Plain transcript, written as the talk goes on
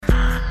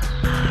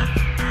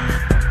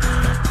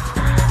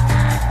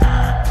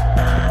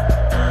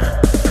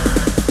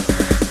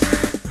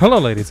Hello,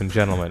 ladies and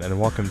gentlemen,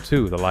 and welcome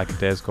to the Like a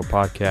Desco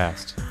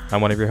podcast. I'm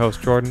one of your hosts,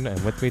 Jordan, and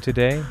with me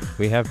today,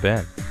 we have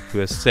Ben,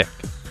 who is sick.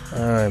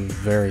 I'm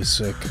very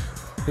sick.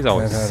 He's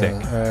always sick.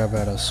 I have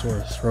had a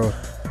sore throat.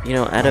 You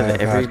know, out of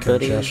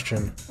everybody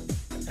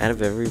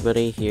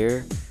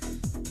here,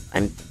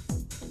 I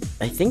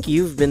think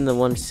you've been the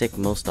one sick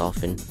most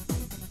often.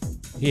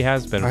 He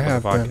has been for the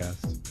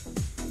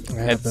podcast.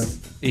 I have been.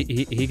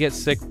 He gets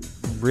sick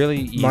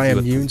really easy. My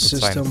immune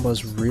system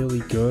was really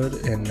good,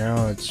 and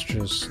now it's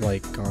just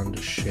like gone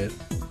to shit.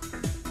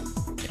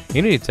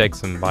 You need to take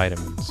some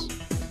vitamins.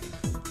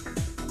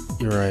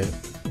 You're right.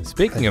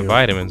 Speaking of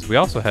vitamins, we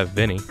also have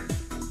Vinny.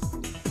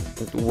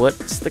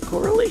 What's the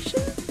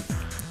correlation?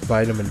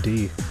 Vitamin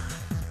D.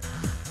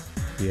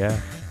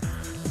 Yeah.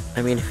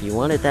 I mean, if you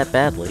want it that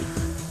badly.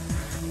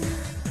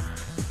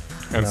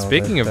 And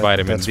speaking of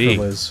vitamin D,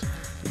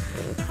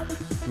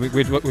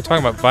 we're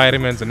talking about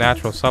vitamins and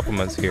natural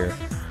supplements here.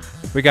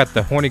 We got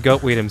the horny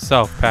goatweed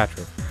himself,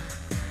 Patrick.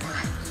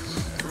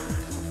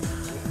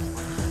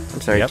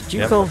 I'm sorry, did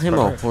you call him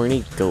a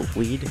horny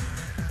goatweed?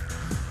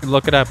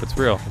 Look it up, it's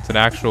real. It's an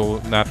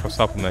actual natural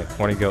supplement,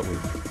 horny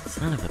goatweed.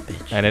 Son of a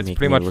bitch. And it's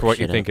pretty much what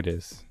you think it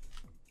is.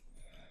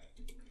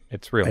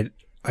 It's real.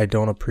 I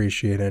don't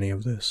appreciate any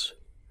of this.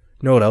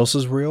 You know what else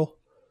is real?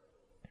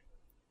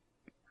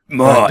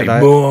 My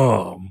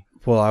mom!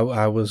 Well,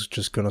 I was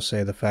just going to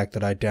say the fact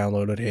that I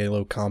downloaded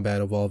Halo Combat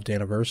Evolved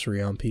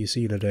Anniversary on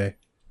PC today.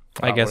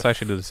 I guess I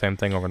should do the same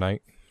thing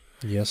overnight.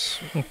 Yes.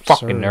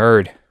 Fucking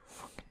nerd.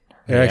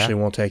 It actually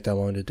won't take that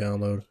long to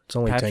download. It's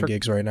only 10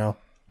 gigs right now.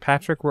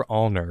 Patrick, we're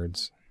all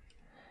nerds.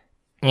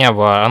 Yeah,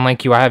 well,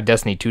 unlike you, I have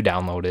Destiny 2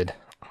 downloaded.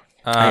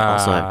 I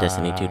also have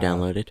Destiny 2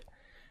 downloaded.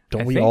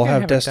 Don't we all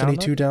have Destiny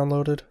 2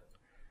 downloaded?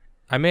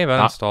 I may have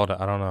uninstalled it.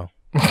 I don't know.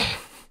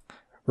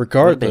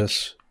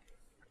 Regardless,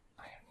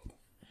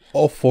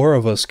 all four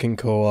of us can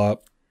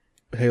co-op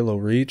Halo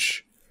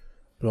Reach,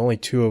 but only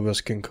two of us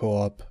can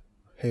co-op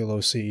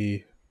Halo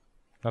CE.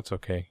 That's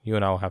okay. You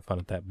and I will have fun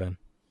at that, Ben.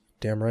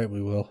 Damn right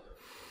we will.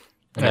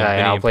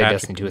 I'll play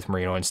Destiny 2 with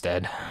Marino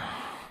instead.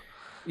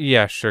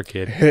 Yeah, sure,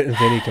 kid.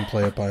 Vinny can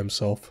play it by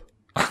himself.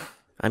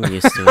 I'm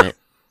used to it.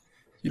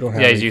 You don't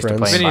have any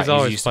friends. Vinny's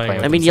always playing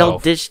with I mean, y'all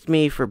ditched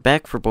me for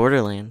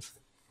Borderlands.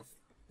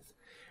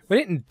 We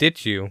didn't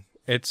ditch you.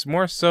 It's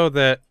more so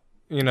that,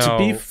 you know... To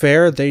be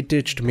fair, they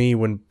ditched me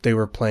when they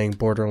were playing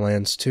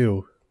Borderlands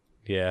 2.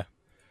 Yeah.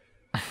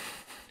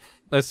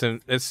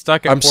 Listen, it's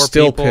stuck at 4 people. I'm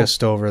still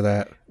pissed over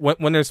that.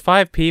 When there's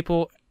 5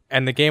 people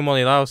and the game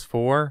only allows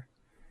 4,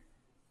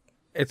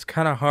 it's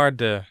kind of hard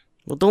to...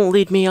 Well, don't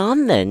lead me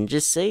on then.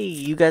 Just say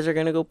you guys are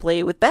going to go play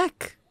it with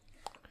Beck.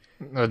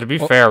 To be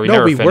fair, we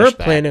never finished that. No, we were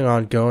planning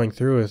on going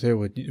through with it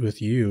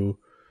with you,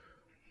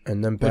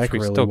 and then Beck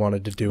really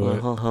wanted to do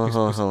it.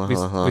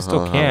 We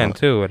still can,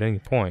 too, at any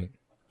point.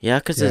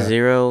 Yakuza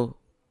 0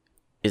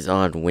 is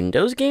on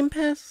Windows Game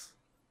Pass?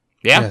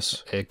 Yeah,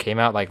 yes. It came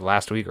out like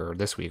last week or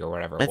this week or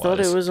whatever it was. I thought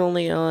it was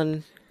only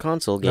on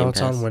console Game Pass.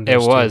 No, it's on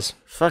Windows. It was.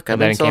 Fuck,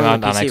 I'm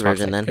installing the PC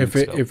version then.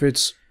 If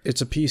it's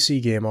a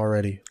PC game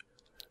already,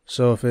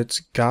 so if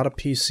it's got a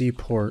PC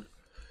port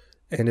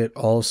and it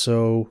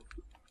also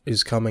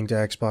is coming to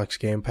Xbox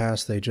Game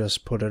Pass, they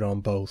just put it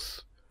on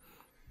both,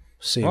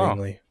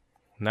 seemingly.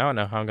 Now I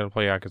know how I'm going to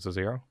play Yakuza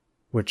 0.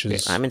 Which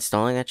is... I'm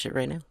installing that shit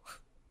right now.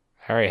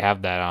 I already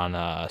have that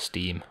on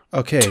Steam.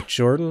 Okay,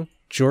 Jordan,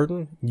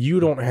 you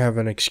don't have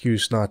an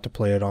excuse not to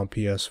play it on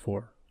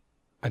PS4.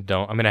 I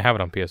don't. I mean, I have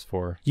it on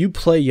PS4. You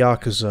play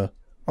Yakuza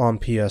on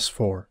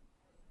PS4.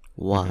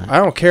 Why? I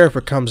don't care if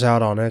it comes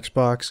out on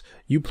Xbox.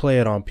 You play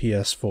it on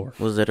PS4.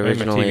 Was it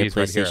originally a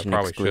PlayStation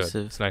right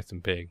exclusive? It's nice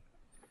and big.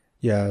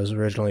 Yeah, it was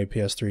originally a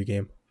PS3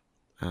 game.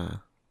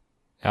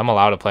 I'm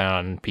allowed to play it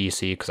on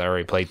PC because I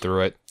already played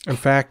through it. In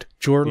fact,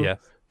 Jordan,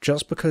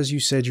 just because you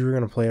said you were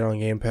going to play it on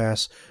Game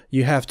Pass,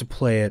 you have to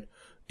play it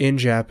in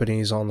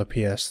Japanese on the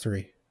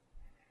PS3.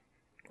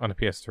 On the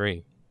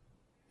PS3?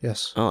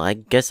 Yes. Oh, I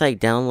guess I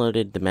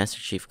downloaded the Master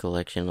Chief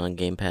Collection on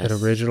Game Pass.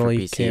 It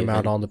originally came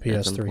out on the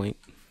PS3.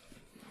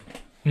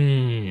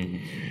 In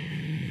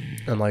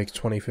like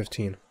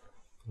 2015.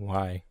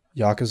 Why?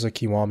 Yakuza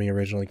Kiwami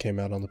originally came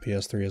out on the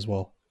PS3 as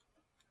well.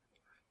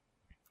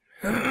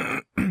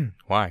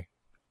 Why?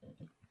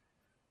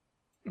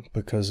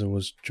 Because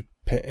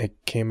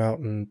it came out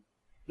in...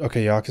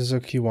 Okay, Yakuza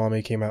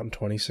Kiwami came out in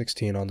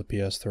 2016 on the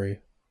PS3.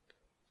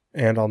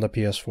 And on the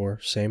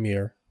PS4, same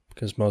year.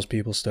 Because most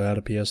people still had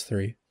a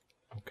PS3.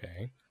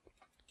 Okay.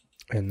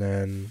 And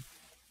then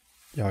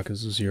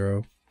Yakuza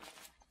 0,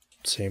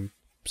 same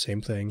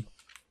thing.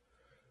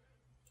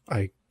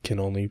 I can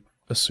only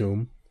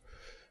assume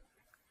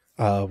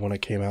when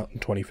it came out in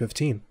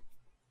 2015.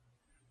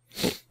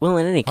 Well,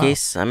 in any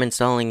case, I'm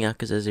installing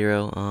Yakuza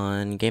 0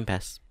 on Game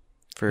Pass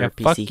for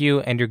PC. Fuck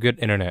you and your good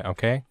internet,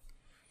 okay?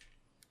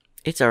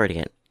 It's already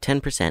at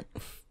 10%.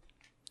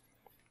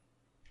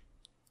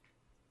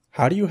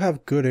 How do you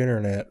have good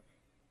internet?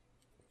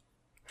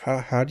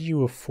 How do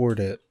you afford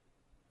it?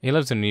 He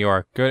lives in New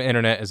York. Good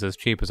internet is as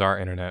cheap as our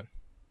internet.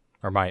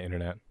 Or my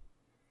internet.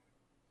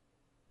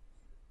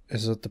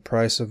 Is it the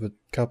price of a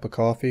cup of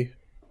coffee?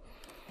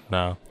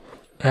 No.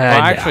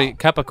 Well, actually,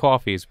 cup of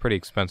coffee is pretty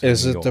expensive.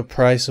 Is it the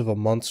price of a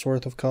month's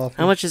worth of coffee?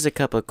 How much is a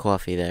cup of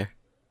coffee there?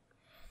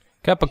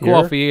 Cup of Here?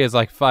 coffee is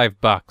like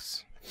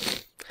 $5.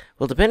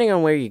 Well, depending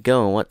on where you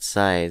go and what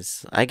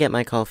size, I get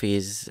my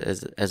coffees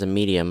as a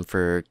medium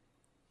for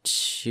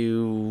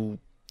 $2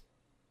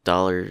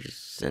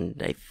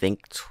 and I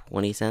think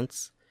 20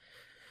 cents.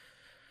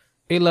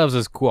 He loves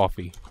his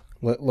coffee.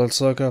 Let's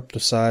look up the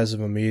size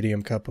of a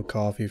medium cup of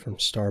coffee from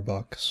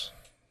Starbucks.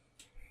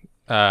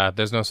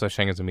 There's no such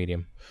thing as a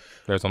medium.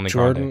 There's only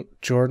grande.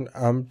 Jordan,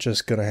 I'm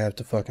just gonna have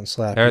to fucking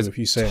slap There's you if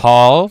you say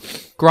tall,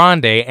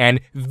 grande,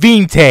 and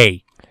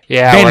venti.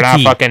 Yeah, Venti. we're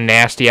not fucking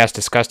nasty ass,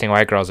 disgusting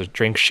white girls that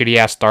drink shitty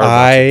ass Starbucks.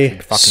 I and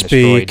be fucking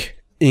speak destroyed.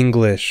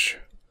 English.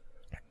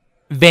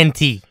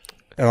 Venti.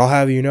 And I'll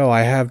have you know,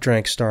 I have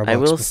drank Starbucks I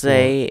will before.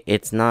 say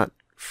it's not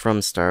from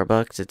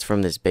Starbucks, it's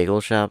from this bagel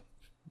shop.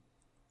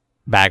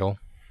 Bagel.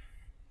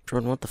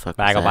 Jordan, what the fuck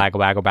Bagel, was that? bagel,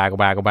 bagel, bagel,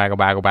 bagel, bagel,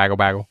 bagel, bagel,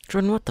 bagel.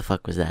 Jordan, what the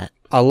fuck was that?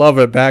 I love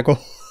it, Bagel.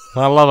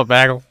 I love a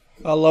bagel.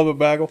 I love it,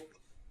 Bagel.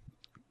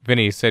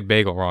 Vinny, you said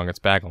bagel wrong. It's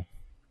bagel.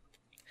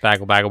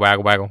 Bagel, bagel,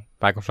 bagel, bagel.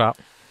 Bagel shop.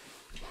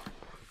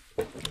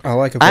 I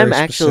like a very I'm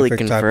actually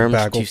specific type of confirmed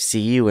bagel. to see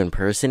you in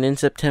person in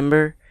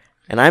September,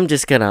 and I'm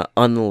just gonna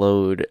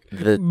unload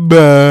the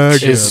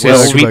It's a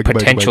sweet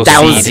potential seed.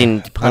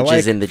 1,000 punches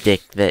like- in the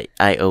dick that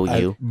I owe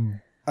you.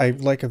 I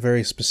like a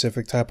very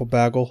specific type of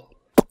bagel.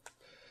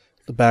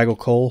 The Bagel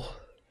Coal.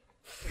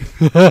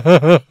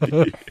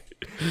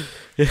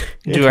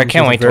 Dude, I can't He's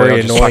a wait till very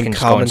we'll just annoying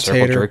fucking go in circle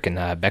commentator. jerk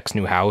in Beck's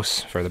new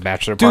house for the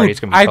bachelor Dude, party. It's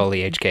gonna be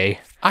totally HK.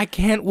 I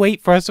can't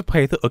wait for us to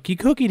play the Ookie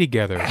Cookie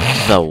together.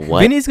 The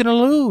what? Vinny's gonna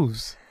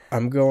lose.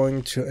 I'm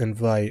going to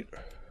invite.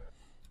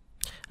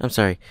 I'm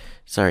sorry.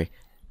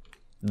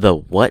 The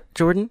what,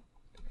 Jordan?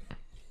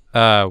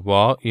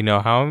 Well, you know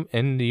how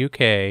in the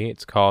UK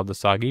it's called the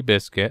soggy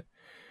biscuit.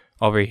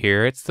 Over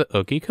here, it's the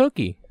Ookie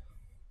Cookie.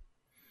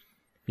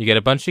 You get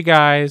a bunch of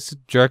guys,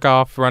 jerk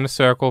off, run a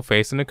circle,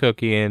 facing a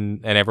cookie,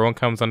 and everyone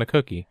comes on the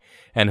cookie.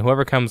 And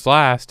whoever comes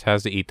last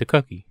has to eat the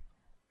cookie.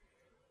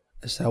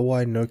 Is that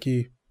why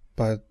Nookie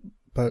by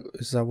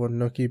is that what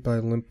Nookie by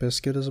Limp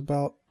Bizkit is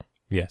about?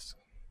 Yes.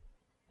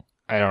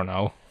 I don't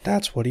know.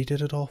 That's what he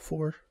did it all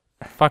for.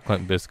 Fuck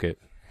Limp Biscuit.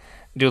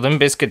 Dude, Limp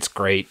Bizkit's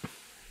great.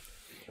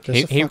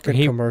 There's a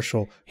fucking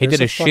commercial. he There's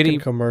did a fucking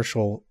shitty-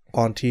 commercial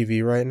on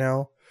TV right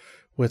now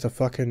with a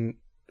fucking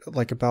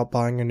like about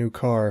buying a new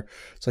car.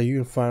 So you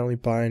can finally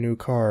buy a new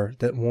car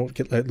that won't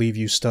leave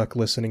you stuck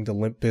listening to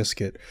Limp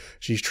Bizkit.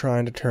 She's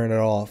trying to turn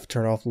off the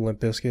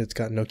Limp Bizkit. It's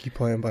got Nookie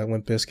playing by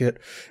Limp Bizkit,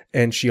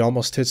 and she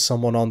almost hits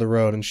someone on the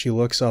road, and she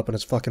looks up and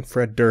it's fucking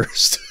Fred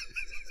Durst.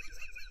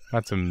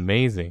 That's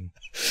amazing.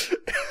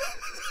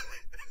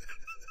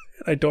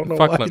 I don't know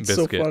Fuck why Limp it's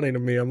so Bizkit. funny to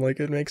me. I'm like,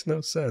 it makes no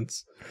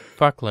sense.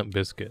 Fuck Limp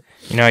Biscuit.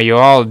 You know, you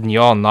all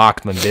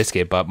knocked Limp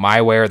Bizkit, but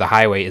My Way or the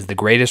Highway is the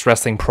greatest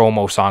wrestling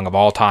promo song of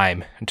all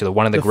time, to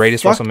one of the The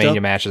greatest fucked WrestleMania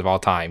up- matches of all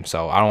time.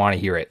 So I don't want to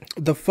hear it.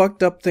 The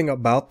fucked up thing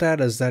about that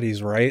is that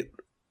he's right.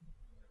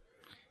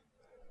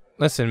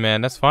 Listen, man,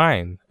 that's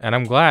fine, and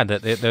I'm glad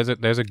that there's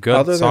a good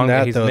Other song than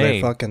that, he's though, they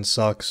made. fucking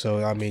suck.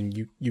 So I mean,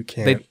 you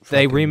can't. They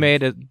fucking-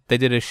 remade it. They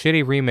did a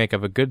shitty remake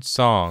of a good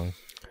song,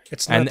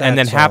 It's not and that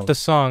then half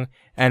song.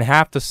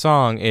 the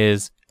song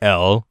is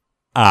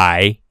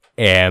LIMP.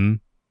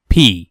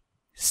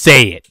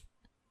 Say it.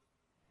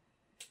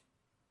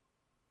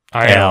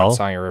 I don't know L. what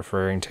song you're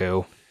referring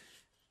to.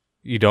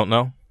 You don't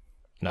know?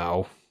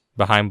 No.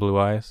 Behind Blue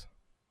Eyes.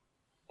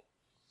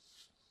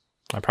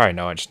 I probably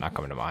know, it's just not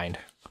coming to mind.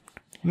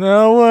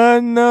 No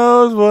one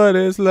knows what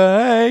it's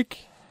like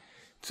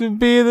to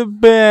be the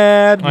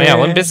bad Oh man. yeah,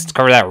 Limp Bizkit's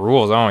covered that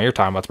Rules. I don't know what you're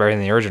talking about. It's better than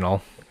the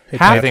original. Hey,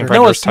 Half, I think Patrick, Fred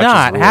no, Durst it's touches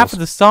not. the Half rules. of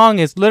the song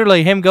is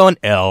literally him going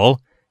LIMP.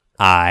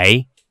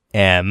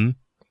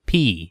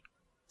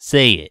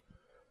 Say it.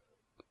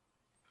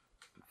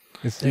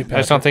 Hey, I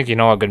just don't think you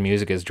know what good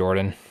music is,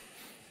 Jordan.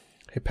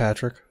 Hey,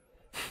 Patrick.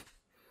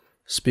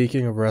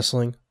 Speaking of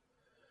wrestling,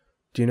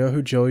 do you know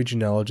who Joey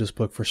Janela just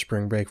booked for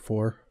Spring Break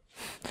 4?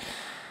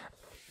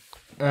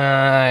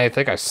 I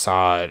think I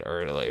saw it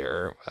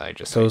earlier. I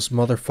just Those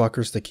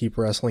motherfuckers that keep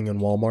wrestling in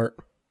Walmart.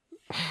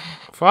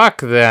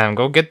 fuck them.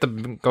 Go get the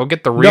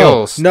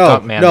real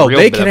stuff, man. No, The real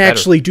they bit can better.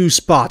 actually do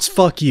spots.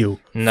 Fuck you.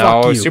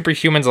 No, Fuck you.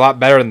 Superhuman's a lot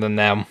better than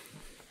them.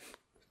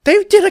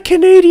 They did a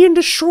Canadian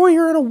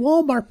Destroyer in a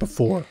Walmart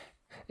before.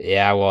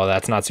 Yeah, well,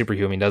 that's not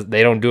Superhuman.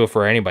 They don't do it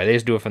for anybody. They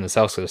just do it for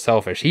themselves because they're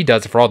selfish. He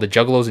does it for all the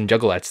juggalos and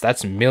juggalettes.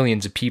 That's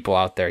millions of people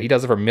out there. He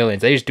does it for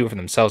millions. They just do it for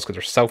themselves because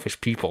they're selfish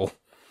people.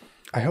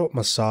 I hope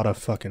Masada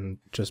fucking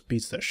just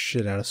beats the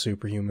shit out of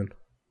Superhuman.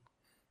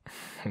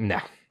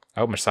 Nah. I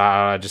hope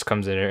Masada just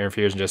comes in and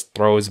interferes and just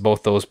throws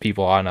both those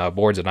people on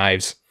boards and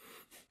knives.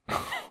 I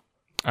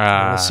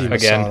want to see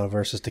again. Masada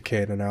versus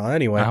Takeda now.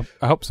 Anyway,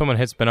 I hope someone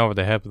hits Ben over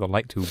the head with a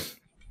light tube.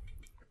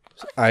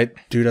 I've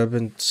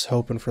been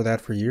hoping for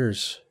that for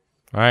years.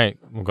 All right,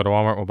 we'll go to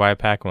Walmart, we'll buy a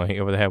pack, and we'll hit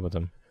you over the head with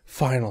them.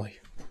 Finally.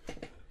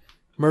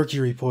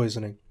 Mercury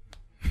poisoning.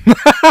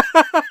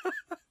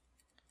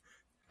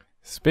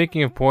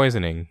 Speaking of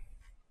poisoning,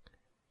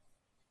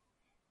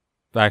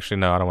 Actually,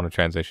 no, I don't want to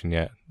transition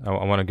yet. I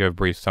want to give a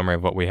brief summary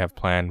of what we have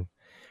planned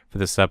for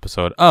this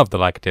episode of the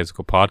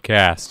Lackadaisical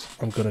Podcast.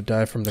 I'm gonna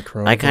die from the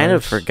coronavirus. I kind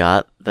of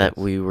forgot that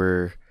we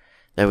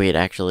had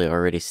actually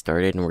already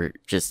started and we're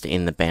just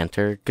in the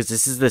banter, because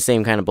this is the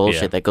same kind of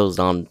bullshit that goes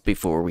on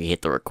before we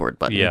hit the record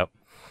button. Yep.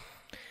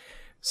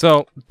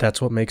 So That's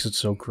what makes it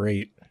so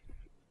great.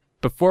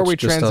 before we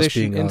It's just us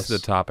transition being into us. the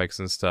topics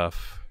and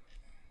stuff,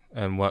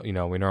 and what we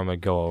normally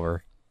go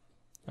over,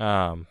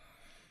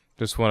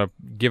 just want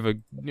to give a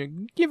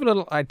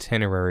little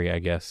itinerary, I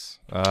guess.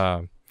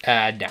 No.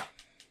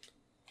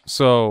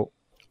 So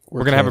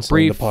we're gonna have a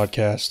canceling brief the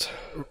podcast.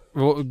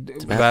 Well,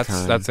 about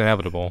time. that's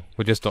inevitable.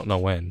 We just don't know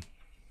when,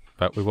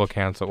 but we will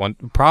cancel one.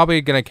 Probably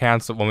gonna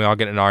cancel it when we all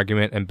get in an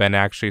argument and Ben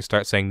actually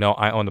starts saying, "No,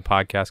 I own the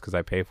podcast because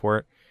I pay for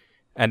it,"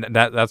 and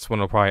that's when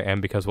it'll probably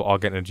end because we'll all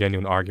get in a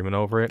genuine argument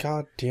over it.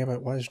 God damn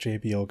it! Why is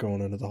JBL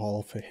going into the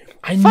Hall of Fame?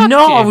 I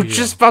know. I was you.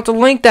 just about to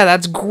link that.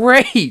 That's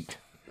great.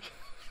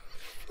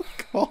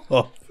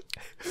 Oh.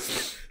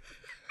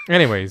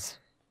 Anyways,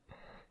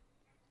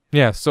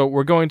 yeah. So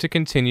we're going to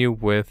continue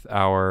with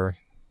our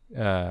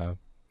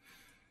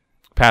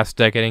past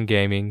decade in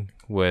gaming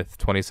with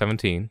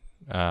 2017.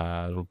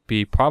 It'll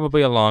be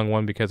probably a long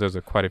one because there's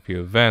quite a few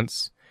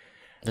events.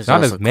 There's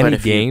Not also as many quite a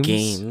few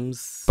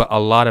games, but a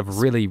lot of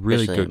really,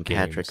 really especially good in games.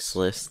 Patrick's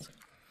list.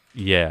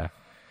 Yeah.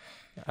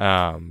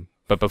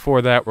 But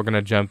before that, we're going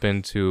to jump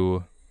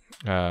into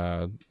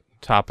a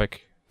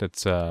topic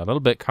that's a little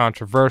bit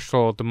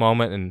controversial at the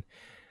moment and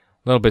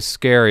a little bit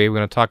scary. We're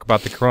going to talk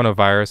about the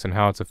coronavirus and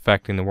how it's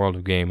affecting the world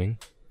of gaming.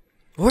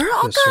 We're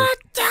all Yes, sir. gonna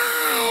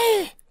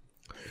die!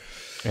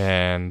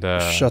 And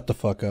Shut the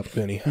fuck up,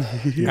 Vinny.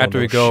 You don't after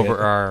we know go shit.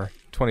 over our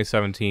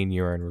 2017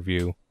 year in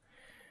review,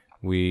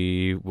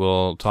 we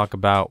will talk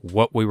about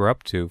what we were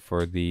up to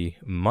for the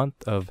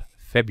month of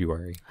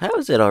February. How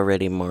is it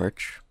already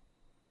March?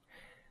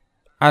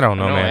 I don't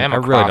know, man. I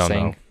Animal really Crossing.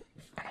 don't know.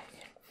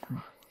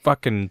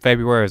 Fucking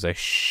February is a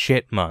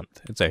shit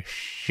month. It's a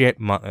shit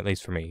month, at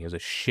least for me. It's a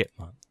shit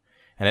month.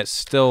 And it's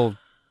still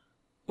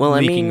Well,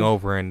 leaking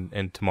over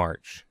into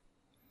March.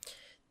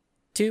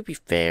 to be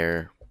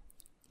fair,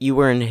 you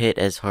weren't hit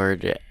as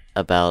hard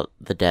about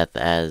the death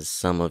as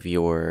some of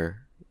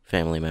your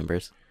family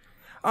members.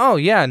 Oh,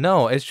 yeah,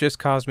 no. It's just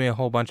caused me a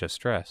whole bunch of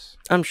stress.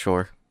 I'm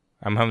sure.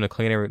 I'm having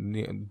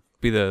to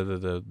be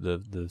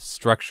the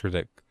structure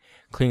that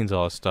cleans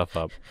all this stuff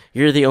up.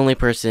 You're the only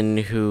person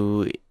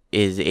who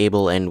is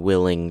able and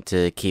willing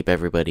to keep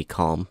everybody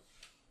calm.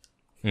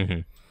 Mm-hmm.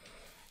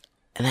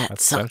 And that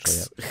That's sucks.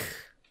 essentially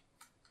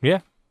Yeah.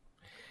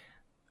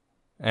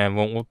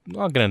 And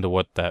I'll get into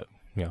what that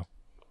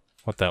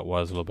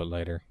was a little bit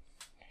later.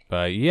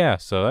 But yeah,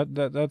 so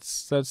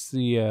that's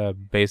the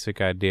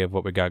basic idea of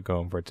what we got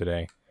going for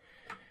today.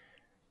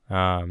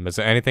 Is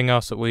there anything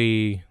else that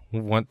we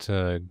want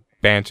to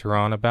banter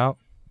on about?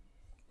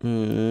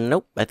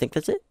 Nope, I think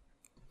that's it.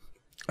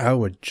 I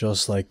would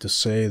just like to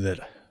say that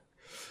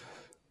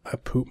I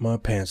pooped my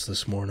pants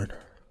this morning.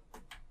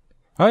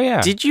 Oh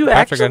yeah, Did you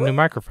Patrick got a actually? new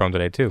microphone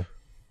today too.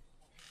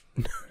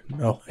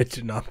 No, I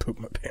did not poop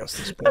my pants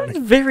this I was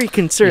morning. very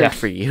concerned Yeah.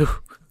 for you.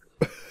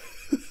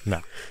 No,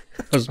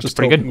 I was just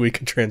pretty hoping good. we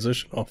could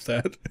transition off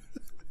that.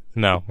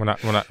 no, we're not.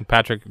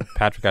 Patrick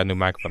got a new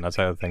microphone. That's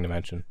the other thing to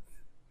mention.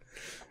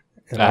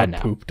 And I no.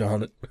 pooped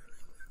on it.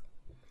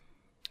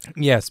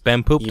 Yes,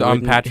 Ben pooped You on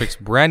wouldn't- Patrick's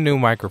brand new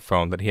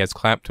microphone that he has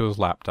clamped to his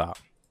laptop.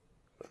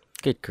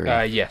 Good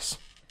grief. Yes.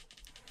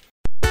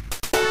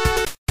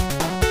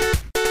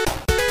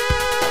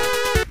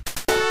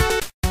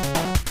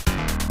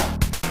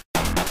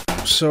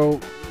 So,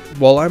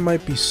 while I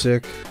might be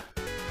sick,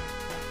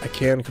 I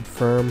can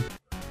confirm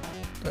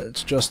that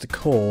it's just a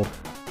cold.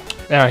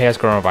 No, he has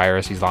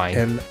coronavirus. He's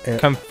lying. And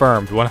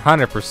Confirmed,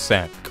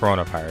 100%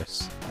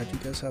 coronavirus. why do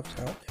you guys have to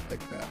tell me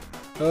like that?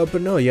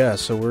 But no, yeah,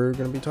 so we're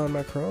going to be talking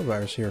about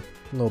coronavirus here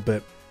a little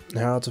bit.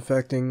 How it's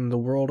affecting the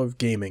world of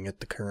gaming at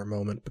the current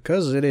moment.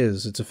 Because it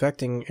is. It's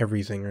affecting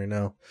everything right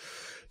now.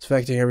 It's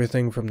affecting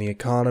everything from the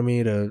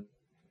economy to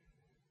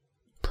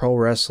pro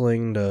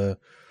wrestling to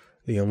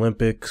the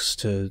Olympics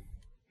to,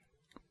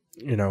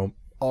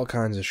 all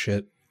kinds of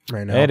shit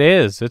right now. It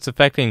is. It's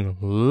affecting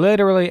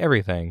literally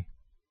everything.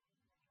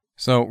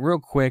 So, real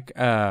quick,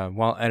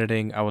 while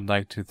editing, I would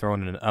like to throw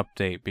in an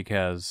update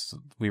because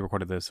we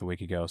recorded this a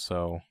week ago,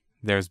 so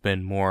there's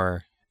been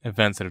more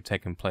events that have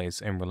taken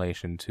place in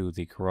relation to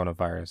the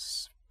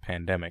coronavirus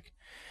pandemic.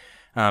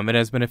 It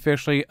has been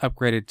officially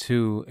upgraded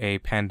to a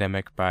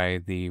pandemic by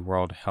the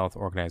World Health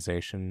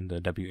Organization,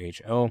 the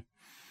WHO,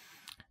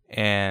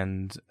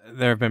 and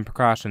there have been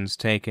precautions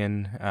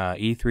taken.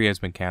 E3 has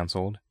been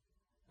canceled.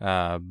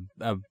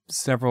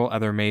 Several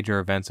other major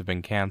events have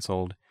been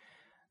canceled.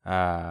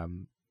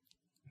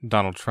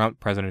 Donald Trump,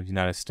 President of the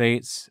United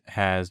States,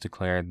 has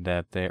declared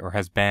that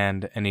has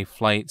banned any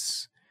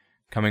flights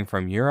coming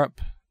from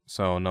Europe,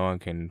 so no one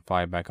can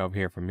fly back over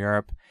here from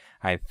Europe.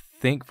 I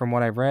think from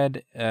what I've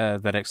read,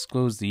 that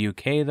excludes the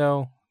UK,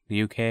 though.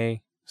 The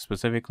UK,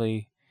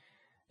 specifically,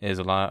 He's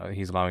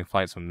allowing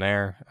flights from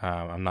there.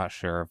 I'm not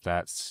sure if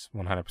that's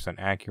 100%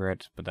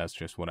 accurate, but that's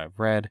just what I've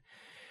read.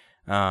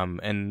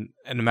 And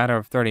in a matter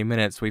of 30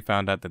 minutes, we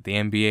found out that the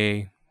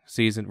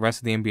rest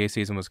of the NBA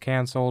season was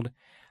canceled.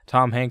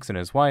 Tom Hanks and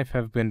his wife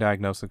have been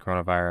diagnosed with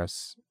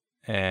coronavirus,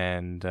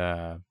 and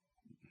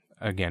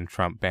again,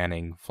 Trump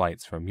banning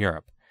flights from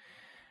Europe.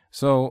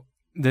 So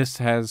this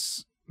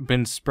has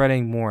been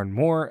spreading more and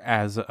more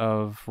as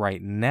of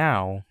right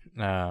now,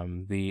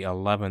 the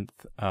 11th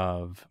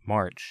of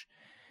March.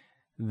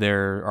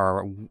 There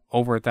are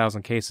over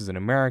 1,000 cases in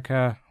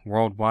America.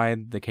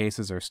 Worldwide, the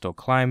cases are still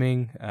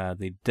climbing.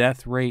 The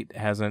death rate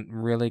hasn't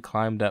really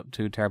climbed up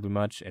too terribly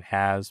much. It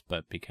has,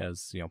 but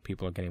because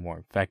people are getting more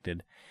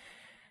infected.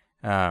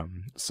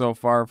 So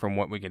far, from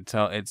what we can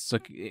tell,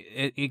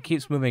 it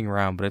keeps moving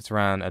around, but it's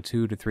around a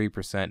 2 to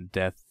 3%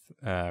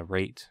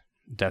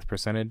 death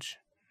percentage.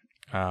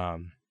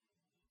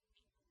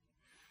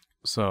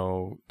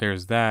 So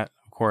there's that.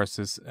 Of course,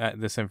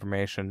 this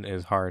information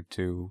is hard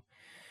to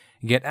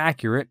get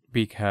accurate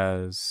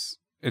because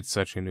it's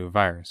such a new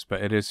virus,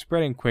 but it is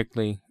spreading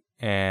quickly,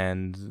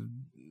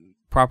 and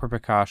proper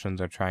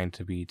precautions are trying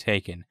to be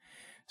taken.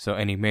 So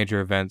any major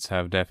events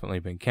have definitely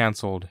been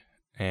canceled.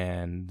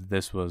 And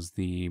this was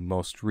the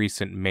most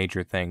recent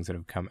major things that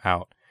have come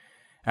out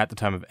at the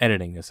time of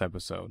editing this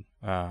episode.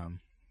 The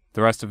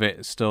rest of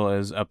it still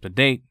is up to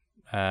date.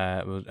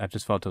 I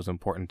just felt it was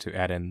important to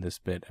add in this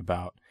bit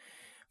about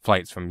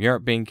flights from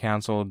Europe being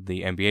canceled,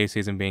 the NBA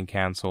season being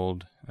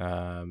canceled,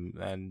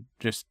 and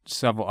just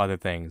several other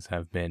things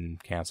have been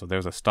canceled. There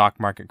was a stock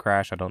market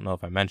crash. I don't know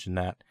if I mentioned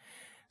that.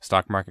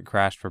 Stock market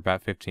crashed for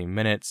about 15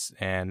 minutes,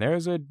 and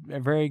there's a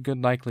very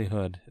good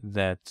likelihood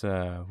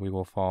that we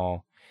will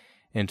fall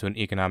into an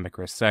economic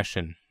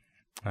recession.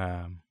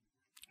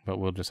 But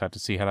we'll just have to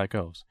see how that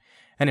goes.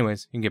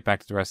 Anyways, you can get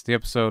back to the rest of the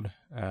episode.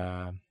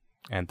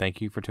 And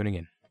thank you for tuning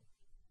in.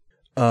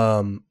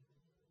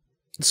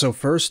 So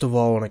first of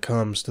all, when it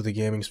comes to the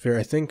gaming sphere,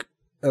 I think,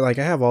 I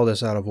have all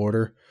this out of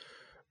order.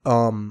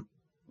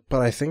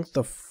 But I think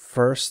the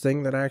first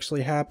thing that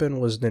actually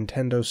happened was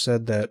Nintendo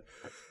said that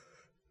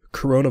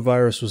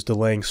coronavirus was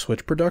delaying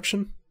Switch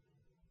production.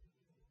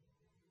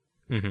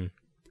 Mm-hmm.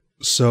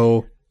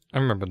 So I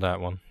remember that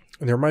one.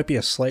 There might be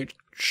a slight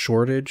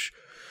shortage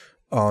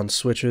on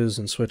Switches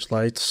and Switch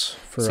Lites.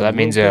 So that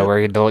means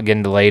we're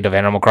getting delayed of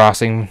Animal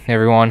Crossing,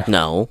 everyone?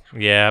 No.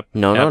 Yep.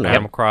 No.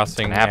 Animal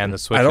Crossing and the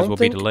Switches will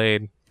be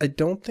delayed. I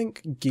don't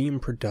think game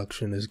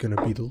production is going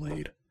to be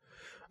delayed.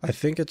 I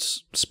think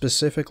it's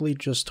specifically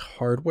just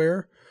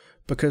hardware,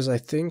 because I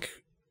think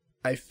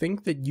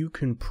that you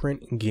can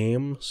print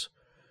games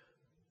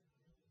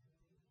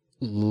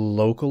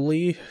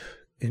locally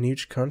in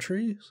each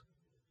country.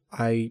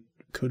 I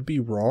could be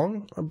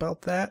wrong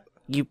about that.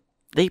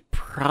 They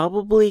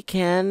probably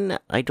can.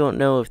 I don't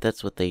know if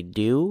that's what they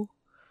do.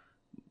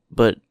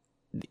 But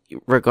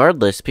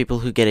regardless, people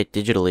who get it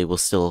digitally will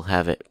still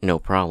have it, no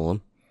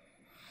problem.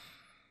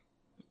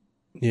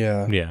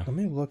 Yeah. Yeah. Let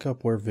me look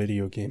up where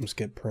video games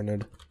get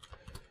printed,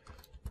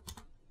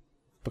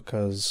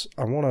 because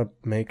I want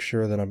to make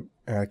sure that I'm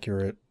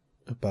accurate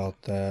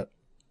about that.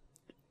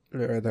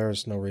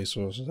 There's no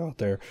resources out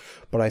there,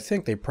 but I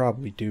think they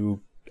probably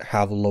do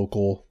have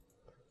local,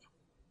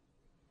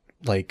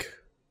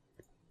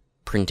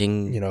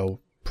 printing.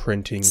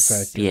 Printing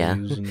factories. Yeah.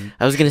 And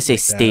I was going to say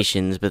like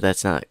stations, but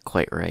that's not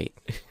quite right.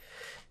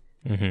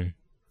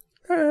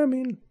 Mm-hmm. I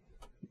mean,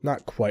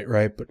 not quite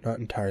right, but not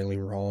entirely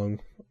wrong,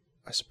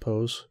 I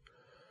suppose.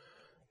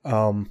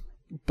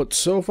 But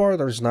so far,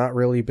 there's not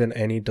really been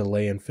any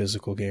delay in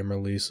physical game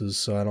releases,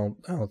 so I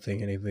don't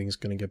think anything's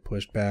going to get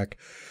pushed back.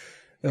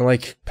 And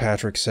like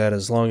Patrick said,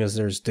 as long as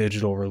there's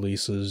digital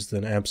releases,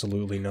 then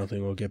absolutely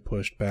nothing will get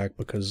pushed back,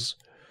 because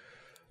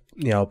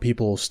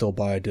people will still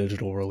buy a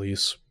digital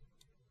release.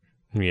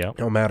 Yeah.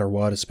 No matter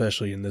what,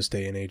 especially in this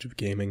day and age of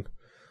gaming.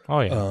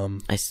 Oh, yeah.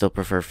 I still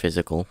prefer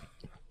physical.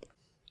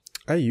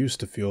 I used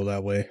to feel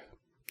that way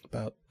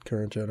about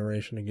current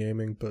generation of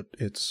gaming, but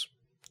it's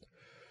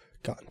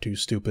gotten too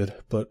stupid.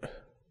 But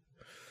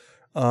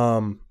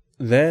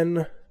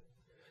then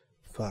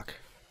fuck.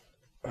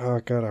 Oh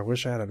god, I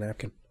wish I had a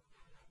napkin.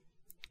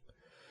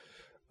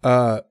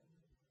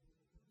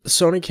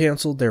 Sony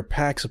canceled their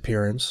PAX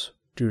appearance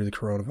due to the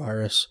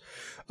coronavirus.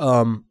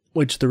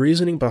 Which the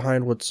reasoning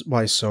behind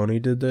why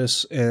Sony did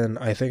this, and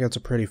I think that's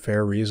a pretty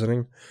fair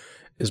reasoning,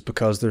 is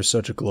because they're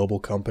such a global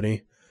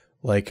company.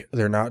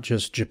 They're not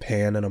just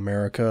Japan and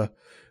America,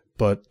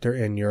 but they're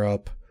in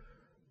Europe.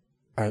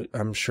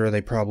 I'm sure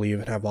they probably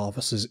even have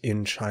offices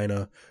in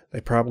China. They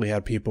probably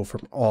had people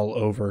from all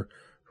over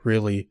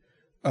really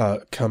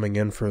coming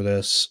in for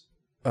this.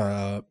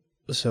 So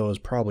it was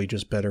probably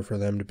just better for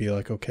them to be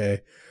like,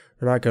 okay,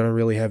 we're not going to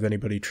really have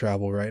anybody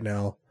travel right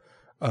now.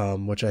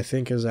 Which I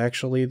think is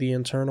actually the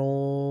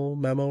internal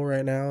memo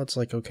right now. It's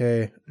like,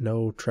 okay,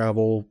 no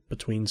travel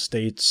between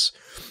states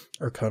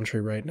or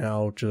country right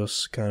now.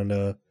 Just kind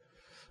of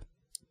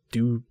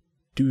do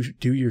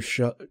your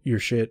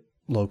shit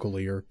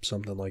locally or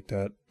something like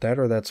that.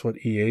 That's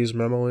what EA's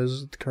memo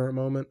is at the current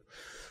moment.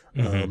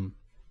 Mm-hmm.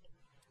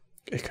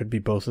 it could be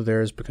both of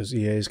theirs because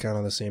EA is kind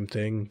of the same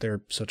thing.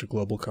 They're such a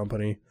global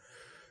company,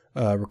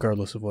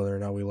 regardless of whether or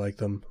not we like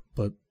them.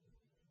 But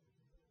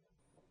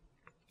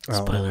I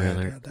don't know Spoiler why I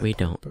alert, got that we part,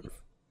 don't. but-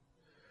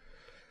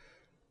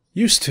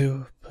 Used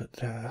to, but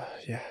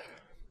yeah.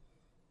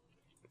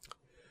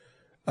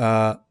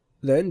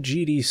 Then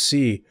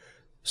GDC.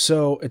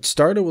 So it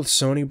started with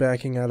Sony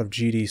backing out of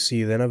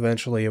GDC, then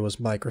eventually it was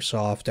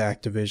Microsoft,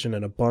 Activision,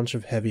 and a bunch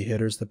of heavy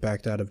hitters that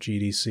backed out of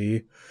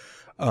GDC.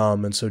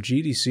 And so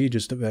GDC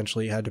just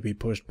eventually had to be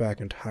pushed back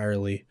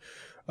entirely.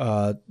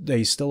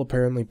 They still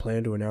apparently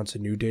plan to announce a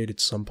new date at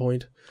some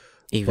point.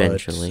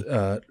 Eventually.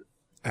 But,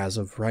 as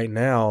of right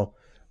now,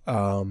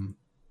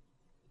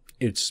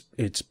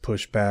 it's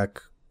pushed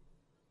back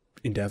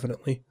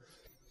indefinitely.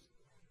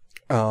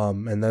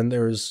 And then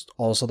there's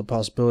also the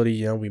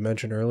possibility, we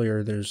mentioned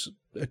earlier, there's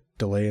a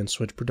delay in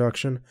Switch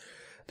production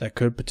that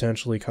could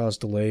potentially cause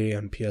delay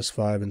on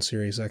PS5 and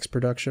Series X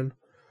production.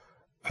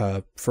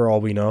 For all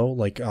we know,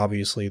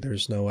 obviously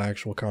there's no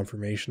actual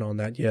confirmation on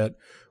that yet.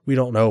 We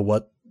don't know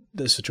what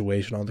the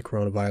situation on the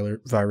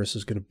coronavirus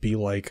is going to be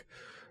like,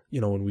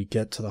 when we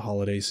get to the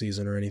holiday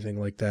season or anything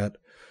like that.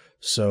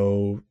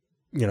 So,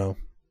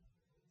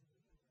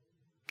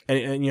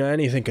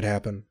 anything could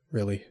happen,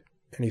 really.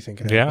 Anything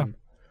could happen.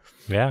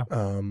 Yeah.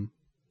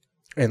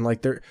 And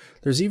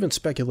there's even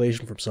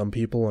speculation from some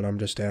people, and I'm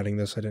just adding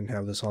this, I didn't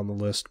have this on the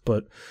list,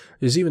 but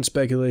there's even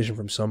speculation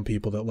from some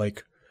people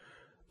that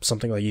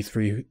something like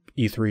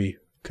E3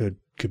 could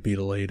be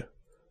delayed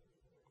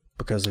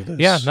because of this.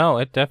 Yeah, no,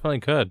 it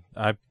definitely could.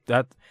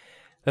 The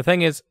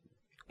thing is,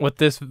 with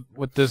this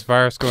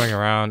virus going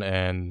around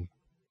and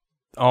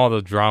all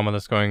the drama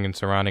that's going and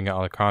surrounding it,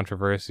 all the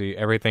controversy,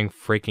 everything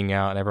freaking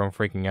out and everyone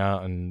freaking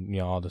out and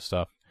all this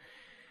stuff.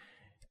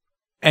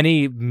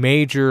 Any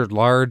major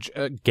large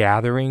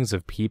gatherings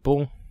of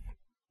people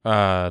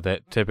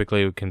that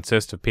typically would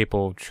consist of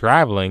people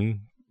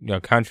traveling,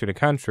 country to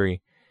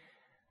country,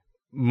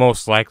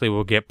 most likely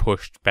will get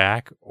pushed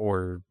back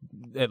or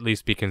at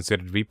least be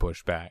considered to be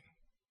pushed back.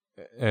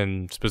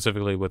 And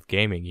specifically with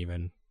gaming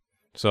even.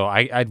 So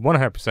I'd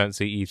 100%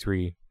 see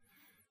E3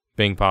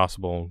 being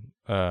possible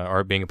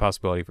or being a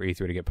possibility for E3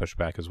 to get pushed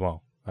back as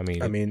well. I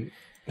mean,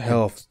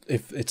 hell,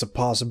 if it's a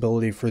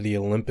possibility for the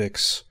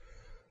Olympics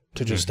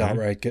to just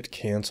outright get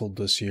canceled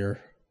this year.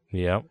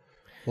 Yep.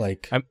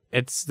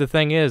 It's the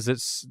thing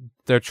is,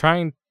 they're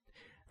trying.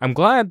 I'm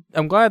glad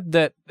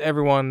that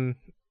everyone,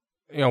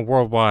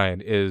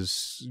 worldwide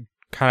is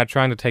kind of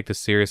trying to take this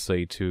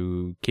seriously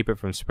to keep it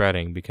from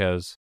spreading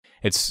because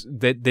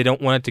they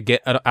don't want it to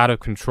get out of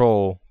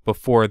control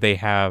before they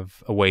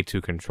have a way to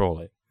control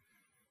it.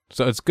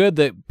 So it's good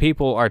that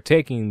people are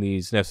taking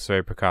these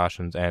necessary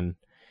precautions and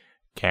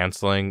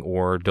canceling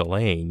or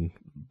delaying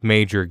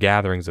major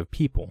gatherings of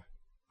people.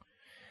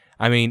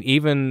 I mean,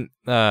 even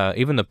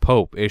the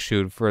Pope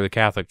issued for the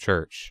Catholic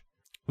Church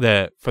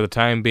that for the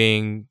time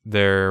being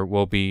there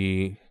will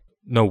be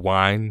no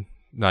wine,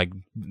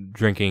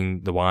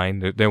 drinking the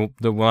wine. There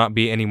will not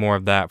be any more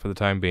of that for the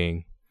time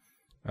being.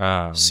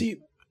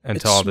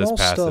 Until all this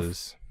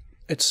passes.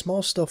 It's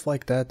small stuff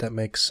like that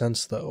makes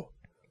sense, though.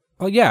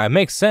 Oh yeah, it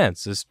makes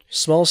sense. It's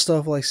small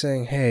stuff like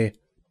saying, "Hey,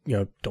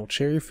 don't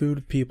share your food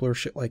with people or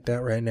shit like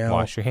that right now.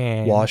 Wash your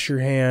hands. Wash your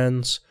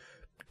hands.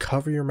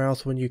 Cover your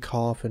mouth when you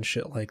cough and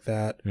shit like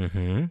that."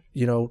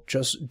 Mm-hmm.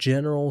 Just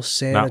general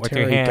sanitary Not with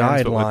your hands,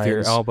 guidelines. But with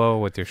your elbow,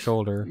 with your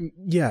shoulder.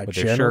 Yeah, with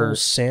your general shirt.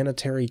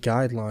 sanitary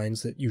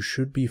guidelines that you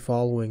should be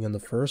following in the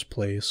first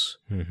place.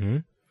 Mm-hmm.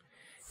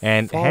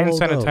 And Follow hand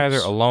sanitizer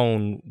those.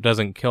 alone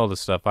doesn't kill the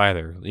stuff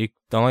either. The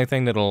only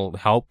thing that'll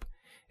help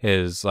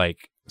is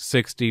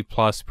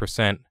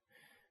 60+%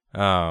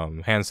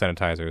 hand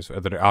sanitizers, or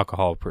that are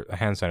alcohol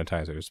hand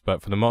sanitizers.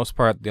 But for the most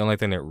part, the only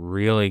thing that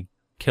really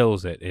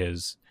kills it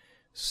is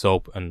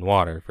soap and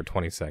water for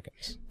 20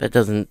 seconds. That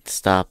doesn't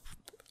stop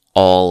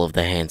all of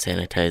the hand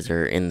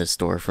sanitizer in the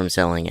store from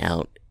selling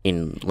out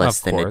in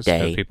less than a Of day.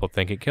 course, people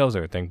think it kills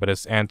everything, but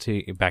it's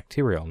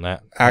antibacterial,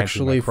 not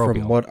Actually,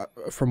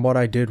 antimicrobial. from what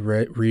I did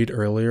read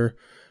earlier,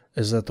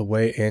 is that the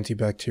way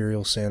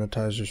antibacterial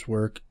sanitizers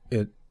work,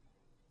 it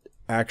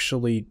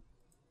actually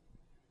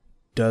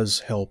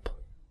does help.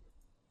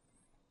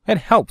 It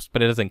helps,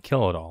 but it doesn't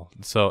kill it all.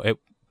 So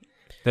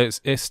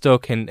it still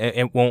can.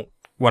 It won't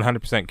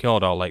 100% kill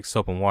it all like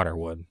soap and water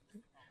would.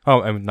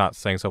 Oh, I'm not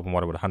saying soap and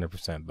water would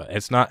 100%, but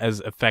it's not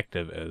as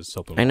effective as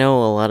soap and water. I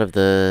know a lot of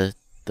the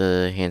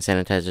hand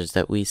sanitizers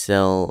that we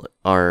sell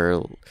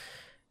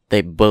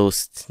they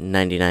boast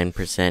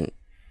 99%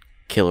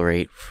 kill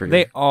rate for.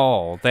 They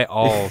all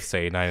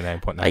say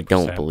 99.9%. I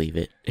don't believe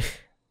it.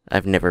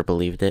 I've never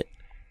believed it.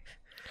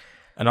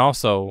 And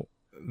also,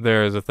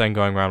 there's a thing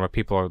going around where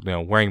people are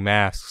wearing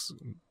masks,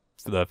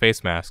 the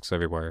face masks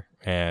everywhere,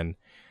 and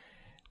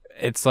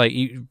it's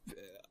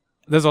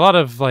there's a lot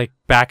of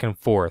back and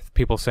forth.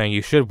 People saying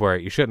you should wear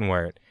it, you shouldn't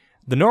wear it.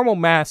 The normal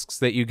masks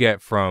that you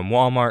get from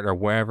Walmart or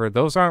wherever,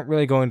 those aren't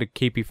really going to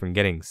keep you from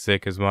getting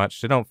sick as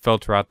much. They don't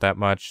filter out that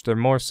much. They're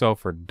more so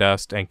for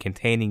dust and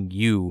containing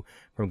you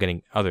from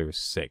getting others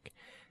sick.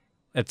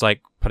 It's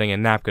putting a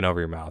napkin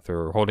over your mouth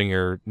or holding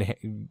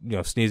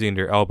sneezing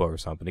into your elbow or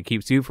something. It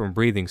keeps you from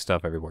breathing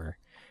stuff everywhere.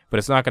 But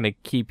it's not going to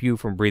keep you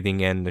from breathing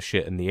in the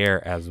shit in the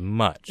air as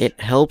much. It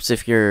helps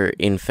if you're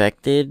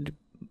infected,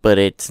 but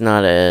it's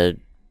not a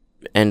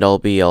end-all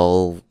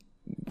be-all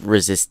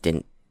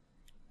resistant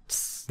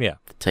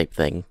type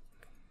thing.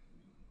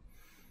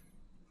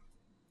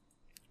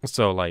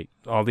 So, like,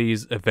 all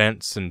these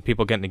events and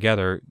people getting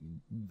together,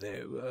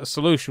 a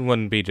solution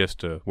wouldn't be just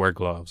to wear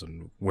gloves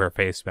and wear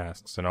face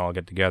masks and all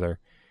get together.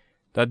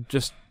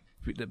 That'd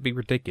be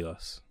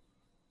ridiculous.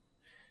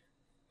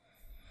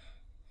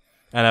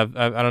 And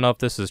I don't know if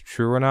this is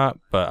true or not,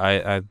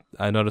 but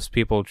I noticed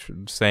people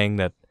saying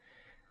that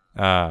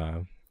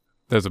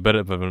there's a bit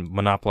of a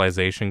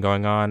monopolization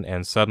going on,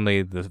 and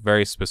suddenly the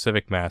very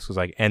specific mask was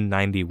like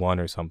N91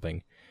 or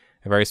something,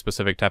 a very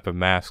specific type of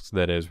mask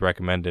that is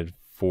recommended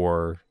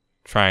for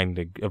trying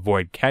to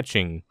avoid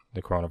catching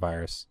the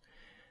coronavirus.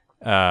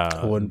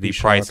 The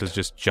prices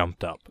just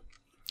jumped up.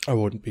 I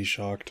wouldn't be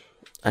shocked.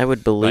 I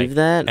would believe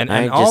that. And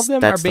all of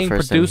them are being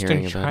produced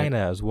in China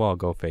as well,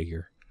 go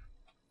figure.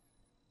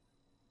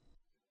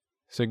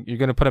 So you're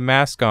going to put a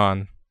mask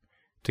on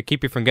to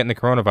keep you from getting the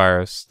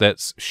coronavirus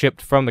that's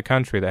shipped from the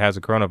country that has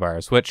a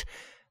coronavirus, which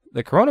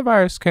the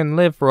coronavirus can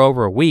live for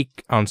over a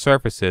week on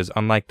surfaces,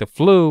 unlike the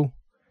flu,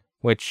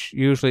 which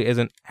usually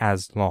isn't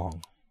as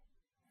long.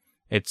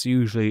 It's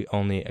usually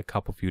only a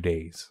few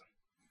days.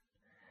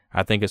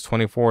 I think it's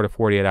 24 to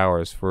 48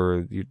 hours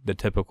for the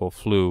typical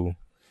flu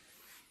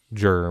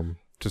germ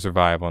to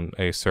survive on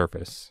a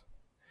surface.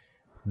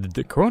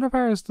 The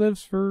coronavirus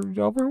lives for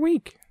over a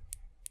week.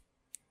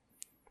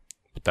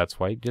 But that's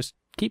why you just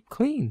keep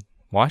clean.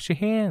 Wash your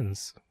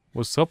hands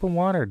with soap and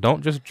water.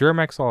 Don't just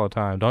Germ-X all the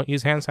time. Don't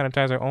use hand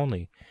sanitizer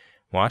only.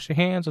 Wash your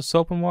hands with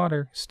soap and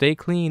water. Stay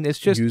clean. It's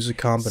just use a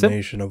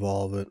combination of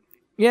all of it.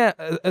 Yeah,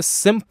 a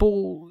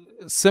simple,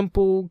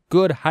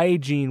 good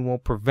hygiene will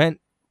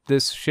prevent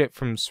this shit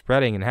from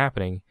spreading and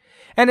happening.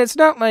 And it's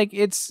not like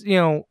it's,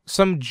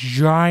 some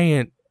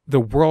giant, the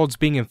world's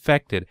being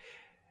infected.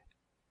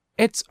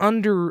 It's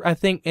under, I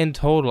think, in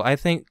total,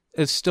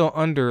 it's still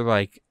under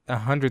like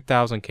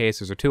 100,000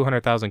 cases or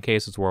 200,000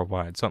 cases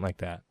worldwide, something like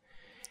that.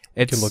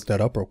 You can look that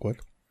up real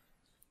quick.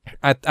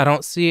 I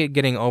don't see it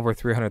getting over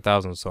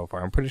 300,000 so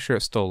far. I'm pretty sure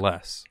it's still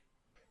less.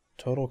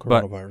 Total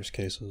coronavirus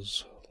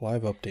cases.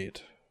 Live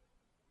update.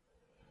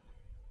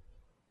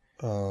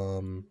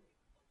 Can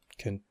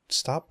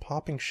stop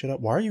popping shit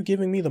up. Why are you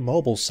giving me the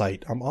mobile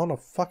site? I'm on a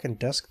fucking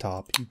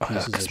desktop, you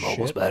pieces of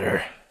mobile's shit.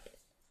 better.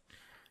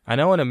 I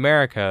know in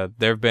America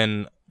there have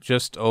been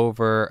just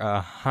over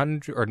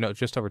 100,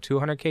 just over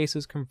 200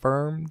 cases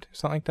confirmed,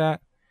 something like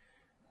that.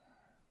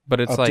 But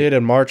it's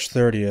updated March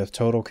 30th.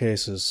 Total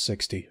cases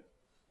 60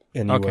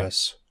 in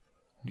US.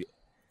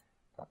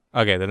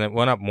 Okay, then it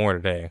went up more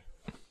today.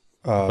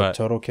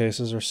 Total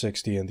cases are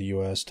 60 in the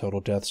US.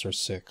 Total deaths are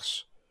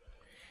 6.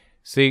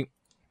 See,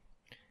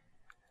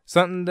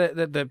 something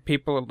that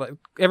people, like,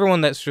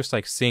 everyone that's just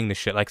like seeing the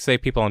shit, like say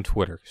people on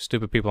Twitter,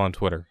 stupid people on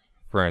Twitter,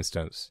 for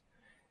instance,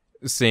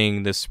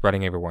 seeing this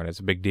spreading everywhere and it's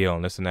a big deal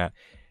and this and that.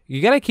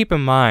 You got to keep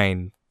in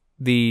mind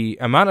the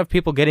amount of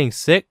people getting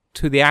sick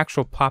to the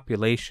actual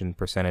population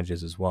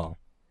percentages as well.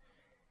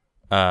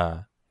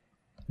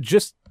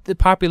 Just the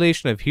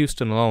population of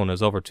Houston alone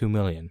is over 2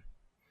 million.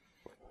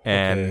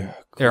 And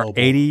there are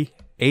 80,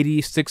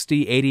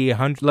 60, 80,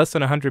 100, less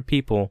than 100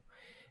 people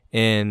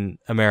in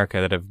America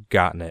that have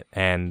gotten it.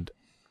 And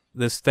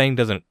this thing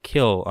doesn't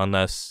kill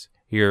unless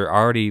you're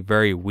already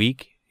very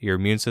weak, your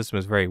immune system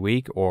is very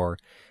weak, or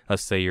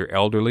let's say you're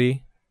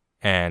elderly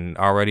and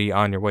already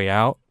on your way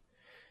out.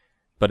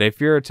 But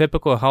if you're a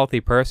typical healthy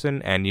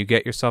person and you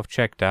get yourself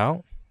checked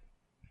out,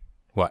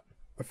 what?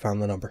 I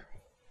found the number.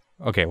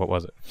 Okay, what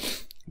was it?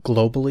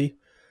 Globally,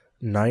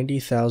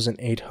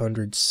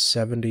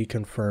 90,870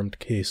 confirmed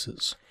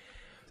cases.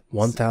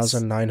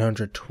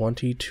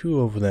 1,922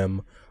 of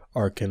them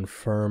are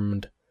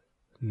confirmed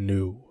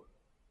new.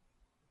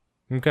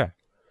 Okay.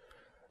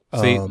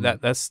 See,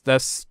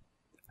 that's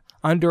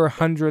under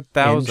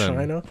 100,000. In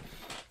China,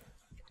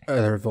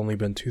 there have only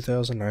been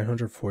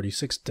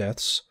 2,946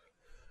 deaths.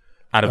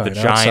 Out of the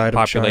giant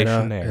population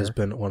China there. Has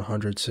been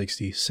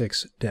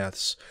 166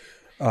 deaths.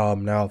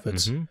 Now, if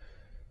it's...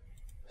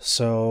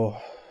 So,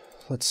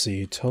 let's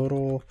see.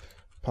 Total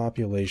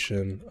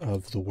population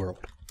of the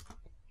world.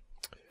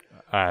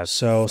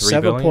 So,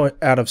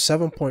 out of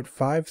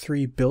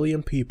 7.53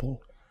 billion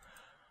people...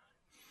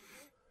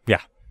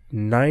 Yeah.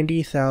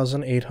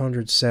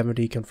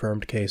 90,870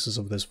 confirmed cases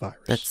of this virus.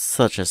 That's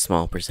such a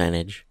small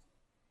percentage.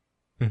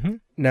 Mm-hmm.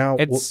 Now,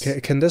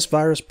 can this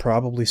virus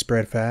probably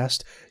spread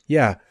fast?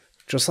 Yeah,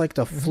 just like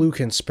the flu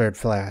can spread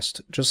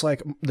fast. Just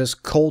like this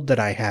cold that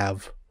I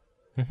have.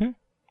 Mm-hmm.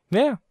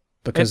 Yeah.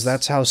 Because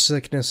that's how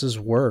sicknesses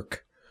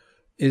work.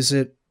 It's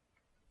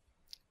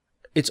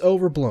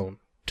overblown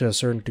to a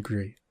certain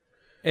degree.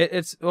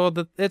 It's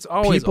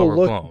always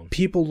overblown.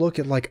 People look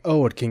at like,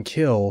 oh, it can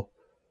kill,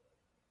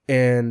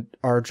 and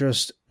are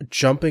just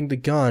jumping the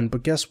gun.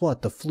 But guess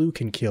what? The flu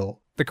can kill.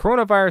 The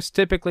coronavirus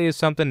typically is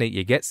something that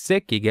you get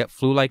sick, you get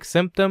flu-like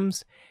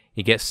symptoms,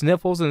 You get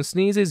sniffles and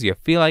sneezes, you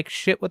feel like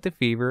shit with the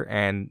fever,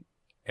 and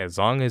as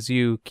long as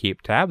you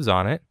keep tabs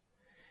on it,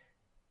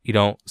 you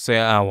don't say,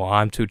 "Oh, well,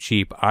 I'm too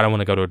cheap. I don't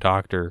want to go to a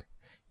doctor."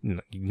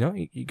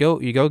 You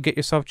go get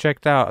yourself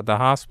checked out at the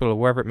hospital,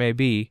 wherever it may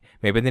be.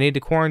 Maybe they need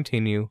to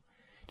quarantine you.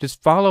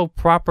 Just follow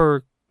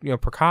proper,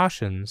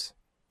 precautions.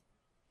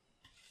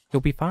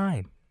 You'll be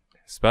fine.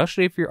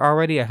 Especially if you're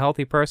already a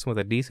healthy person with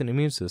a decent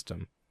immune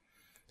system.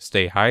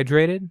 Stay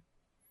hydrated,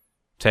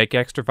 take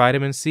extra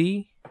vitamin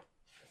C,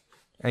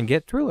 and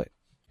get through it.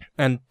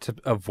 And to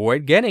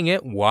avoid getting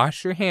it,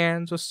 wash your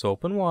hands with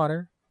soap and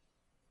water.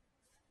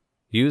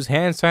 Use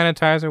hand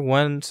sanitizer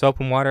when soap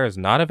and water is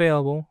not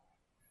available,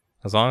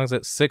 as long as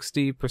it's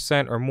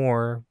 60% or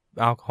more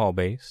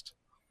alcohol-based.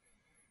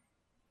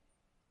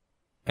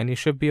 And you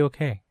should be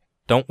okay.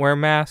 Don't wear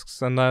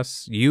masks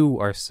unless you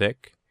are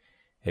sick.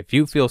 If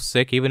you feel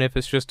sick, even if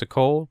it's just a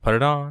cold, put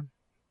it on.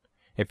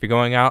 If you're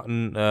going out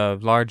in a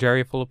large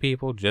area full of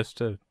people, just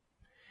to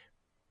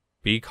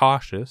be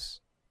cautious.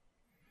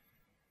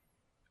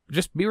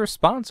 Just be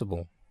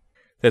responsible.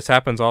 This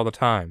happens all the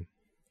time.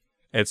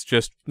 It's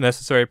just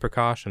necessary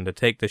precaution to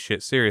take this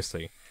shit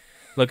seriously.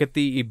 Look at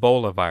the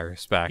Ebola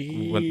virus back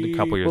a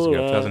couple years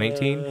ago,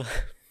 2018.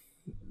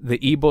 The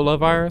Ebola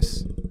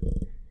virus.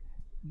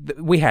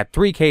 We had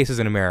 3 cases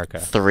in America.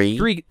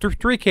 Three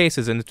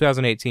cases in the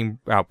 2018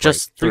 outbreak.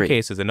 Just 3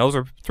 cases, and those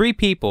are 3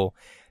 people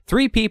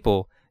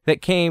that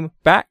came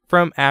back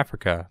from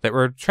Africa that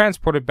were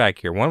transported back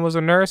here. 1 was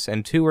a nurse,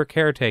 and 2 were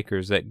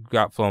caretakers that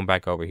got flown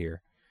back over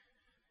here.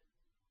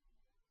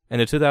 In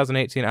the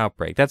 2018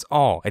 outbreak, that's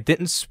all. It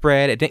didn't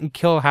spread. It didn't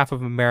kill half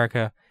of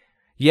America.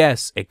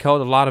 Yes, it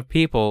killed a lot of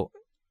people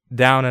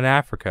down in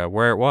Africa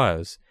where it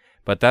was,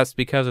 but that's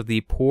because of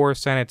the poor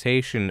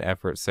sanitation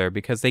efforts there,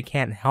 because they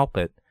can't help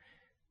it.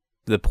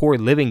 The poor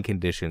living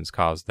conditions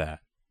caused that.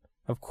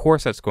 Of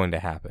course that's going to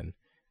happen.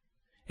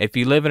 If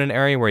you live in an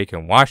area where you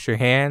can wash your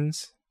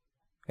hands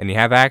and you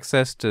have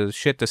access to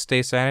shit to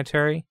stay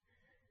sanitary,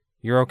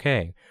 you're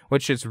okay.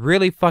 Which is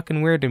really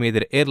fucking weird to me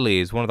that Italy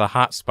is one of the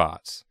hot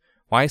spots.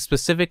 Why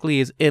specifically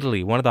is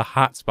Italy one of the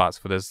hot spots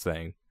for this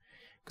thing?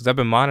 Because I've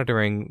been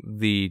monitoring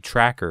the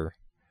tracker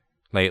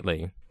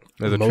lately.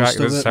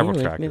 There's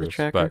several trackers,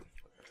 but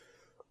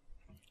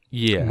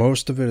yeah.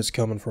 Most of it is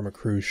coming from a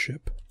cruise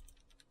ship.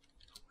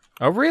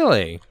 Oh,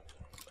 really?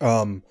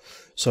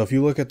 So if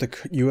you look at the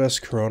U.S.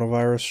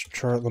 coronavirus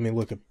chart, let me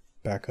look it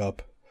back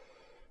up.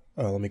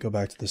 Let me go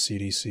back to the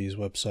CDC's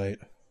website.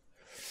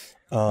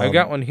 I've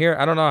got one here.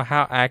 I don't know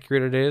how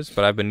accurate it is,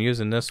 but I've been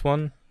using this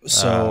one.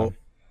 So,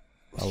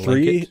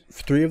 three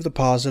of the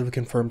positive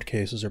confirmed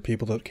cases are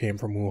people that came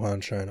from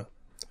Wuhan, China.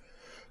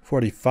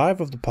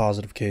 45 of the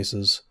positive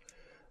cases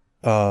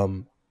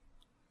came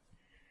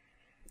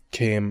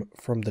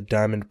from the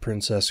Diamond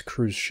Princess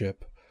cruise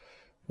ship,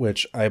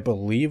 which I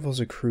believe was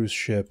a cruise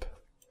ship.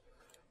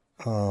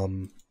 Let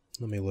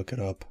me look it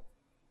up.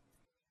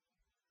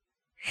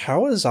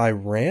 How is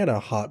Iran a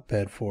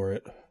hotbed for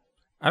it?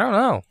 I don't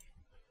know.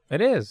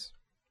 It is.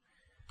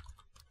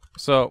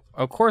 So,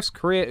 of course,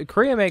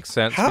 Korea makes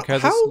sense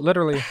because it's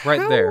literally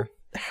right there.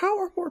 How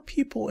are more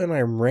people in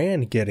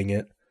Iran getting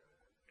it?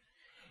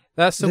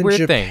 That's the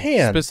weird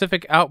thing.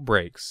 Specific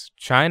outbreaks.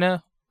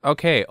 China,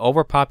 okay,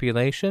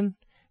 overpopulation,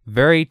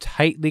 very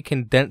tightly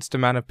condensed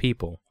amount of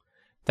people.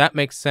 That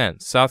makes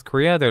sense. South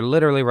Korea, they're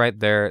literally right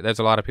there. There's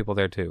a lot of people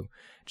there too.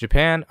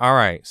 Japan, all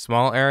right,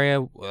 small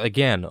area,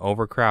 again,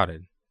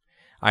 overcrowded.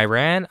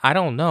 Iran, I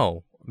don't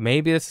know.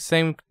 Maybe it's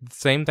the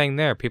same thing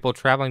there. People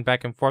traveling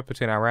back and forth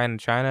between Iran and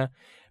China.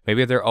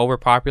 Maybe they're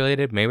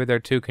overpopulated. Maybe they're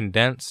too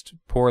condensed,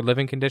 poor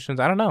living conditions.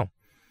 I don't know.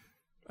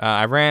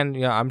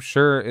 Iran, I'm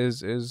sure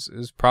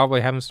is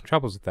probably having some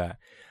troubles with that.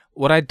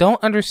 What I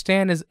don't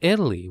understand is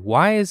Italy.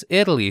 Why is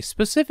Italy,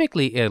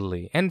 specifically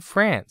Italy and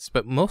France,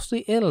 but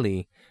mostly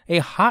Italy, a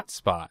hot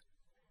spot?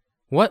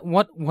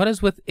 What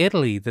is with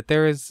Italy that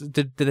there is?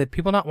 Did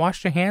people not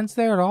wash their hands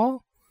there at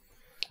all?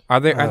 Are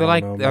they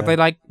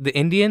like the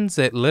Indians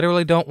that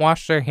literally don't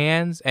wash their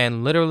hands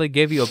and literally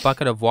give you a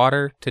bucket of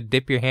water to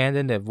dip your hand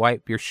in to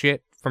wipe your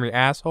shit from your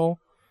asshole?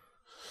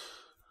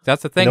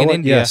 That's the thing in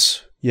India.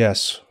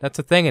 Yes. That's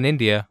a thing in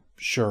India.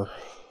 Sure,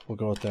 we'll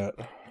go with that.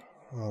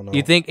 Oh, no.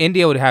 You think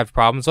India would have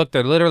problems? Look,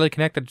 they're literally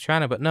connected to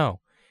China, but no,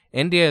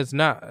 India is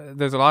not.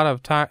 There's a lot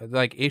of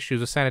issues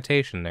with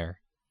sanitation there.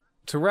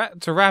 To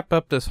wrap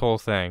up this whole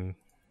thing,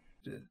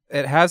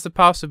 it has the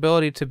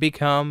possibility to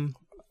become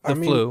the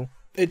flu.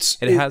 It's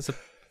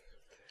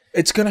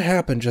gonna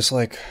happen just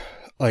like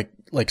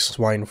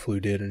swine flu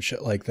did and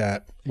shit like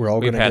that. We're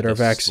all gonna get our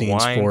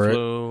vaccines for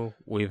it.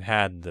 We've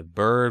had the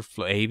bird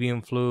flu,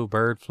 avian flu,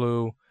 bird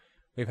flu.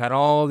 We've had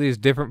all these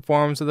different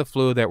forms of the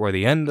flu that were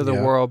the end of the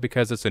world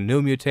because it's a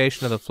new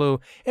mutation of the flu.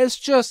 It's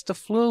just the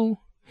flu.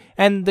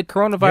 And the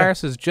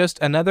coronavirus is just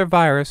another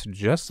virus,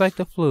 just like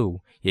the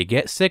flu. You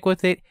get sick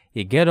with it,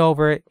 you get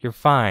over it, you're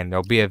fine.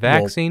 There'll be a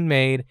vaccine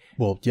made.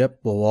 We'll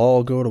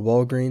all go to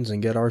Walgreens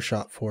and get our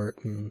shot for it.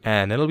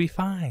 And it'll be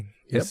fine.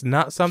 Yep. It's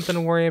not something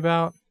to worry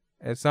about.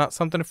 It's not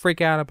something to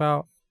freak out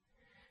about.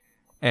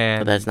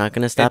 And but that's not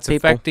going to stop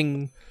people.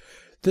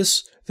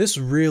 This This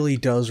really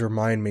does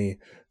remind me,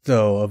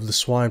 though, of the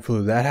swine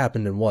flu. That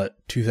happened in what,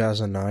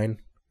 2009?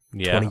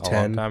 Yeah, 2010?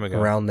 a long time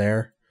ago. Around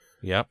there.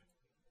 Yep.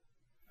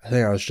 I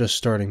think I was just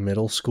starting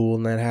middle school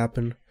when that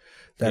happened.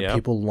 That Yep.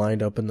 people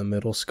lined up in the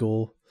middle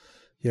school,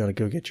 to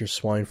go get your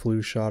swine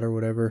flu shot or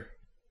whatever.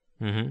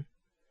 Mm-hmm.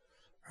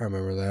 I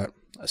remember that.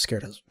 I was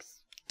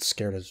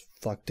scared as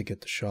fuck to get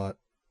the shot.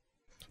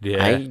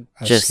 Yeah. I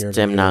was just scared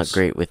of am not needles.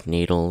 great with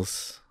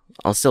needles.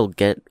 I'll still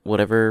get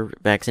whatever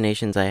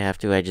vaccinations I have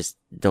to. I just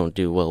don't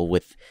do well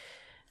with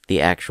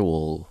the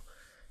actual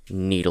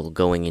needle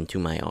going into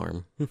my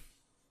arm.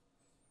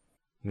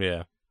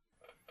 Yeah.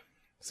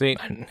 See,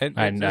 I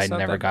it's not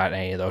never that- got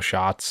any of those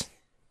shots.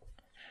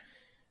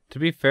 To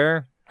be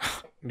fair,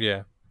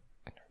 yeah,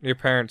 your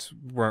parents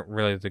weren't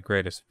really the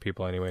greatest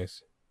people,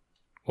 anyways.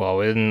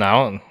 Well,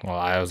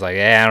 I was like,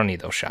 I don't need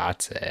those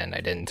shots, and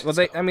I didn't. Well,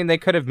 they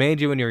could have made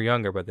you when you were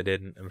younger, but they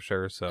didn't. I'm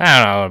sure. So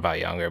I don't know about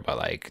younger, but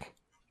like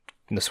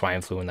the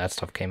swine flu and that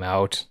stuff came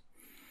out.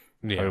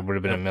 yeah, I would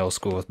have been in middle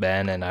school with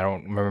Ben, and I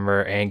don't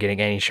remember getting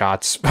any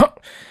shots from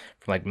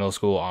like middle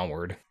school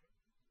onward.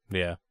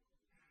 yeah.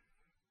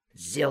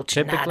 Zilch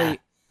Typically,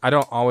 I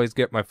don't always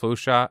get my flu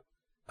shot.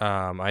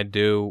 I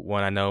do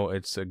when I know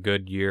it's a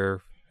good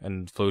year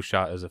and flu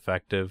shot is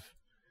effective.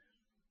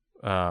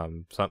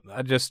 Some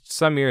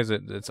years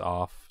it's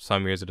off.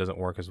 Some years it doesn't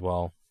work as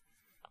well.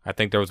 I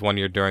think there was one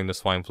year during the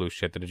swine flu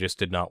shit that it just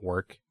did not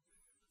work.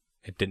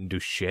 It didn't do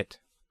shit.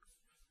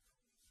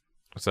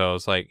 So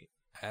it's like,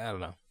 I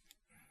don't know.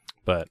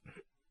 But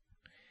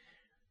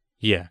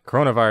yeah,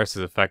 coronavirus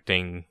is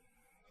affecting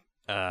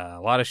a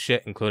lot of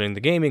shit, including the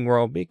gaming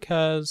world,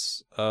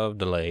 because of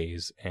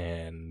delays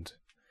and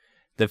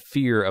the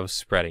fear of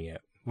spreading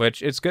it.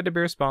 Which, it's good to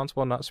be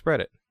responsible and not spread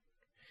it.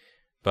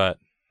 But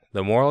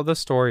the moral of the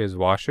story is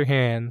wash your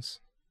hands,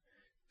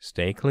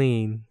 stay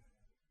clean,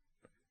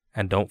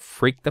 and don't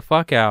freak the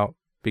fuck out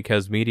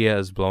because media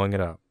is blowing it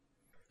up.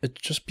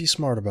 Just be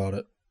smart about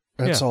it.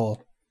 That's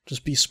all.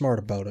 Just be smart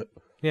about it.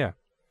 Yeah.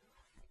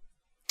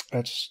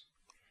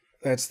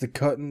 That's the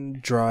cut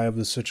and dry of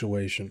the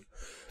situation.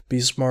 Be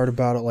smart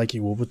about it like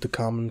you would with the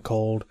common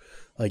cold,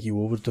 like you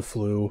would with the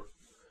flu.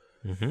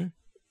 Mm-hmm.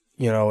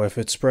 If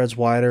it spreads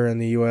wider in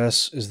the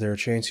U.S., is there a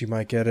chance you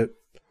might get it?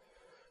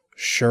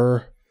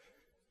 Sure.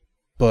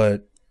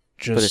 But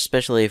But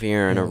especially if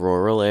you're in a Yeah.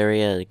 rural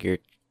area, like, your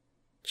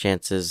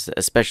chances,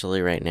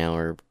 especially right now,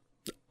 are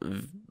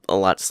a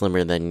lot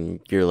slimmer than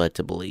you're led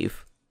to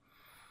believe.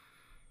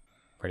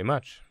 Pretty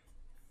much.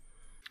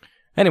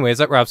 Anyways,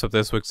 that wraps up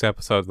this week's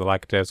episode of the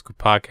Like a Dad School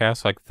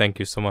podcast. I'd like to thank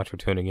you so much for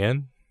tuning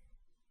in.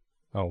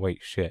 Oh, wait,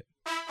 shit.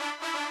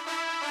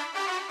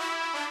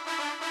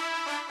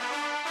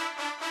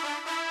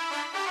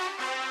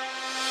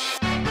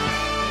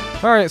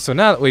 Alright, so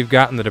now that we've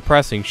gotten the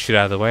depressing shit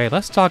out of the way,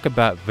 let's talk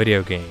about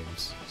video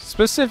games.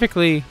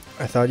 Specifically,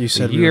 I thought you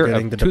said the we year were of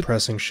getting the two-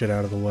 depressing shit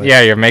out of the way.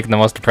 Yeah, you're making the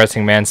most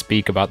depressing man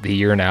speak about the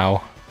year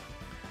now.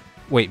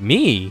 wait,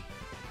 me?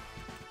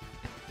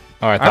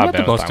 Oh, I I'm thought not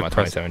Ben the was most talking about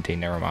depressed. 2017.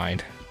 Never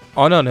mind.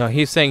 Oh, no,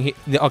 he's saying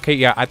okay,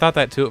 yeah, I thought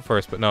that too at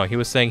first, but no, he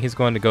was saying he's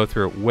going to go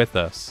through it with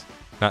us,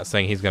 not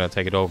saying he's going to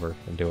take it over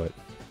and do it.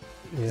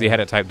 'Cause he had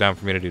it typed down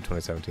for me to do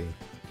 2017.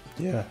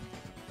 Yeah.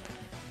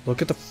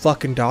 Look at the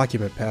fucking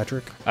document,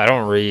 Patrick. I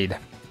don't read.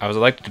 I was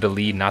elected to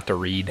lead, not to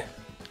read.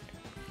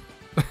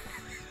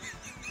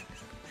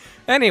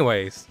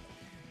 Anyways,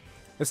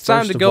 it's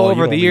time First to of go all, you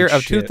over the don't year read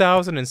of shit.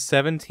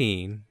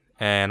 2017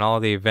 and all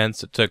the events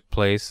that took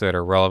place that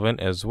are relevant,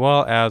 as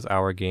well as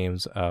our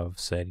games of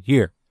said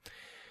year.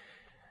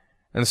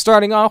 And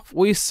starting off,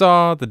 we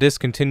saw the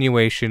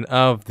discontinuation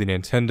of the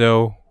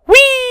Nintendo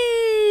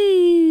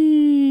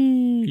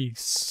Wii,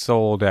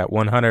 sold at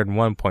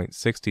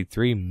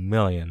 101.63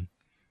 million.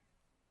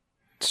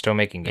 Still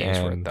making games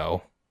for it And-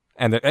 though.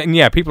 And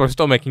yeah, people are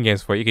still making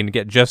games for it. You can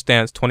get Just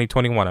Dance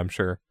 2021, I'm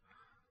sure.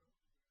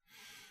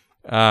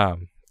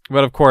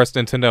 But of course,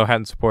 Nintendo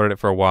hadn't supported it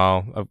for a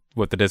while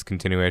with the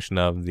discontinuation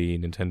of the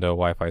Nintendo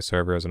Wi-Fi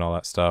servers and all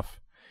that stuff.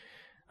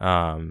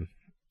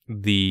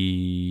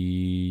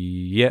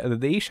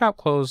 The eShop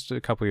closed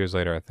a couple years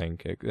later, I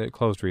think. It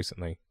closed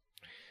recently.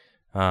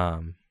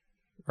 Or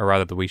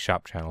rather, the Wii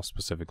Shop channel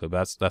specifically,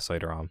 but that's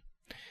later on.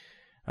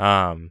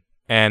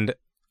 And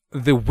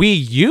the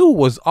Wii U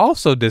was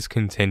also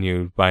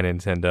discontinued by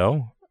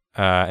Nintendo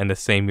in the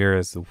same year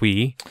as the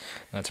Wii.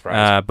 Not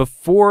surprised.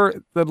 Before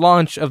the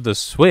launch of the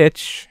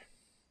Switch.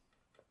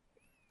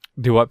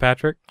 Do what,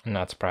 Patrick? I'm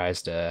not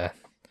surprised to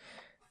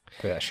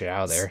clear that shit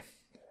out of there.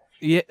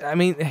 Yeah, I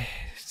mean,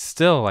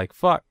 still, like,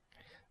 fuck.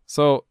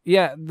 So,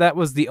 yeah, that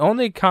was the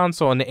only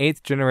console in the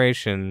 8th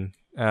generation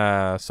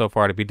so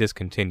far to be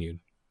discontinued.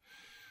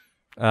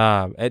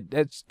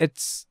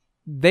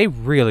 They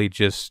really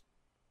just,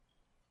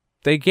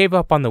 they gave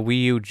up on the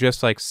Wii U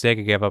just like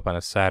Sega gave up on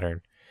a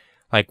Saturn.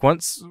 Like,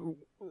 once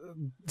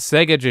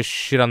Sega just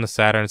shit on the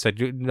Saturn and said,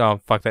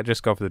 no, fuck that,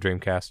 just go for the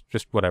Dreamcast,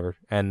 just whatever.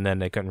 And then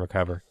they couldn't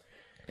recover.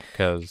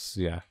 Because,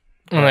 yeah.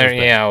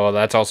 Well,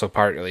 that's also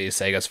partly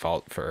Sega's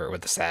fault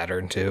with the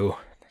Saturn too.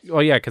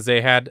 Well, yeah, because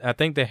I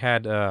think they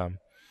had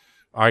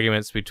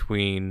arguments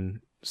between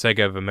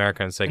Sega of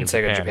America and Sega, And of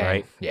Sega Japan, Japan,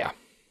 right? yeah.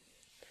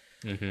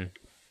 Mm-hmm.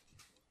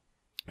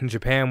 And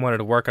Japan wanted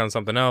to work on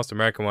something else.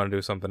 America wanted to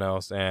do something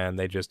else, and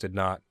they just did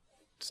not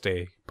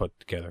stay put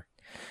together.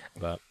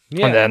 But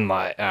yeah, And then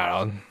like I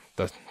don't know,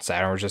 the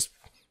Saturn was just.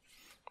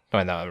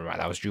 Oh, no, never mind.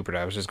 That was Jupiter.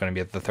 That was just going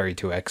to be the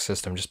 32X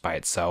system just by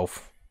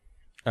itself.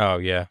 oh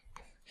yeah,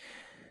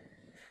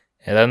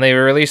 And then they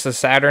released the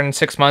Saturn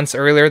 6 months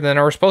earlier than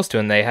they were supposed to,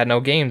 and they had no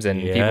games, and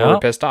people Yeah. were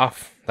pissed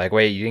off. Like,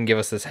 wait, you didn't give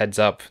us this heads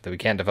up that we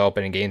can't develop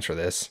any games for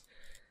this.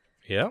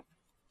 yeah.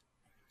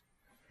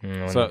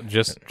 Mm, So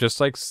just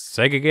like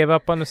Sega gave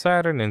up on the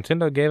Saturn,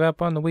 Nintendo gave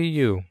up on the Wii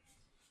U.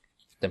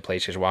 then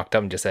PlayStation walked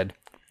up and just said,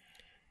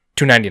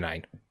 $299,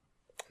 and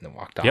then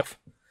walked off. Yep.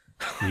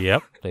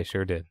 Yep, they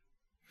sure did.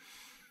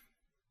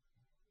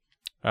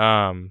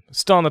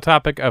 Still on the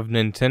topic of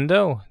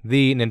Nintendo,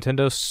 the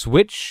Nintendo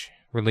Switch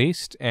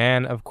released,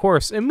 and of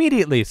course,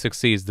 immediately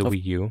succeeds the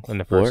Wii U in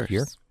the first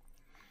year.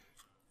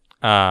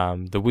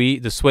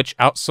 The Switch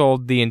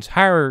outsold the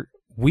entire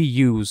Wii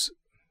U's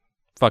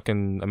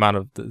fucking amount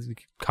of the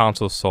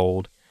consoles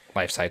sold.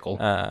 Life cycle.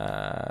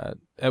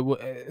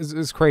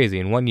 It's crazy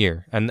in 1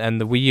 year, and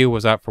the Wii U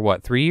was out for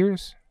what, 3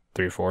 years,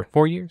 3 or 4.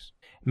 4 years,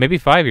 maybe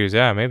 5 years.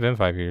 Yeah, maybe been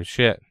 5 years.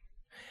 Shit.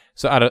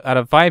 So out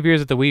of 5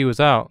 years that the Wii U was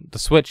out, the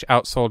Switch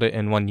outsold it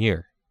in 1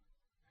 year,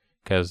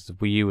 because the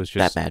Wii U was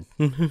just That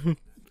bad.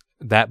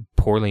 that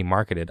poorly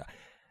marketed.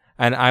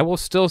 And I will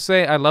still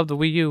say I love the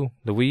Wii U.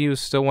 The Wii U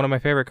is still one of my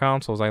favorite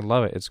consoles. I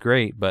love it. It's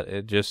great, but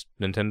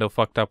Nintendo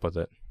fucked up with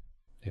it.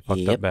 They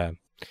fucked Yep. up bad.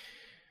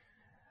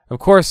 Of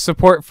course,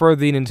 support for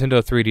the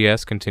Nintendo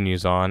 3DS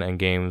continues on, and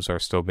games are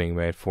still being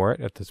made for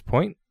it at this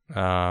point.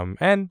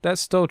 And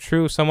that's still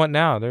true somewhat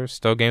now. There's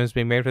still games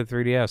being made for the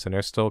 3DS, and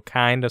they're still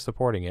kind of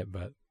supporting it,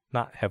 but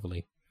not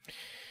heavily.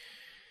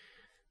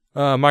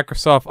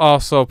 Microsoft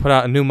also put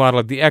out a new model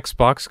of the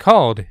Xbox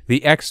called the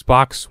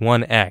Xbox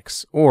One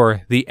X,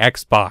 or the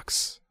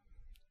Xbox,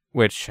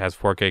 which has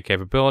 4K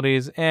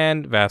capabilities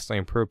and vastly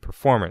improved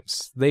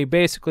performance. They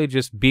basically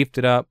just beefed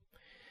it up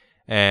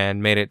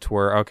and made it to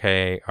where,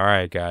 okay, all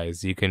right,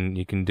 guys, you can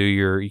do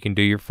your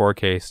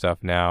 4K stuff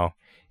now.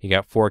 You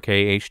got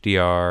 4K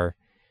HDR,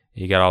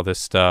 you got all this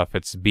stuff.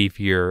 It's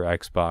beefier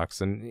Xbox,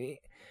 and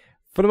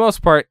for the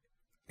most part,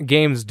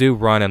 games do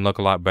run and look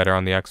a lot better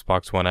on the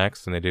Xbox One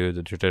X than they do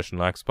the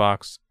traditional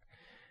Xbox.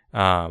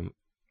 A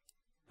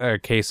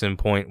case in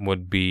point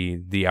would be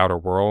The Outer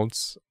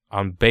Worlds.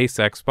 On base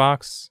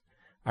Xbox,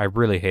 I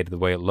really hated the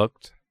way it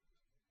looked.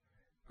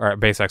 Or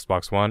base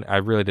Xbox One, I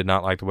really did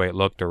not like the way it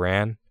looked or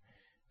ran.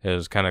 It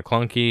was kind of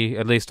clunky,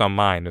 at least on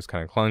mine. It was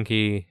kind of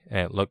clunky, and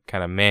it looked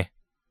kind of meh.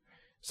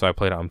 So I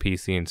played it on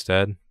PC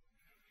instead.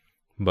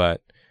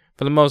 But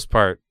for the most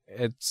part,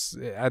 it is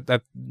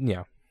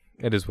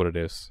what it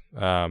is.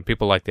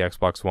 People like the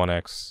Xbox One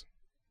X.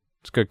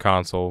 It's a good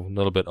console, a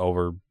little bit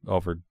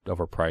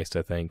overpriced,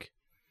 I think.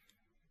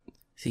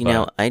 See,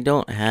 now, I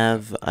don't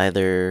have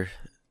the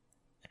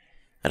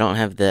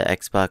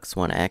Xbox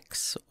One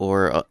X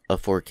or a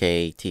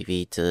 4K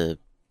TV to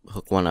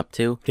hook one up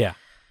to. Yeah.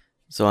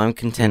 So I'm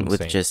content with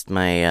Same. just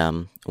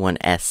my One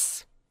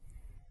S.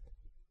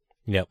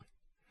 Yep.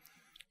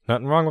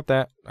 Nothing wrong with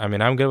that. I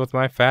mean, I'm good with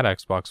my fat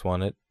Xbox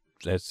One.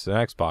 It's an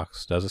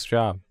Xbox. Does its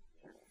job.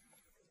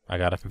 I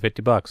got it for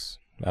 $50,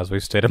 as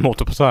we've stated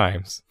multiple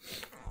times.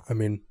 I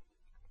mean,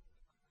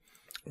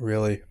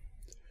 really,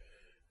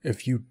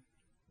 if you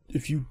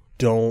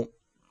don't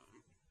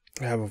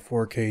have a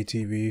 4K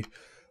TV,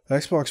 the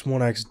Xbox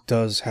One X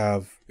does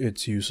have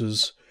its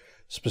uses,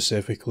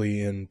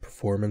 specifically in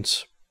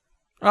performance.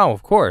 Oh,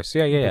 of course.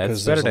 Yeah. Because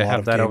It's better there's a to lot have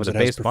of that over games the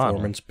it has base model.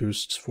 performance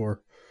boosts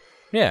for.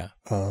 Yeah.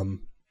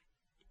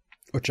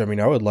 Which, I mean,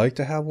 I would like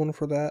to have one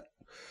for that,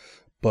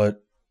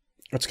 but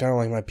it's kind of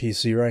like my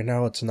PC right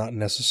now. It's not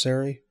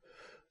necessary.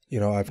 You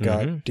know, I've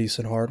got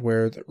decent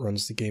hardware that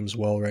runs the games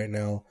well right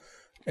now,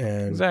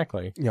 and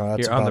Exactly. you know,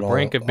 that's You're on the about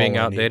brink of being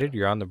all I need. outdated.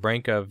 You're on the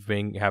brink of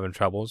having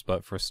troubles,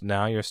 but for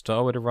now, you're still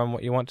able to run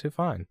what you want to.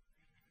 Fine.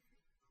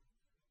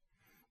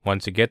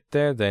 Once you get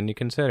there, then you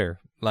consider.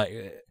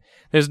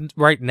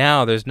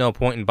 There's no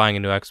point in buying a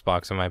new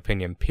Xbox, in my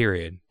opinion.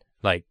 Period.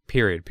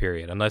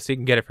 Period. Unless you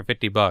can get it for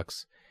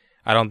 $50,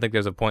 I don't think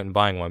there's a point in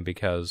buying one,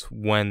 because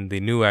when the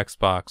new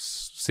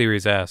Xbox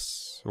Series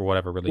S or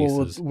whatever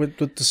releases, with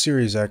the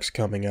Series X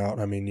coming out,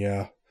 I mean,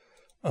 yeah,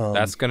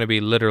 that's going to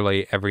be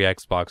literally every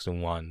Xbox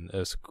in one,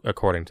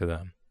 according to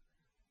them.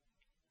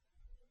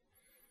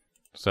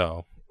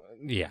 So,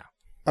 yeah.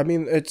 I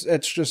mean,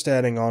 it's just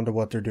adding on to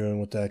what they're doing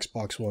with the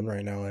Xbox One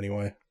right now,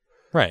 anyway.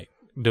 Right.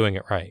 Doing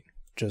it right.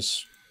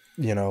 Just,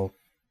 you know,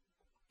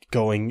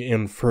 going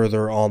in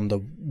further on the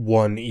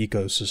one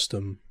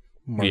ecosystem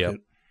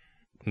market.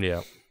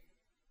 Yeah.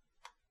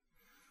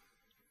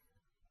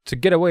 To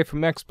get away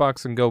from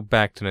Xbox and go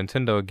back to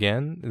Nintendo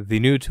again, the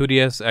new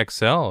 2DS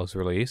XL is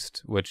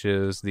released, which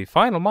is the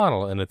final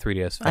model in the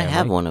 3DS family. I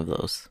have one of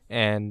those.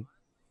 And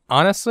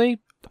honestly,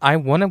 I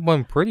wanted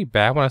one pretty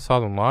bad when I saw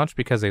them launch,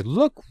 because they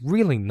look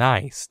really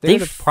nice. They're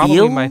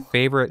probably my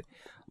favorite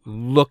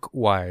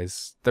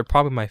look-wise. They're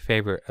probably my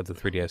favorite of the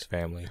 3DS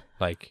family.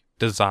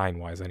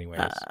 design-wise, anyways.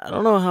 I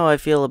don't know how I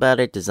feel about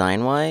it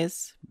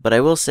design-wise, but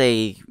I will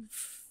say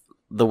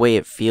the way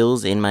it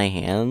feels in my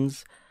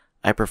hands,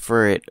 I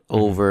prefer it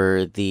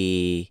over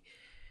the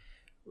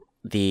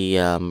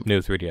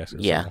New 3DS XL.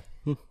 yeah.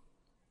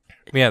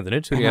 Yeah, the new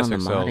And 2DS on the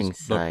XL modding look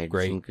side,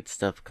 great. some good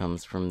stuff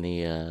comes from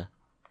the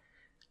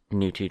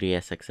new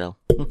 2DS XL.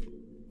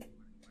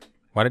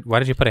 Why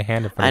did you put a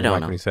hand in front I of your don't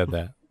mic know. when you said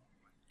that?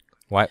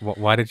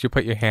 Why did you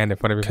put your hand in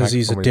front of your mic? Because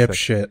he's a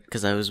dipshit.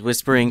 Because I was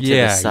whispering to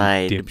Yeah, the you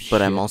side,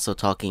 but I'm dipshit. also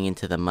talking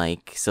into the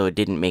mic, so it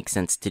didn't make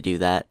sense to do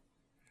that.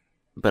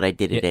 But I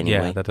did it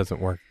anyway. Yeah, that doesn't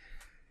work.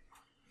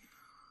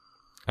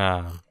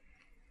 Yeah,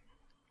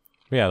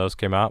 those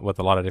came out with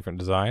a lot of different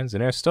designs,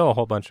 and there's still a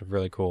whole bunch of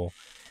really cool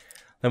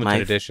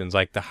limited editions,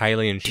 like the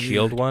Hylian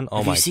Shield one. Oh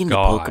Have my you seen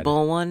god! the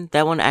Pokeball one?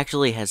 That one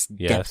actually has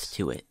Yes. depth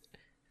to it.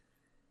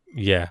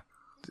 Yeah,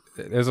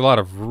 there's a lot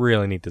of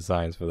really neat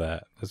designs for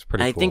that. That's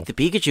pretty I cool. think the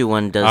Pikachu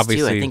one does too. I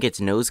Obviously- think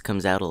its nose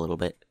comes out a little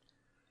bit.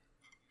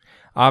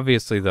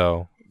 Obviously,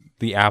 though,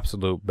 the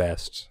absolute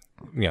best,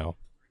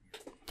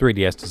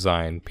 3DS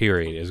design,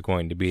 period, is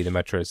going to be the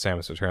Metroid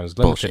Samus Returns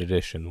limited Bullshit.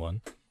 edition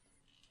one.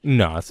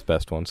 No, that's the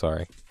best one.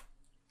 Sorry,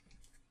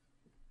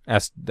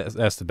 that's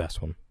the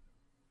best one.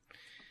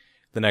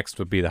 The next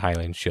would be the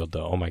Hylian Shield,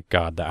 though. Oh my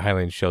god, that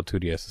Hylian Shield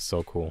 2DS is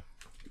so cool.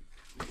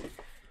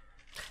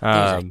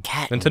 There's a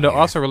cat in Nintendo here.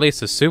 also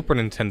released a Super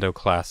Nintendo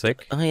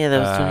Classic. Oh yeah, that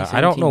was 2017.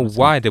 I don't know wasn't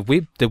why.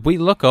 it? Did we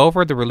look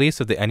over the release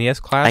of the NES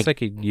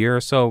Classic a year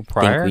or so I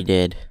prior? think we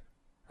did.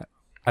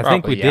 I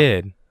think we Probably,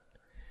 yeah.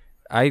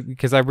 did.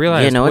 Because I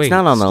realized. Yeah, no, it's wait,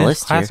 not on the SNES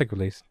list here. Classic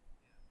release.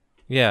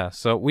 Yeah,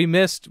 so we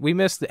missed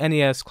the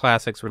NES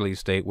Classic's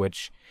release date,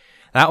 which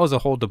that was a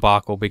whole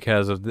debacle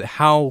because of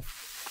how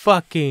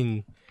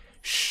fucking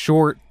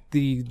short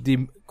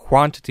the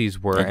quantities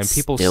were, And and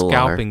people still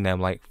scalping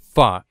them like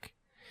fuck,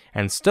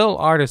 and still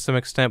are to some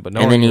extent, but no.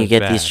 And then one you is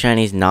get bad. these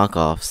Chinese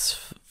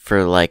knockoffs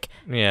for like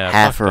yeah,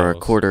 half fuck or a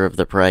those. quarter of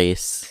the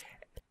price.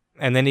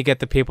 And then you get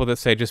the people that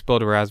say just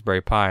build a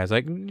Raspberry Pi. It's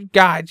like,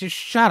 God, just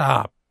shut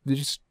up.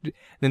 Just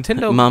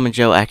Nintendo. Mom and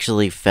Joe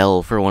actually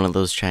fell for one of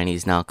those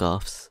Chinese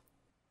knockoffs.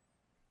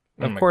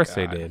 Oh Of my course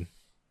they God. did.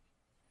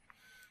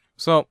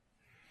 So,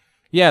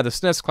 yeah, the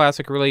SNES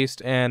Classic released,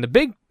 and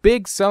the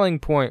big selling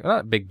point,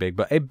 not big,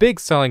 but a big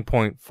selling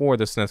point for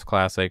the SNES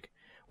Classic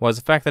was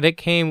the fact that it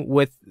came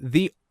with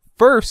the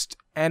first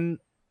and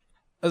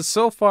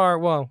so far,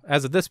 well,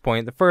 as of this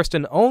point, the first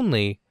and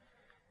only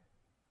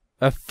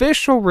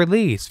official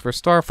release for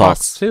Star Fox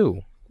False.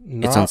 2.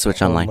 It's on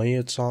Switch Online. Only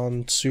it's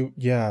on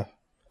yeah.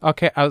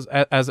 Okay, as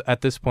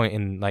at this point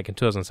in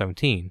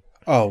 2017.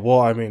 Oh well,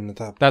 I mean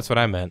That's what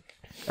I meant.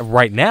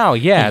 Right now,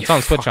 yeah, it's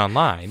on Switch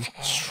Online.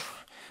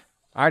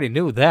 I already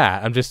knew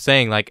that. I'm just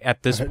saying,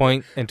 at this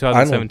point in I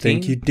 2017, don't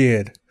think you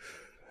did.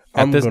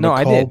 At I'm this- gonna no,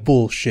 I call did.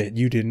 bullshit.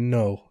 You didn't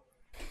know.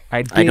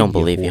 I did. I don't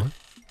believe you. whore.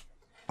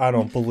 I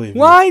don't believe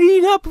Why do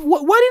you not? Why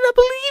do you not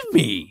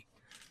believe me?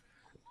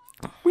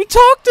 We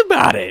talked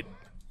about it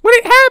when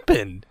it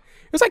happened.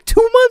 It was like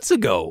 2 months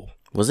ago,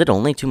 Was it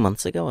only 2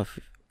 months ago?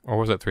 or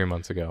was it 3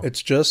 months ago? you.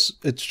 It's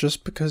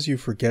just because you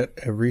forget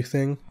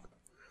everything.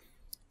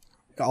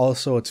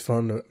 Also, it's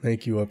fun to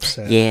make you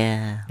upset.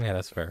 Yeah. Yeah,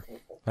 that's fair.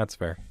 That's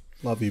fair.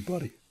 Love you,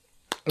 buddy.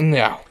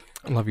 No.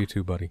 I love you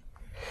too, buddy.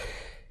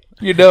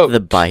 You know. The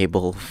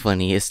Bible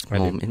funniest I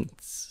do.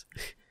 moments.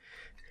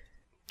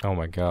 Oh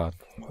my god.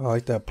 I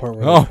like that part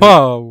where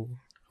Oh,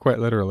 quite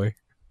literally.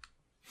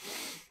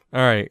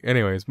 All right.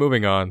 Anyways,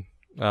 moving on.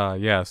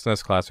 Yeah,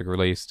 SNES Classic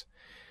released.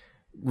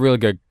 Really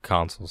good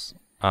consoles.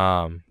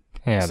 Yeah,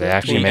 they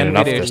actually the made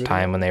enough NVIDIA this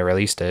time when they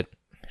released it.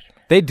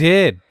 They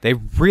did. They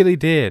really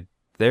did.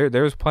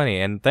 There was plenty,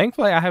 and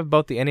thankfully I have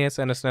both the NES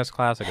and the SNES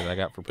Classic that I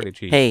got for pretty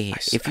cheap. Hey, I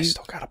if you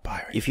still gotta buy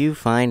it. if you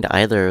find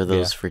either of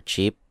those for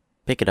cheap,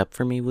 pick it up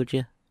for me, would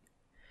you?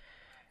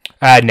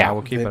 I No.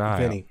 will keep an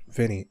eye out.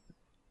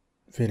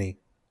 Vinny,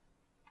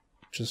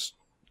 just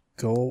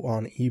go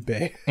on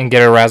eBay And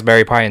get a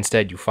Raspberry Pi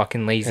instead, you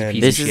fucking lazy and,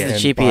 piece This of is shit. the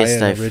and cheapest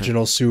buy an I've-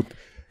 original soup.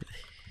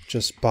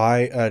 Just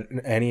buy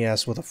an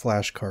NES with a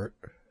flash cart.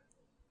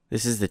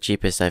 This is the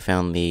cheapest I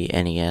found the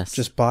NES.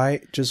 Just buy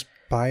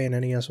an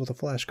NES with a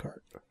flash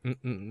cart.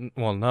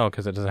 Well, no,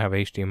 because it doesn't have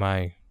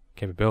HDMI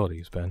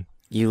capabilities, Ben.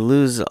 You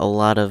lose a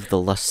lot of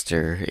the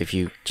luster if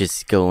you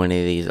just go any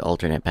of these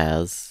alternate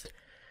paths.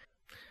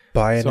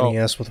 Buy an So-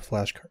 NES with a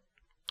flash cart.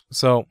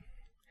 So,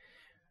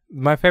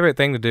 my favorite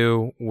thing to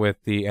do with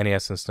the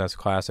NES and SNES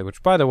Classic,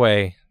 which, by the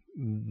way,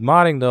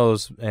 modding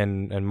those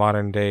in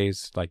modern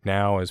days, like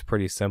now, is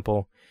pretty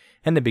simple.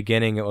 In the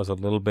beginning, it was a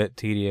little bit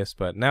tedious,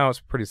 but now it's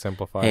pretty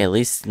simplified. Hey, at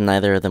least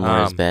neither of them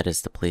are as Um, bad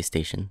as the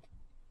PlayStation.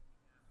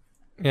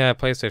 Yeah,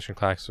 PlayStation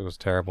Classic was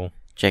terrible.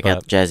 Check but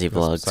out Jazzy that's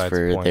Vlogs besides the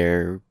for point.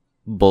 their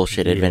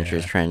bullshit Yeah.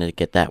 adventures trying to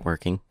get that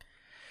working.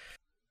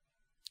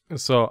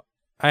 So,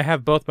 I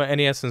have both my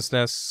NES and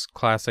SNES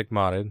Classic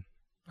modded.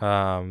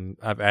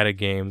 I've added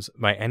games.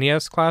 My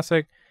NES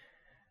Classic,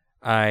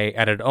 I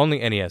added only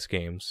NES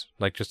games,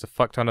 like just a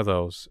fuck ton of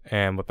those.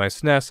 And with my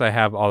SNES, I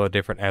have all the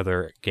different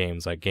other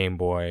games, like Game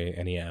Boy,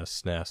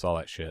 NES, SNES, all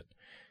that shit.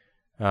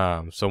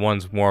 So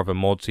one's more of a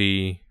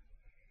multi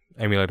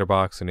emulator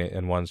box,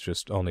 and one's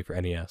just only for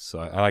NES. So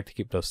I like to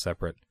keep those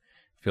separate.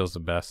 Feels the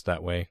best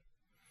that way.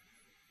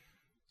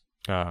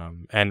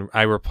 And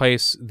I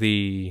replace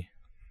the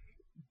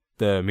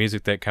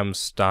music that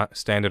comes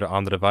standard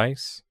on the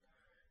device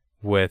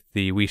with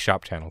the Wii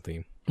Shop Channel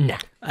theme. Nah.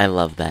 I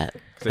love that.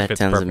 That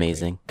sounds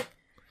amazing.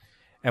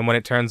 And when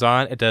it turns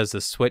on, it does the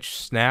switch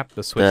snap,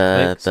 the switch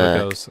click, so it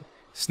goes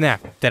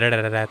snap, da da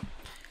da da da.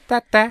 Da,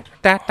 da,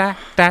 da, da,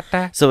 da,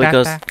 da, So it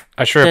goes.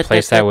 I should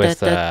replace that with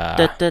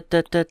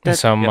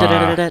some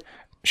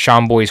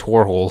Sean Boy's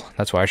Warhole.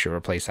 That's what I should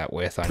replace that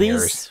with on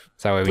yours.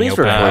 So that way when you Please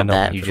open record it,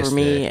 that you for just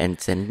me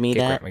and send me kick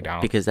that Rat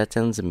McDonald. because that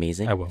sounds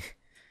amazing. I will.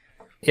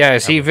 Yeah,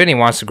 see, Vinny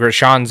wants to grow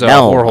Sean's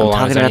No, Warhole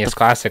I'm on his talking about NES the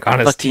Classic on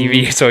his fucking-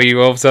 TV, so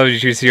you all of a sudden you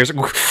choose yours.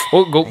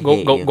 Go, go, I go,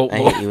 hate go, you. go, I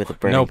go. hate you with a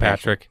burning No, passion.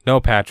 Patrick.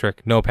 No,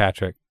 Patrick. No,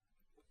 Patrick.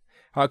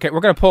 Okay, we're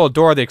going to pull a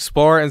Dora the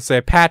Explorer and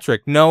say,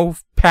 Patrick, no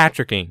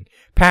Patricking.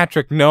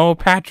 Patrick, no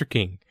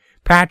Patricking.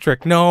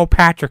 Patrick, no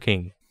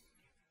Patricking.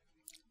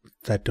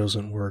 That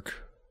doesn't work.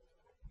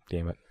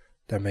 Damn it.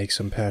 That makes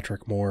him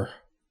Patrick Moore.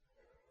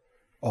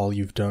 All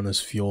you've done is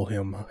fuel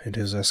him and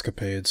his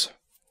escapades.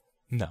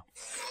 No.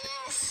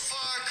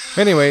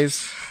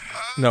 Anyways,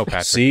 no,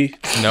 Patrick. See?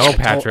 No, I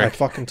Patrick.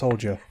 fucking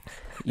told you.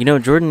 You know,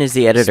 Jordan is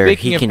the editor.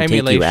 Speaking He of can take you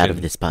out emulation.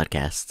 of this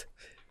podcast.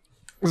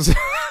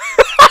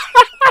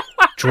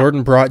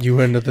 Jordan brought you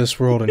into this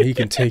world, and he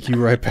can take you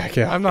right back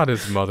out. I'm not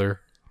his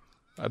mother.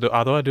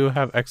 Although I do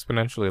have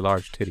exponentially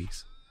large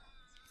titties.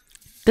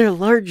 They're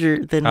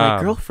larger than my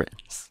Um,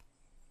 girlfriend's.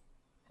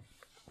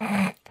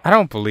 I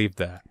don't believe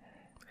that.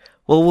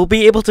 Well, we'll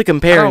be able to I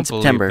compare don't in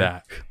September. believe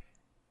that.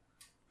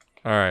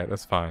 All right,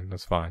 that's fine.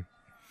 That's fine.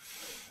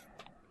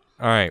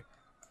 All right.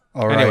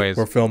 All right, Anyways,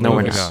 we're filming. No,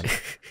 we're moving not. on.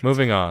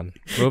 Moving on.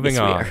 Moving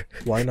Yes, we on. are.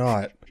 Why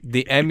not?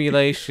 The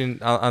emulation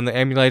on the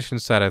emulation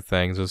side of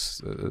things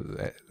was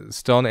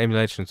still on the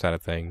emulation side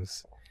of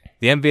things.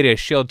 The NVIDIA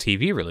Shield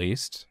TV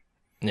released,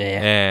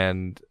 Yeah.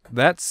 and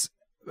that's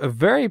a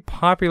very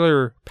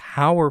popular,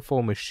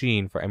 powerful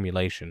machine for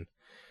emulation.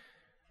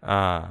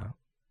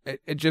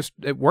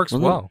 It works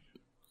Well, well,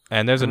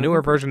 and there's a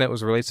newer version that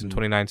was released in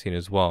 2019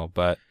 as well.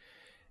 But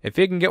if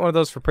you can get one of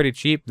those for pretty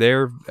cheap,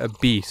 they're a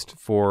beast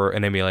for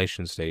an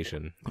emulation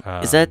station.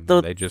 Is that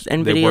the they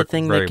NVIDIA work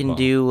thing very that can well.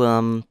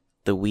 do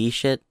the Wii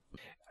shit?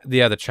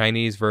 Yeah, the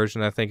Chinese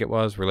version, I think it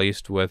was,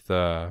 released with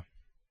like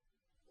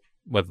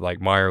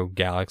Mario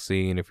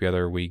Galaxy and a few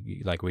other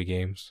Wii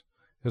games.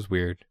 It was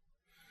weird.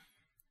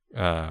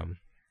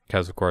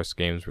 Because of course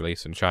games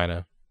released in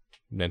China,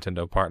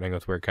 Nintendo partnering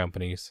with weird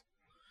companies.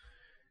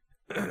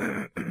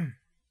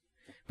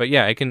 But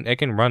yeah, it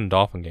can run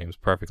Dolphin games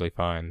perfectly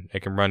fine.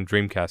 It can run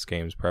Dreamcast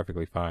games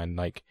perfectly fine.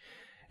 Like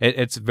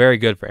it's very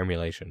good for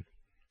emulation.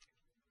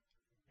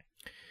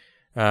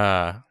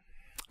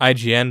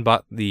 IGN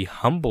bought the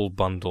Humble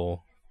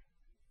Bundle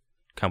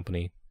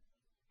company,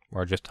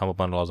 or just Humble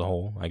Bundle as a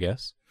whole, I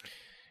guess.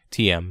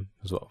 TM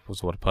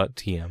was what it put.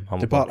 TM.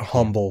 They bought Bundle.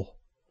 Humble,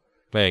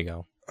 There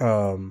you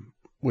go.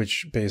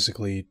 which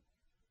basically,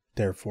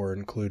 therefore,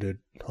 included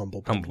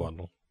Humble Bundle. Humble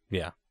Bundle.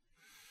 Yeah.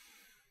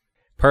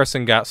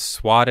 Person got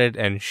swatted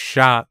and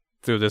shot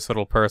through this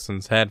little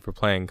person's head for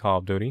playing Call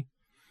of Duty.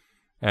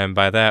 And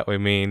by that we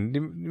mean,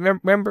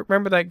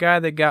 remember that guy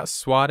that got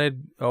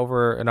swatted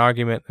over an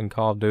argument in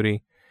Call of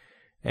Duty?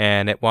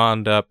 And it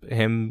wound up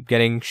him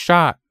getting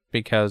shot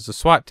because the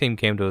SWAT team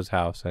came to his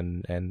house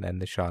and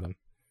they shot him.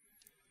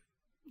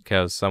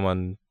 Because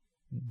someone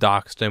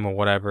doxed him or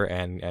whatever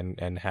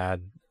and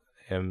had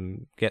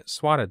him get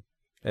swatted.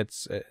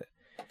 It's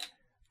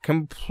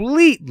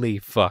completely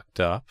fucked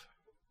up.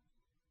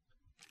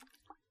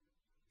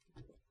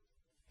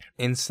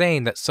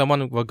 Insane that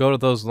someone will go to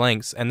those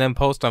lengths and then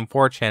post on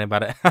 4chan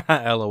about it.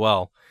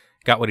 LOL.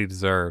 Got what he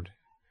deserved.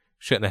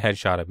 Shouldn't have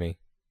headshotted me.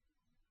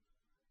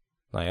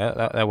 Like,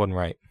 that wasn't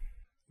right.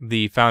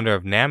 The founder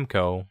of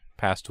Namco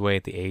passed away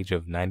at the age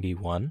of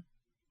 91.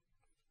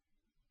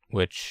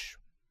 Which,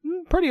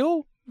 pretty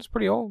old. It's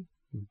pretty old.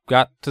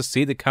 Got to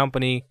see the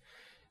company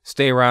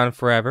stay around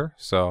forever,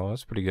 so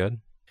that's pretty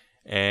good.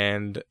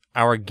 And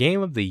our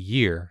game of the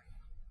year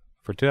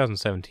for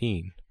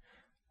 2017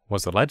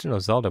 was The Legend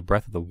of Zelda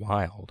Breath of the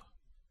Wild.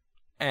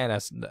 And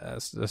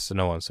that's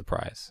no one's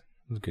surprise.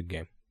 It was a good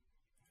game.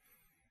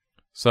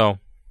 So,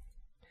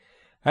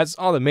 that's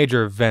all the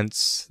major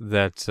events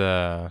that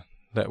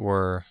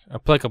were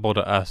applicable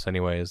to us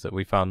anyways, that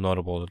we found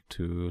notable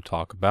to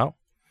talk about.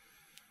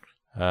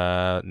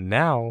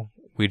 Now,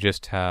 we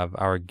just have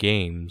our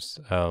games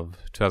of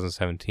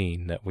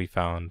 2017 that we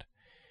found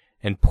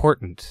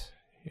important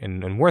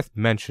and worth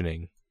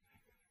mentioning.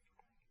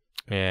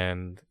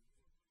 And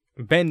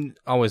Ben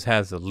always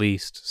has the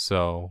least,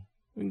 so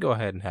we can go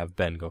ahead and have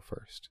Ben go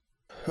first.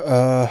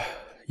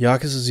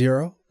 Yakuza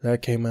 0,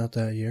 that came out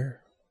that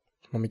year.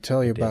 Let me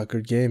tell you It did. about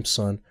good games,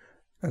 son.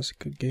 That's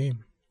a good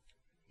game.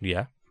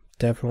 Yeah.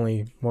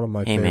 Definitely one of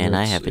my Hey favorites. man,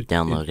 I have it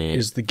downloaded.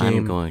 Is the I'm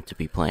game going to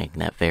be playing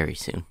that very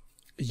soon.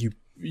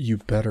 you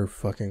better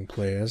fucking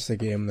play. That's the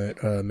game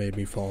that made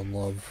me fall in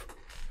love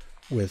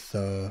with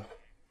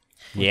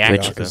Yeah,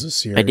 Which- Yakuza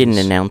series. I didn't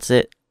announce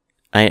it.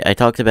 I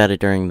talked about it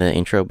during the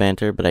intro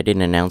banter, but I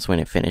didn't announce when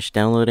it finished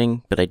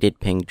downloading. But I did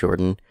ping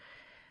Jordan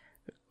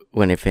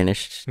when it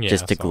finished, Yeah,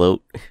 just to I saw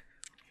gloat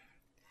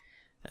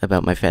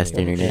about my fast Yeah,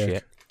 internet.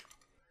 Shit.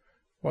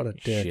 What a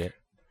dick. Shit.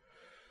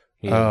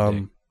 He is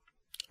a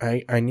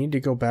dick. I need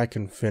to go back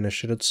and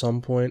finish it at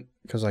some point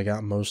because I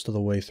got most of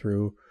the way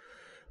through.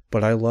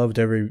 But I loved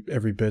every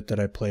bit that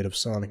I played of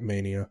Sonic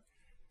Mania.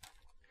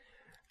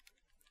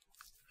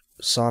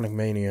 Sonic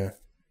Mania,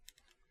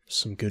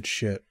 some good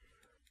shit.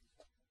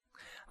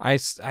 I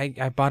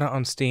bought it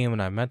on Steam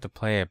and I meant to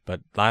play it,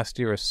 but last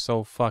year was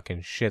so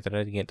fucking shit that I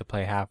didn't get to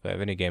play half of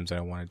any games that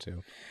I wanted to.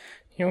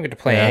 You don't get to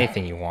play Yeah.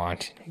 anything you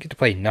want. You get to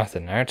play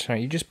nothing. That's right.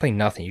 You just play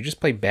nothing. You just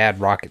play bad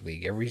Rocket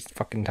League every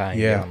fucking time.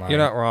 you Yeah. get online. You're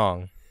not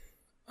wrong.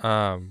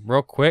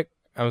 Real quick,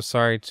 I'm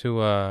sorry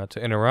to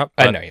interrupt.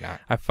 I but know you're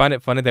not. I find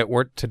it funny that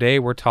today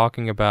we're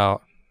talking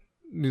about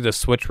the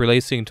Switch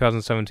releasing in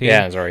 2017.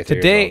 Yeah, it's already 3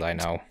 Today- years old. I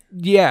know.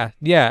 Yeah.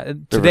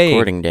 The Today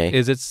recording day.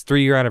 is its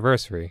 3-year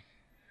anniversary.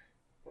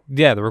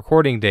 Yeah, the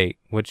recording date,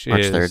 which March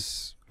is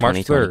 3rd, March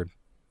 2020. 3rd.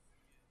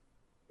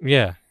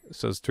 Yeah,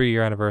 so it's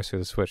 3-year anniversary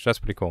of the Switch. That's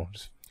pretty cool.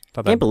 Just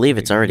thought I can't that believe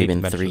it's we already need to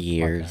been mention 3 it in the podcast.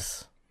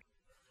 years.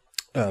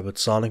 But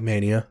Sonic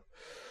Mania,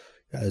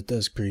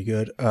 that's pretty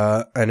good.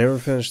 I never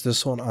finished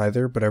this one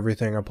either, but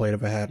everything I played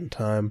of A Hat in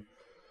Time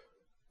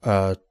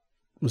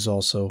was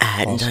also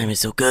Hat in awesome. Time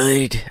is so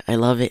good. I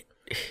love it.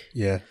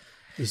 Yeah,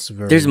 this is a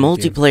very There's good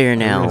game. multiplayer I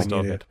now. I really still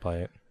need get it. to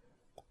play it.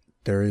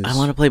 There is. I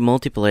want to play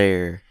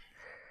multiplayer,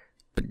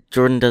 but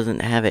Jordan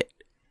doesn't have it,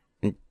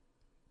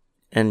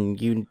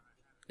 and you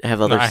have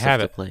other No, I stuff have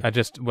to it. play. I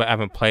just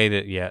haven't played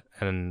it yet,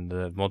 and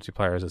the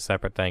multiplayer is a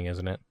separate thing,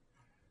 isn't it?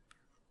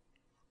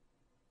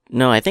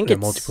 No, I think The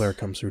it's multiplayer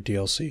comes through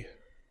DLC.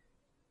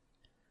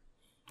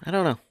 I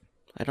don't know.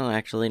 I don't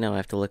actually know. I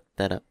have to look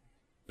that up.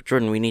 But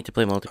Jordan, we need to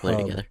play multiplayer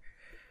Um, together.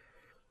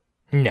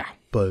 No.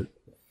 But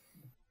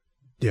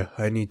yeah,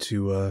 I need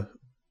to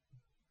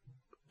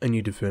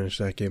finish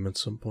that game at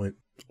some point.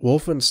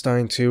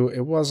 Wolfenstein 2,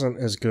 it wasn't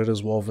as good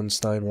as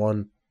Wolfenstein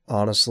 1,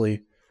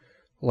 honestly.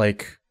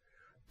 Like,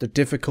 the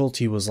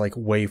difficulty was like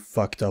way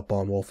fucked up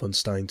on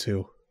Wolfenstein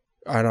 2.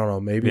 I don't know,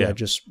 maybe Yeah. I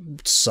just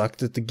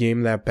sucked at the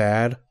game that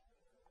bad.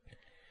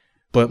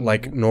 But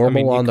like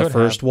normal you on the could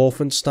first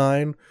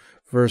Wolfenstein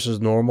versus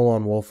normal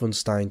on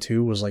Wolfenstein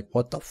 2 was like,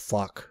 what the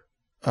fuck?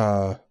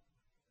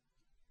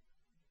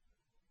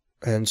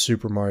 And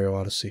Super Mario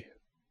Odyssey.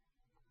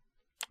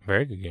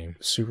 Very good game.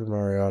 Super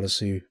Mario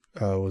Odyssey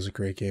was a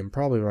great game.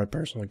 Probably my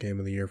personal game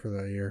of the year for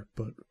that year.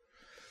 But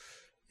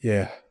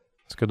yeah.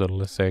 It's a good little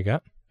list they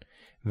got.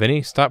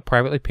 Vinny, stop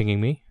privately pinging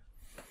me.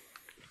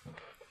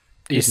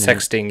 He's Isn't it?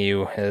 texting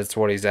you. That's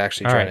what he's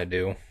actually All trying right. to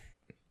do.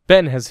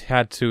 Ben has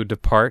had to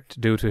depart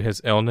due to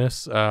his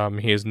illness.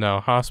 He is now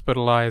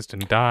hospitalized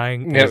and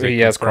dying. It Yeah, is a he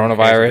has confirmed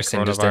case of the coronavirus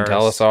and just didn't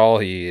tell coronavirus. us all.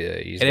 He's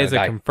It gonna is a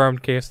die.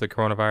 confirmed case of the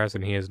coronavirus,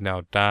 and he is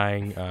now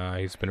dying.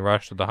 He's been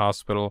rushed to the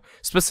hospital,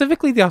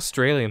 specifically the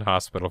Australian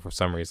hospital for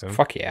some reason.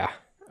 Fuck yeah.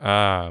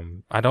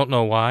 I don't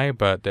know why,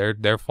 but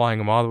they're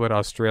flying him all the way to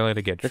Australia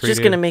to get That's treated.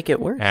 just gonna make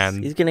it worse.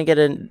 and- He's gonna get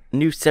a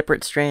new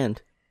separate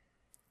strand.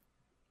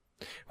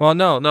 Well,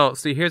 no.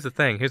 See, here's the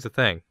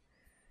thing.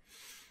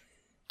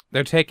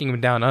 They're taking him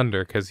down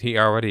under because he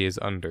already is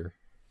under.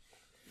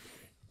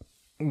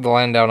 The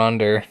land down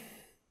under.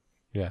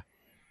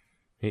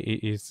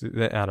 He's.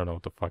 I don't know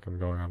what the fuck I'm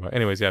going on about.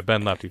 Anyways, yeah,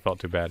 Ben left. He felt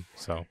too bad,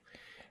 so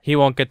he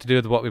won't get to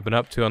do what we've been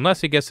up to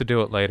unless he gets to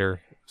do it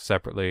later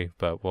separately.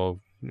 But well,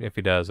 if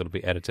he does, it'll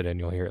be edited and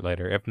you'll hear it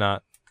later. If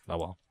not, oh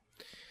well.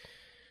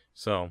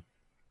 So,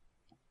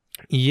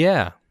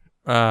 yeah.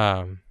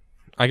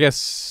 I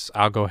guess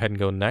I'll go ahead and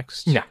go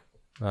next. No.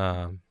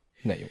 Um,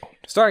 No, you won't.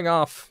 Starting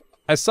off,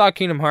 I saw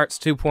Kingdom Hearts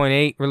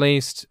 2.8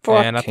 released,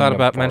 Fuck and I thought Kingdom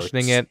about Hearts.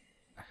 mentioning it.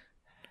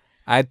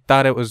 I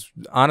thought it was,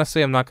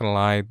 honestly, I'm not going to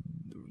lie,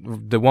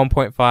 the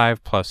 1.5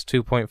 plus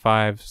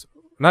 2.5,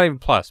 not even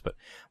plus, but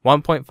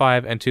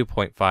 1.5 and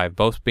 2.5,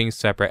 both being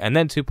separate, and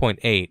then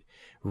 2.8,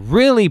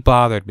 really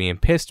bothered me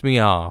and pissed me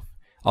off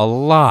a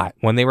lot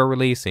when they were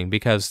releasing,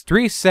 because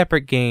 3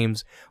 separate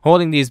games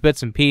holding these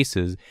bits and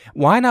pieces,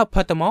 why not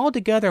put them all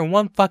together in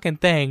one fucking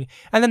thing?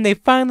 And then they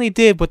finally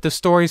did with the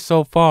story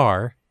so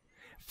far.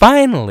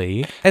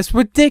 Finally, it's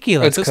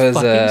ridiculous. It's It's 'cause,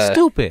 fucking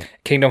stupid.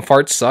 Kingdom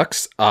Hearts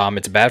sucks.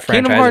 It's a bad franchise.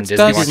 Kingdom and Hearts Disney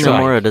does wants to suck. buy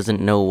it. Nomura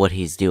doesn't know what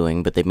he's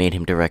doing, but they made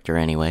him director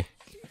anyway.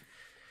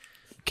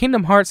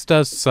 Kingdom Hearts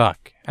does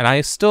suck, and I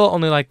still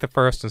only like the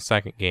first and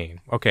second game.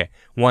 Okay,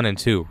 1 and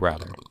 2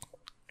 rather,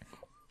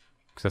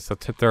 because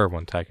that's the third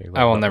one technically.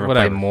 I will but never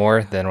whatever. play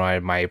more than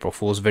my April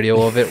Fool's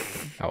video of it.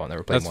 I will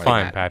never play That's more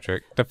fine, than that.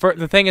 Patrick.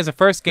 The thing is, the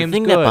first The game's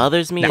thing good. that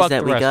bothers me Fuck is that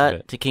the we rest of got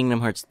it. to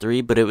Kingdom Hearts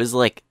 3, but it was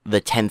like the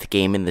 10th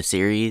game in the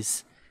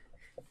series.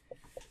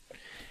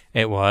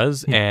 It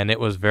was, and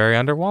it was very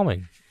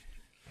underwhelming.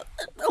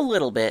 A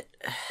little bit.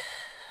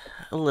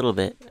 A little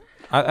bit.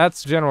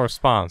 That's the general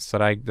response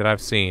that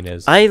I've seen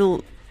is I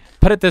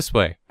put it this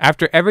way.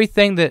 After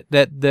everything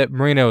that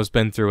Marino has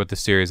been through with the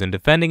series and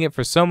defending it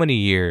for so many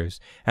years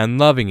and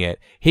loving it,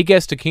 he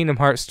gets to Kingdom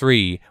Hearts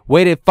 3,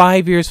 waited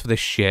 5 years for the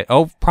shit,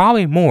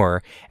 probably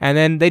more, and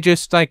then they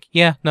just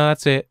yeah, no,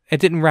 that's it. It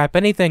didn't wrap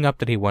anything up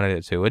that he wanted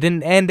it to. It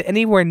didn't end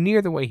anywhere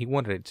near the way he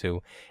wanted it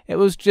to. It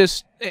was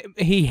just,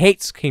 he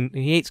hates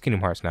Kingdom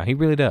Hearts now. He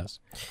really does.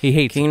 He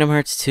hates Kingdom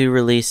Hearts 2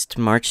 released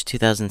March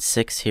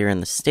 2006 here in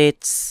the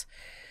States.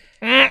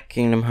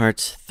 Kingdom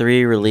Hearts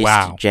 3 released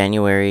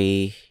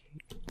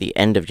the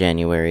end of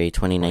January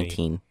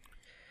 2019.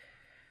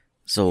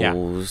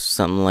 So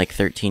something like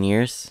 13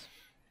 years.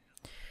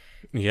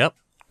 Yep.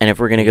 And if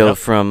we're going to go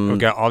from... We've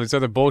got all these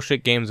other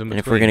bullshit games in between.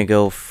 And if we're going to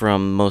go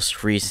from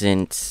most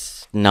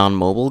recent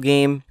non-mobile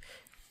game,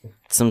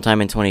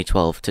 sometime in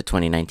 2012 to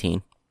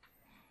 2019.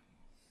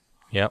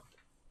 Yep.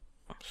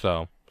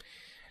 So,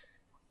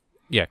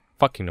 yeah,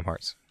 fuck Kingdom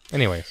Hearts.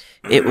 Anyways.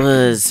 It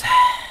was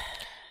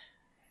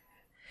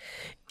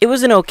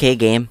an okay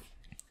game.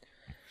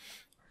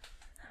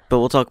 But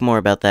we'll talk more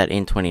about that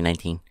in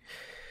 2019.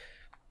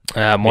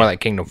 More like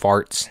Kingdom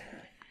Farts.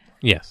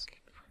 Yes.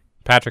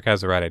 Patrick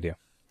has the right idea.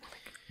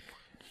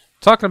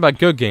 Talking about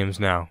good games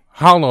now.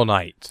 Hollow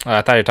Knight.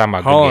 I thought you were talking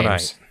about Hollow good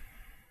games. Knight.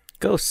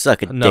 Go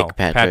suck a dick,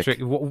 Patrick.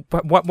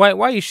 Why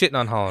are you shitting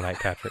on Hollow Knight,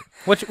 Patrick?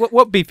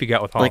 What beef you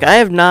got with Hollow Knight? I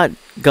have not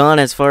gone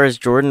as far as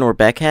Jordan or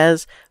Beck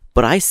has,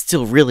 but I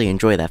still really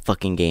enjoy that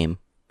fucking game.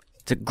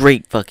 It's a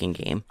great fucking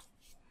game.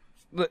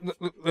 Look,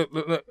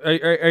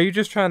 are you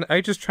just trying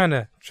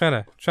to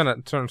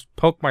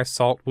poke my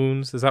salt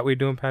wounds? Is that what you're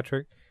doing,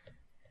 Patrick?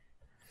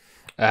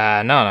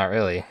 No, not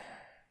really.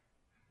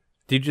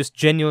 Do you just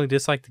genuinely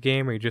dislike the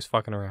game, or are you just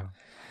fucking around?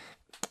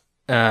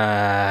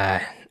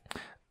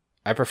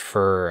 I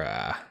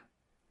prefer,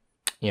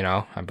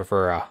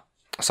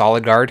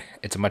 Solid Guard.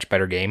 It's a much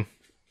better game.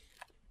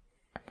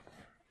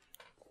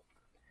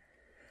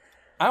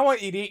 I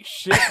want you to eat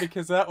shit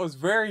because that was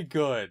very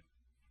good.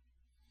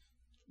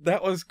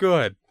 That was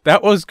good.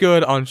 That was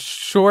good on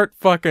short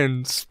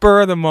fucking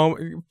spur of the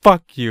moment.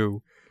 Fuck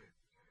you.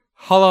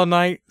 Hollow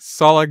Knight,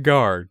 Solid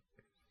Guard.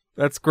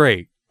 That's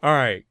great.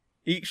 Alright.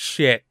 Eat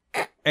shit.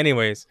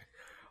 Anyways,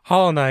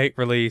 Hollow Knight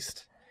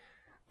released.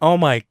 Oh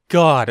my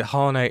god,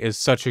 Hollow Knight is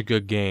such a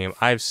good game.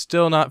 I've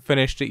still not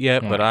finished it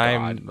yet, but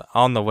I'm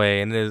on the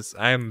way, and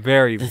I'm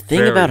very, The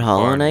thing about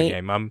Hollow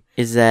Knight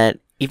is that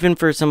even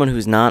for someone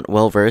who's not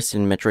well versed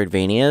in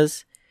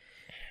Metroidvanias,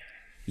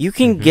 you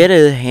can get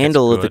a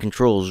handle of the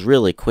controls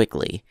really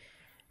quickly.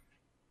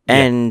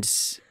 And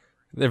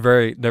they're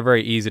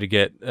very easy to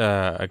get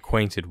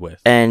acquainted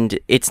with. And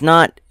it's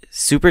not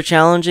super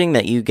challenging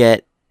that you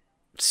get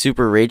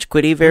super rage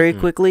quitty very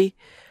quickly.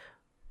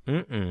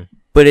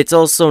 But it's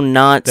also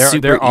not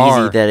super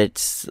easy that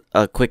it's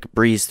a quick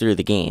breeze through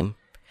the game.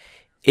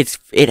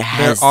 It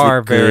has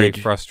very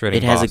frustrating.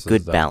 It has bosses, a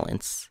good though.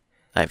 balance,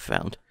 I've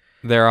found.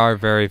 There are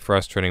very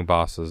frustrating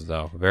bosses,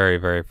 though. Very,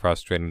 very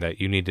frustrating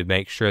that you need to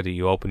make sure that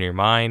you open your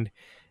mind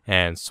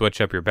and switch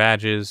up your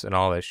badges and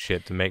all that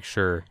shit to make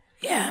sure.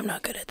 Yeah, I'm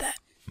not good at that.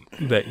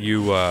 That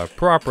you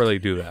properly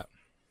do that.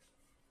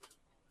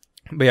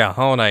 But yeah,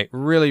 Hollow Knight,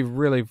 really,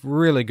 really,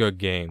 really good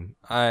game.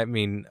 I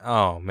mean,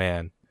 oh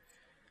man.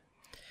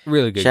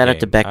 Really good Shout game. out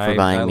to Beck for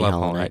buying me love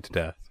Hollow Knight to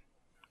death.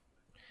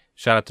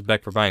 Shout out to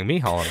Beck for buying me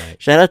Hollow Knight.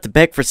 Shout out to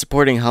Beck for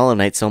supporting Hollow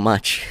Knight so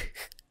much.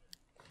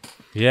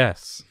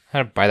 Yes. I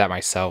had to buy that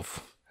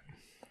myself.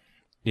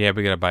 Yeah,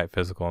 we gotta buy it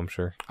physical, I'm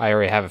sure. I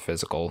already have a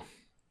physical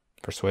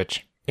for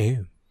Switch.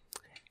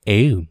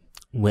 Ew.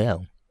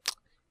 Well.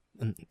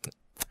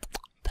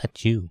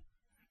 Touch you.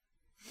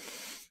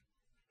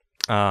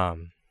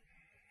 And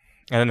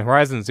then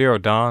Horizon Zero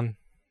Dawn.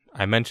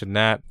 I mentioned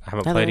that. I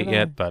haven't played it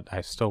yet, but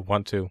I still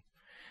want to.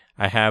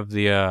 I have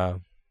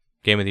the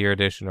Game of the Year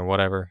edition or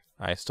whatever.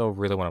 I still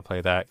really want to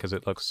play that because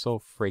it looks so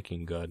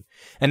freaking good.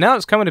 And now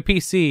it's coming to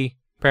PC,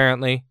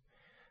 apparently.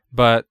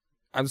 But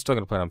I'm still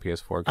going to play it on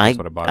PS4. That's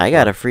what I bought it I for.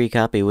 got a free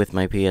copy with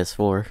my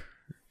PS4.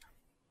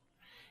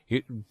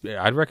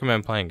 I'd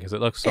recommend playing because it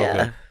looks so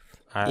good.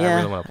 I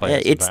really want to play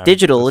it. It's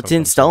digital. It's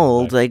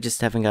installed. I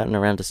just haven't gotten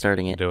around to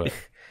starting it. Do it.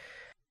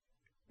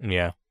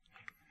 Yeah.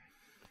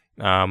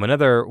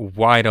 Another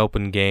wide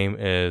open game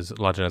is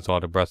Legend of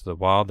Zelda Breath of the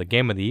Wild, the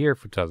game of the year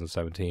for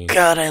 2017.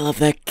 God, I love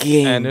that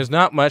game. And there's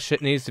not much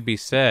that needs to be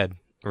said,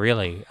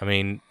 really. I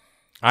mean,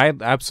 I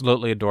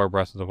absolutely adore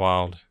Breath of the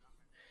Wild.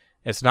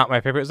 It's not my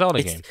favorite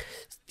Zelda game.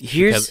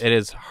 Because it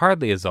is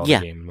hardly a Zelda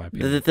game, in my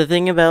opinion. The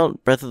thing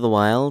about Breath of the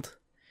Wild,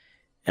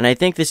 and I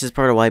think this is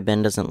part of why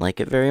Ben doesn't like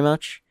it very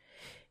much,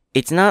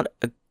 it's not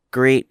a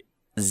great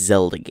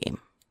Zelda game.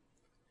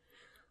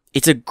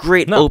 It's a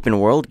great open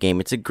world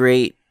game. It's a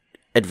great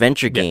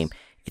adventure game.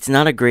 It's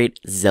not a great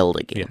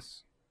Zelda game.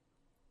 Yes.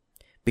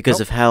 Because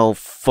of how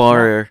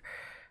far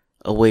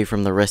away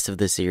from the rest of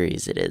the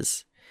series it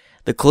is.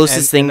 The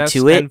closest thing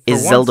to it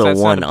is Zelda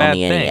 1 on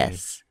the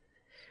NES.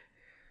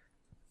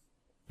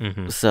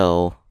 Mm-hmm.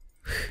 So,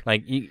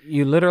 like,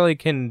 you literally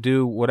can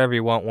do whatever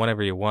you want,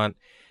 whenever you want.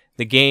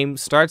 The game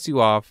starts you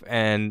off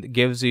and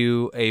gives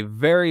you a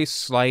very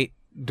slight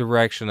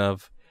direction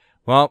of,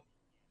 well,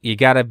 you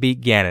gotta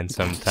beat Ganon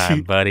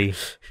sometime, buddy.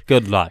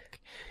 Good luck.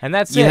 And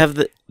that's You it. have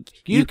the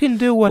You can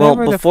do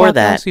whatever the before fuck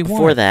that, else you before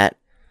want. that,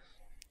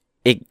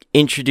 it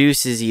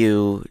introduces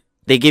you.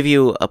 They give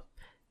you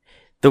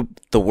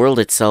the world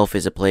itself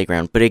is a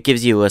playground, but it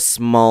gives you a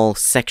small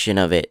section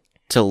of it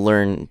to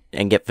learn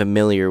and get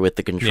familiar with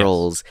the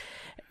controls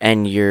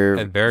and your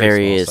A very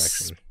various.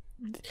 small section.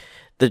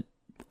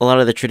 A lot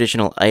of the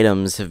traditional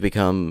items have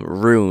become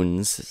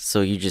runes,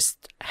 so you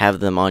just have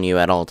them on you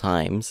at all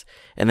times.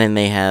 And then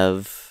they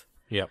have.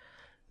 Yep.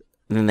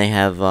 Then they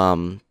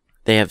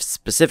have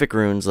specific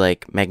runes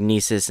like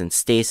Magnesis and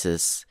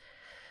Stasis,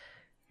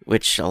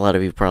 which a lot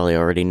of you probably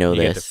already know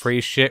You this. get to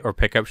freeze shit or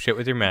pick up shit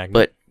with your magnet.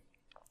 But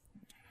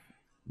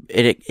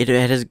it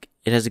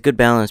has a good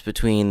balance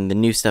between the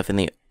new stuff and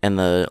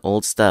the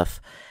old stuff,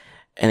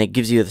 and it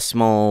gives you the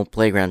small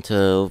playground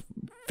to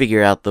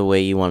figure out the way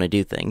you want to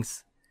do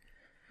things.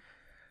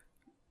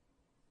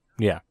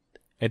 Yeah,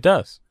 it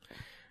does.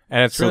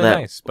 And it's So really that-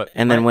 nice. But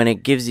And then when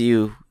it gives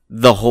you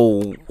the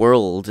whole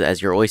world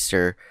as your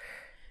oyster,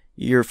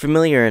 you're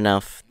familiar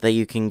enough that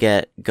you can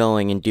get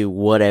going and do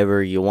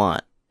whatever you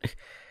want.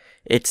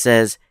 It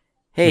says,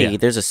 hey, Yeah.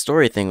 there's a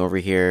story thing over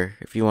here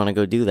if you want to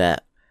go do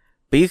that.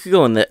 But you could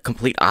go in the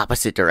complete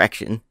opposite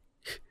direction.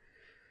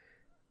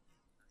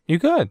 you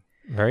could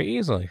very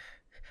easily.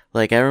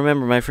 Like, I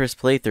remember my first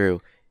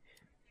playthrough.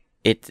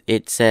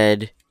 It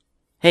said,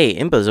 hey,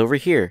 Imba's over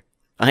here.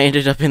 I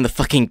ended up in the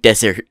fucking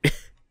desert.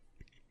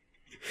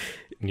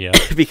 Yeah.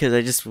 because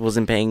I just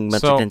wasn't paying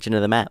much So- attention to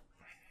the map.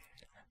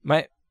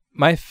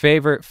 My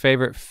favorite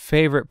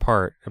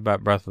part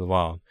about Breath of the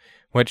Wild,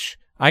 which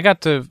I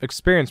got to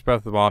experience Breath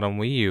of the Wild on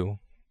Wii U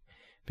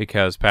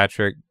because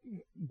Patrick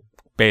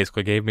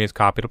basically gave me his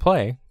copy to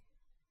play.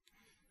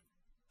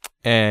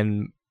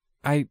 And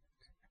I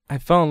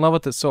fell in love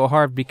with it so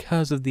hard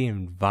because of the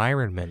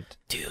environment.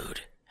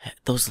 Dude,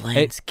 those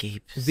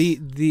landscapes.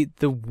 The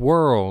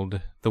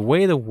world, the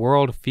way the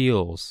world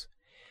feels,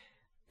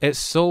 it's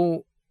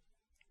so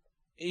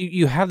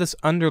you have this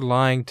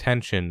underlying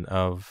tension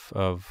of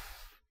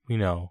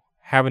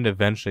having to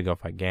eventually go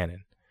fight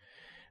Ganon.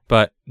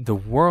 But the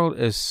world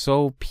is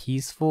so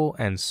peaceful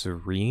and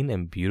serene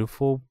and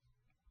beautiful.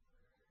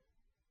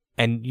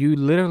 And you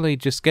literally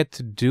just get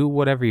to do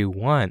whatever you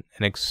want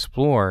and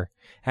explore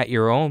at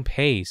your own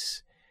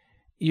pace.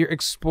 You're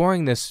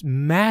exploring this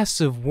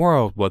massive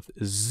world with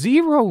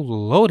 0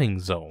 loading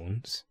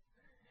zones.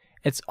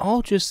 It's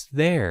all just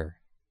there.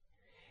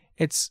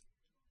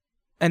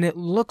 And it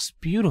looks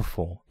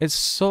beautiful. It's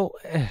so...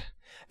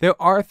 There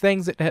are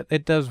things that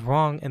it does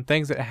wrong and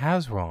things that it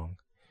has wrong.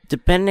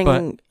 Depending,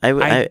 But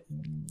I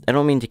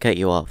don't mean to cut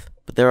you off,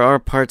 but there are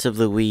parts of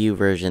the Wii U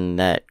version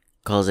that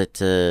cause it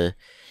to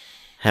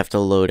have to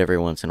load every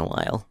once in a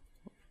while.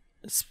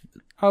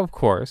 Of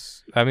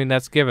course. I mean,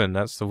 that's given.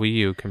 That's the Wii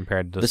U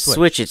compared to the Switch.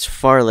 Switch, it's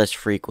far less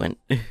frequent.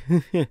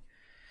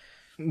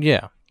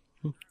 Yeah.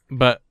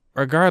 But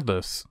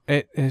regardless,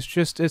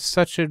 it's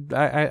such a...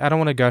 I don't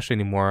want to gush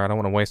anymore. I don't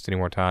want to waste any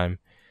more time.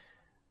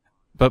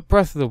 But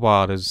Breath of the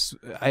Wild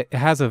it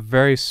has a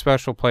very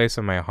special place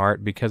in my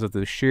heart because of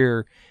the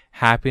sheer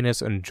happiness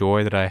and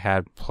joy that I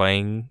had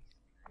playing,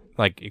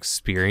 like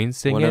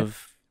experiencing One it,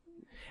 of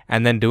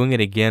and then doing it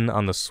again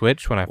on the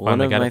Switch when I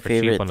finally got my it for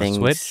cheap favorite on the things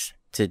Switch.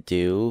 to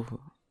do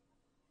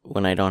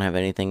when I don't have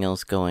anything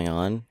else going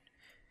on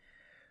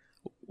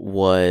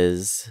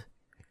was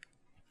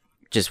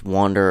just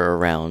wander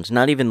around,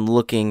 not even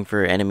looking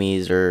for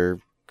enemies or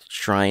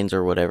shrines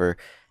or whatever,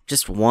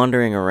 just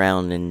wandering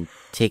around and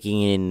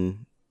taking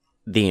in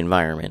the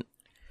environment.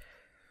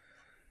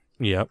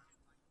 Yep.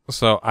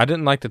 So I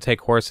didn't like to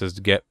take horses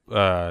to get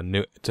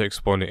to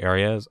explore new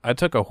areas. I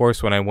took a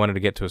horse when I wanted to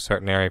get to a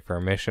certain area for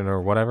a mission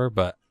or whatever,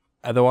 but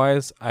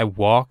otherwise I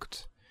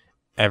walked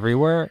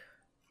everywhere.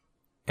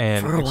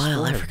 And For a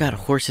while, I explored. forgot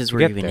horses were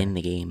Get even there. in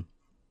the game.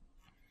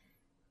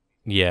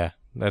 Yeah,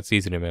 that's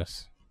easy to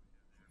miss.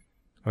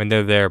 I mean,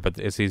 they're there, but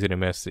it's easy to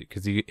miss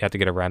because you have to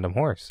get a random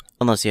horse.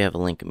 Unless you have a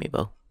Link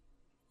amiibo.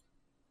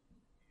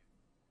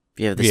 If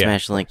you have the Yeah,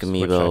 Smash of Link course,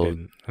 which I amiibo,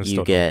 didn't. I you still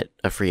don't. get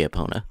a free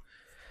Epona.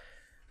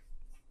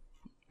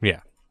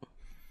 Yeah.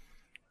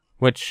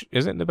 Which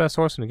isn't the best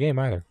horse in the game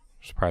either,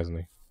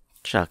 surprisingly.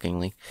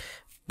 Shockingly.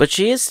 But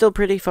she is still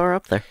pretty far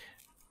up there.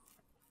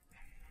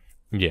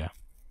 Yeah.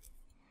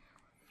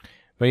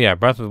 But yeah,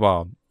 Breath of the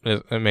Wild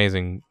is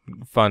amazing,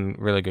 fun,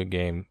 really good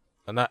game.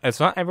 It's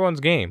not everyone's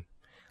game.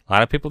 A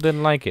lot of people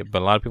didn't like it,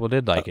 but a lot of people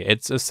did like it.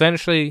 It's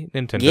essentially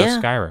Nintendo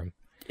Yeah. Skyrim.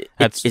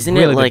 That's Isn't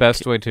really it like the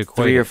best way to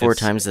equate 3 or it. 4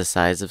 It's- times the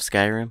size of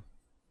Skyrim?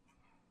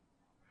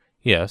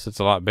 Yes, it's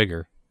a lot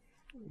bigger.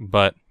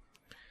 But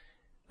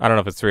I don't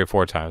know if it's 3 or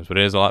 4 times, but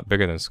it is a lot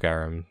bigger than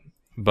Skyrim.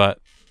 But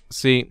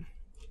see,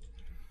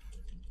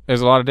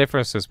 there's a lot of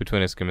differences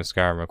between this game and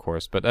Skyrim, of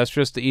course, but that's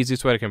just the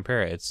easiest way to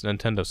compare it. It's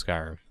Nintendo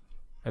Skyrim.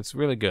 It's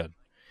really good.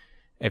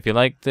 If you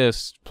like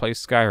this, play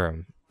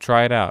Skyrim.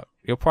 Try it out.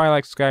 You'll probably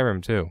like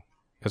Skyrim too.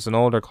 It's an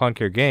older,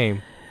 clunkier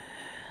game,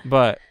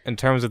 but in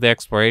terms of the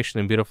exploration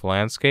and beautiful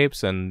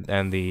landscapes and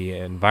the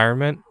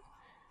environment,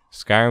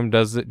 Skyrim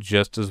does it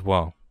just as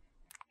well.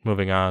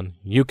 moving on.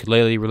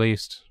 Yooka-Laylee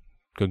released.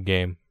 Good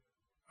game.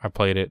 I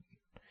played it.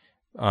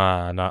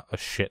 Not a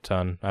shit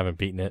ton. I haven't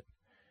beaten it.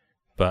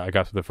 But I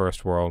got to the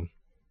first world.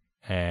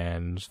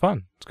 And it's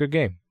fun. It's a good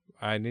game.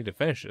 I need to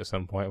finish it at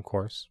some point, of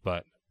course.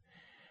 But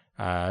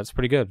it's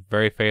pretty good.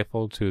 Very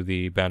faithful to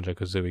the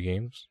Banjo-Kazooie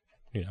games.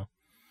 You know.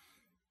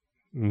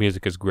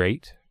 Music is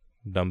great.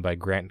 Done by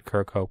Grant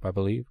Kirkhope, I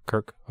believe.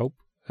 Kirkhope?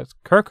 That's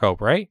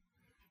Kirkhope, right?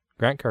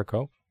 Grant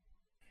Kirkhope.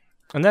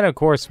 And then, of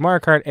course, Mario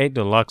Kart 8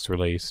 Deluxe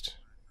released.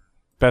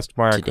 Best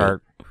Mario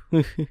Kart,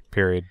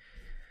 period,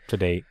 to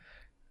date.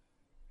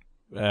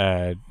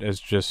 It's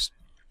just,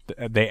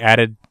 they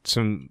added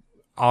some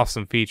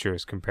awesome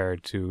features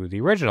compared to the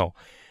original.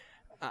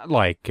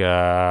 Like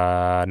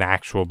an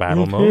actual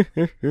battle mode.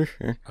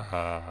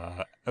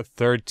 A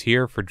third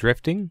tier for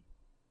drifting.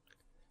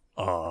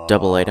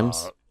 Double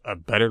items. A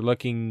better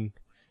looking,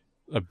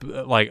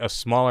 like a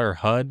smaller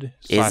HUD.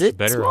 Is it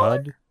better smaller?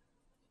 HUD?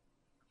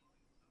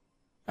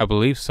 I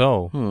believe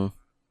so.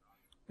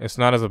 It's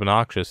not as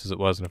obnoxious as it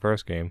was in the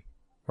first game,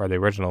 or the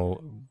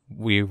original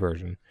Wii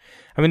version.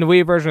 I mean, the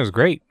Wii version is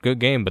great, good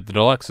game, but the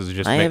Deluxe is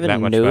just I make that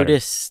haven't much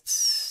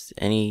noticed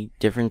any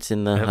difference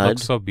in the better. It HUD.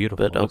 looks so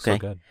beautiful. but It looks so okay.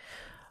 good.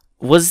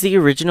 Was the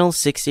original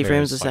 60 There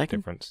frames is a slight second?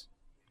 difference.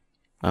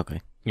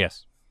 Okay.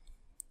 Yes.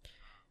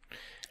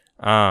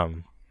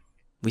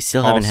 We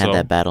still haven't had Also-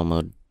 that battle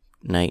mode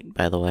night,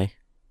 by the way.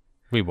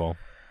 We will.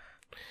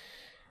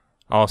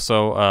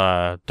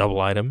 Also,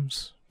 double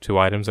items, 2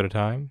 items at a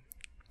time.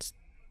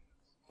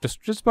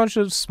 Just a bunch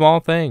of small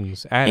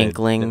things added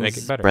to make it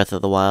Inklings, better. Breath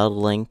of the Wild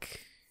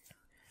Link,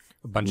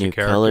 A bunch new of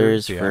characters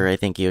colors yeah. for, I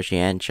think, Yoshi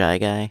and Shy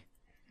Guy.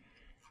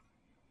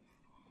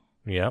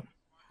 Yep.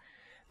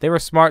 They were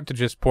smart to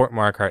just port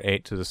Mario Kart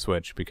 8 to the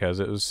Switch because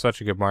it was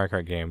such a good Mario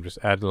Kart game. Just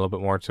add a little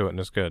bit more to it and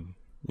it's good.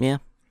 Yeah.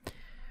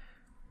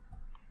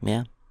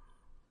 Yeah.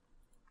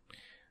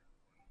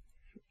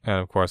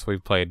 And of course,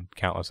 we've played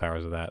countless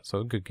hours of that, so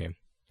a good game.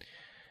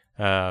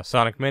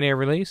 Sonic Mania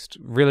released.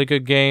 Really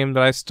good game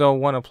that I still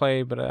want to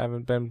play, but I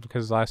haven't been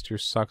because last year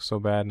sucked so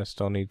bad and I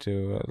still need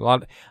to. A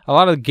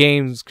lot of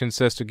games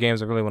consist of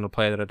games I really want to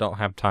play that I don't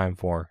have time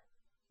for.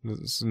 This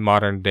is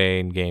modern day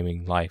in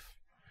gaming life.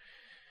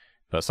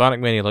 But Sonic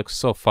Mania looks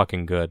so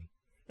fucking good.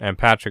 And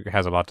Patrick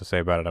has a lot to say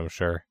about it, I'm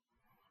sure.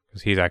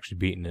 Because he's actually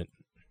beaten it.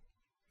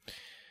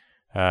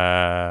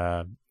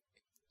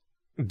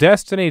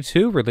 Destiny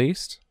 2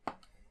 released.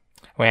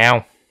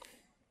 Wow.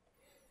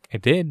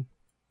 It did.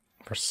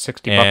 For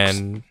 60 bucks.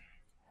 And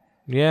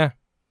yeah.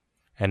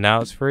 And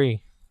now it's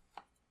free.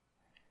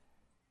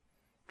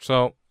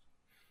 So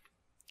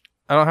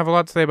I don't have a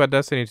lot to say about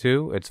Destiny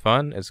 2. It's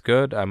fun. It's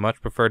good. I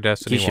much prefer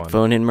Destiny You 1. should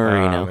phone in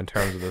Marino. In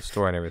terms of the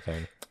story and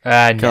everything.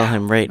 Call No.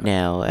 him right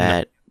now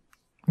at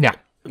No.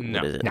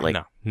 what is it, no, like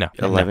no.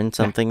 11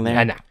 something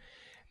there? No.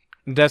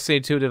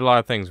 Destiny 2 did a lot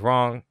of things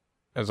wrong.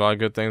 There's a lot of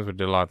good things, but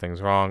did a lot of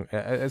things wrong.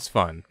 It's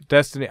fun.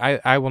 Destiny,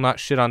 I will not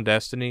shit on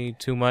Destiny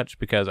too much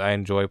because I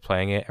enjoy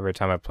playing it every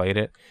time I played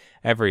it.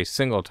 Every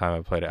single time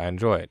I played it, I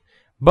enjoy it.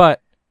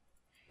 But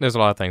there's a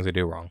lot of things I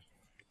do wrong.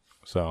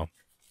 So,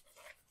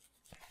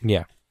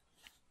 yeah.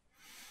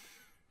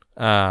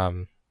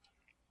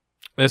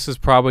 This is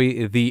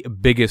probably the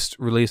biggest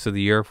release of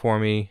the year for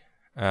me,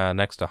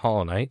 next to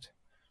Hollow Knight.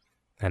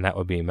 And that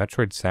would be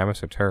Metroid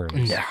Samus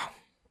Returns. No.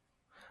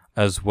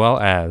 As well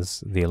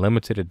as the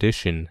limited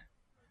edition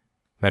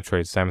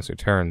Metroid Samus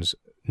Returns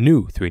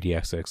new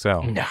 3DS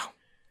XL, No.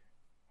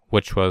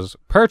 which was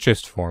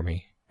purchased for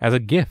me as a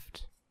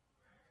gift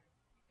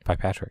by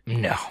Patrick.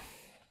 No.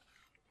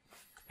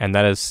 And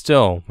that is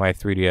still my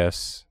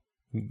 3DS,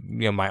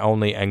 my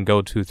only and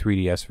go-to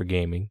 3DS for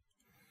gaming.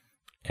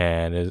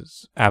 And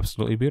is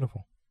absolutely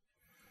beautiful.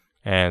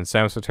 And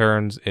Samus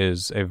Returns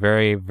is a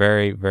very,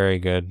 very, very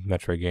good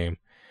Metroid game.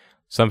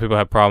 Some people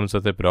have problems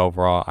with it, but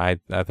overall, I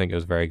think it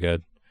was very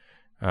good.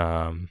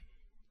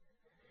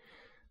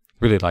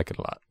 Really like it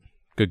a lot.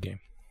 Good game.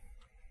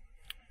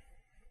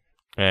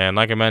 And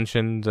like I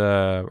mentioned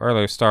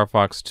earlier, Star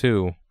Fox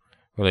 2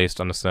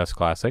 released on the SNES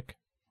Classic.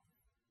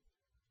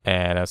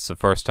 And that's the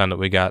first time that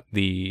we got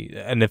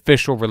an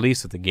official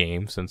release of the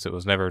game, since it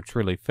was never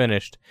truly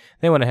finished.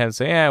 They went ahead and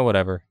say, yeah,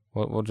 whatever.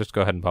 We'll just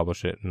go ahead and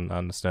publish it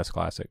on the SNES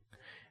Classic.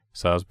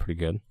 So that was pretty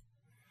good.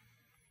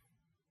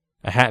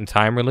 A Hat in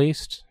Time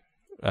released.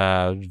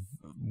 I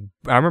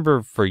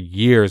remember for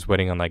years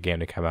waiting on that game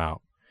to come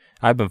out.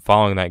 I've been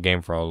following that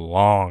game for a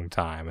long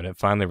time, and it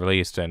finally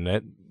released, and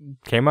it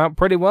came out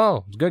pretty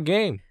well. It's a good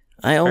game.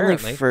 I only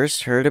Apparently.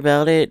 first heard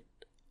about it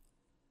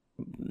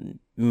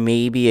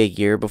maybe a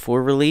year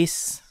before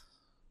release.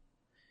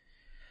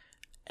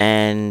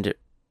 And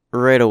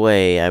right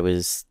away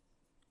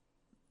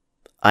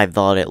I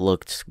thought it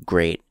looked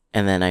great.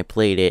 And then I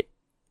played it.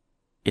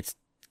 It's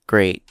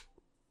great.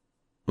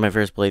 My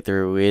first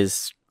playthrough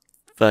is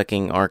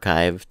fucking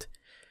archived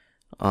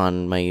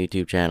on my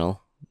YouTube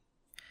channel.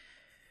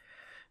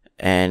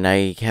 And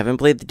I haven't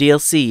played the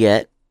DLC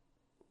yet.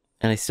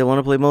 And I still want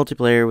to play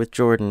multiplayer with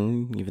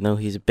Jordan, even though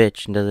he's a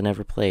bitch and doesn't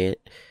ever play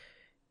it.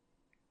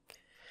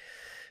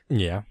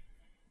 Yeah.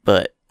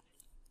 But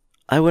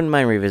I wouldn't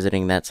mind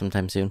revisiting that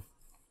sometime soon.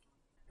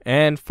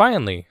 And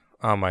finally,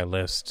 on my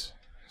list,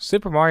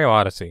 Super Mario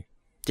Odyssey.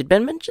 Did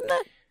Ben mention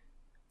that?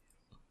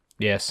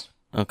 Yes.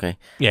 Okay.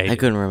 Yeah, I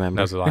couldn't remember.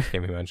 That was the last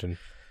game he mentioned.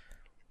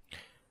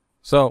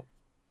 So,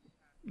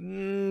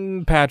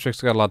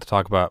 Patrick's got a lot to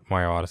talk about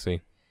Mario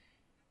Odyssey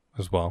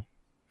as well,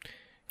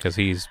 because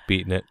he's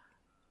beaten it.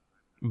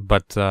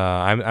 But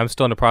I'm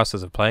still in the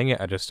process of playing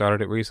it. I just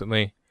started it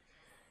recently,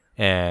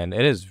 and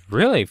it is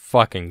really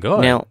fucking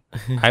good. Now,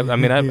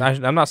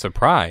 I'm not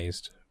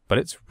surprised, but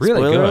it's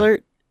really spoiler good.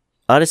 alert,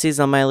 Odyssey's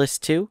on my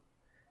list too,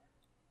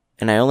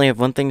 and I only have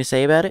one thing to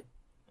say about it.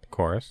 Of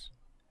course.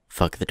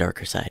 Fuck the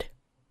darker side.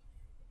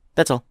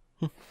 That's all.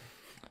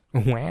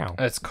 Wow.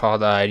 It's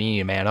called You Need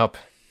to Man Up.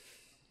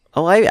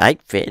 Oh, I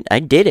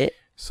did it.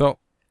 So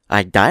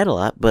I died a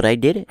lot, but I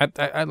did it.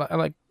 I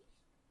like.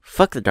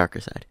 Fuck the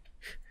darker side.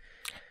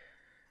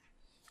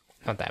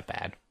 Not that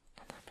bad.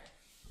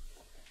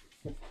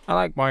 I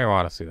like Mario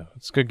Odyssey though.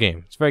 It's a good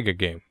game. It's a very good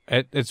game.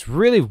 It's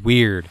really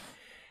weird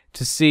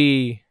to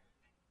see.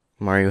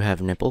 Mario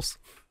have nipples?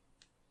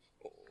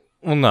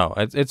 Well, no,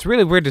 it's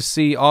really weird to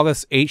see all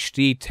this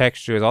HD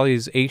textures, all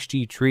these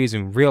HD trees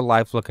and real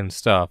life looking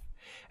stuff,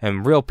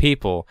 and real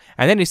people,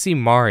 and then you see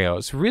Mario.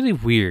 It's really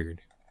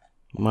weird.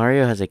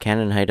 Mario has a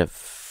cannon height of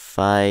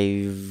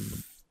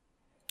 5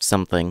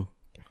 something.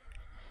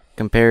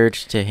 Compared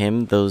to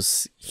him,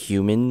 those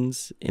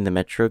humans in the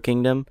Metro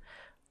Kingdom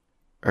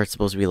are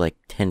supposed to be like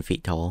 10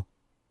 feet tall.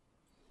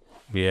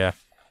 Yeah.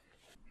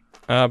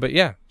 But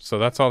yeah, so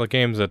that's all the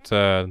games that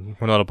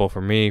were notable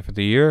for me for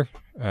the year.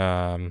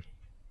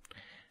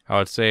 I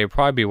would say it'd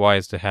probably be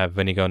wise to have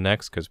Vinny go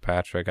next, because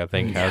Patrick, I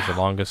think, has the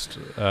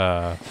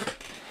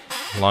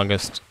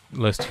longest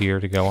list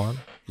here to go on.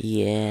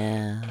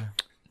 Yeah.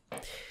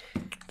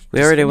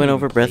 We already went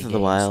over Breath of the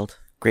games. Wild.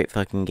 Great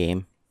fucking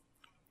game.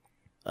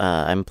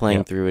 I'm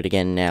playing through it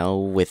again now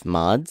with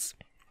mods.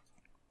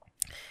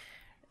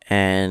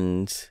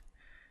 And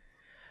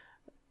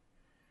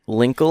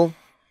Linkle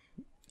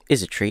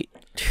is a treat.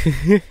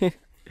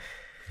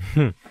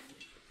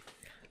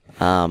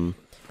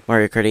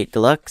 Mario Kart 8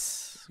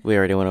 Deluxe, we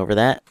already went over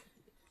that.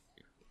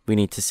 We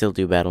need to still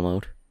do battle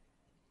mode.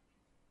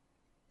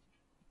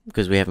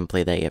 Because we haven't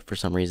played that yet for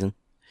some reason.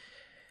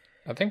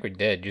 I think we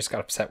did. You just got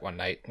upset one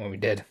night when we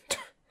did.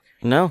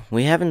 No,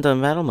 we haven't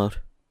done battle mode.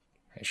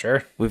 You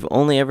sure? We've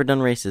only ever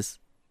done races.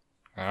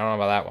 I don't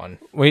know about that one.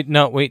 Wait,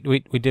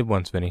 we did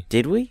once, Vinny.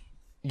 Did we?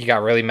 You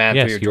got really mad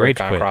Yes, through you your rage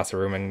Joy-Con quit. across the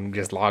room and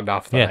just logged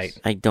off the Yes. night.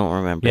 I don't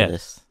remember Yes.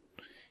 this.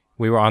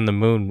 We were on the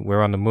moon. We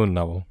were on the moon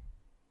level,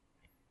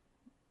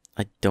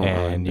 I don't and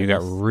remember you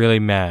got this. really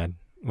mad.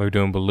 We were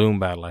doing balloon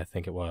battle, I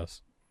think it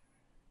was,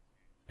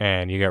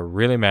 and you got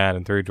really mad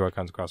and threw your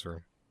Joy-Cons across the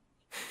room,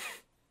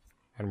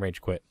 and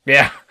rage quit.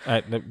 Yeah.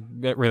 That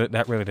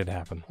really did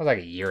happen. That was like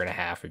a year and a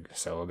half or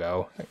so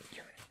ago.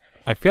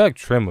 I feel like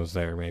Trim was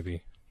there,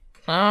 maybe,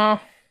 Oh.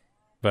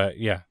 but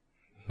yeah,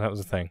 that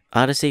was the thing.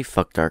 Odyssey,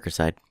 fuck Darker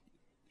Side.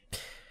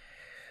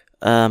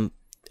 I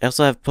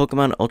also have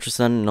Pokemon Ultra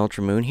Sun and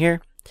Ultra Moon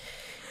here.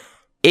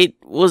 It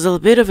was a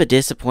bit of a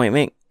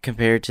disappointment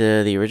compared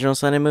to the original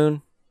Sun and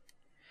Moon,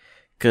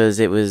 because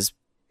it was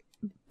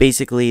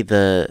basically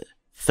the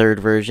third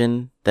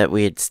version that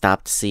we had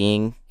stopped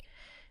seeing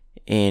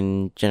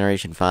in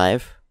Generation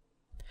 5,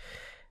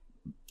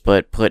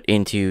 but put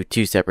into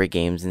 2 separate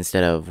games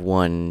instead of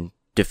one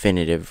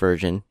definitive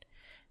version.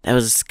 That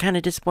was kind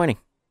of disappointing.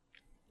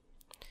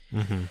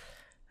 Mm-hmm.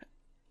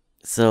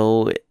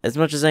 So, as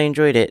much as I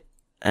enjoyed it,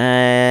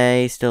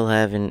 I still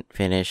haven't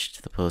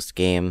finished the post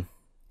game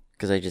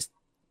because I just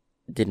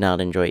did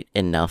not enjoy it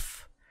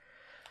enough.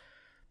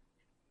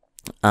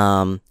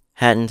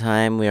 Hat in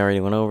Time, we already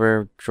went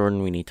over.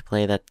 Jordan, we need to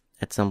play that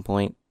at some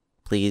point.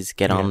 Please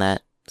get on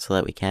that so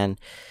that we can.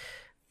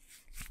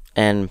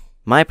 And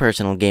my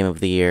personal game of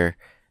the year,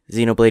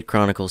 Xenoblade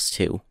Chronicles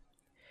 2.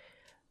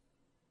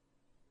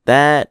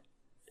 That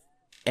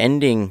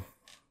ending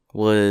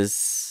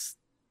was...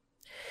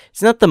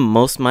 It's not the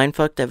most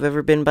mindfucked I've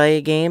ever been by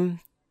a game.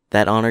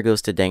 That honor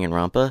goes to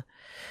Danganronpa.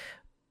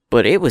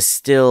 But it was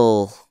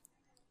still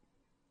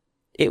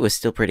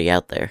pretty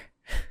out there.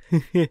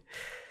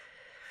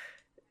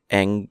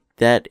 And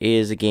that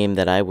is a game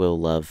that I will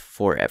love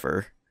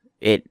forever.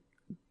 It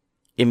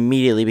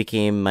immediately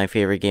became my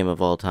favorite game of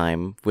all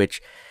time,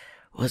 which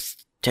was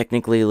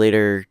technically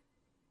later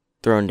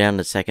thrown down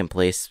to second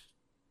place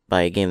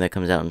by a game that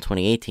comes out in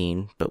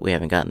 2018, but we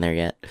haven't gotten there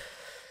yet.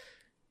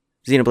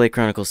 Xenoblade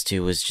Chronicles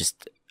 2 was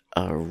just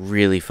a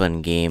really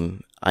fun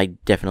game. I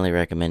definitely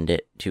recommend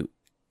it to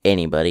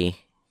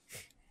anybody.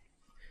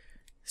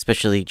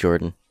 Especially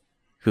Jordan,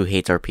 who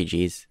hates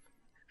RPGs.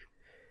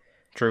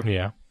 True.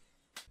 Yeah.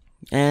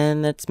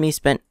 And that's me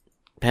spent.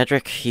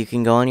 Patrick, you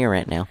can go on your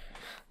rant now.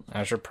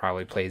 I should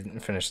probably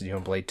finish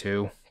Xenoblade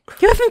 2.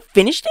 You haven't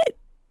finished it?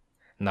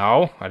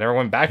 No, I never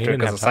went back You to it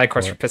didn't because have the side time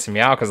quests for were pissing me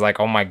out. Because like,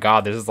 oh my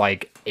god, there's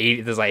like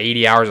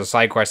 80 hours of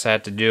side quests I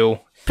had to do.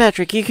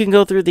 Patrick, you can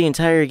go through the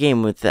entire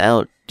game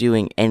without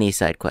doing any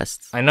side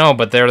quests. I know,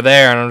 but they're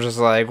there, and I'm just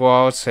like,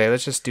 well, let's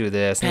just do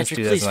this. And Patrick, let's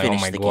do this. please And like, oh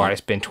finish my the god, game. I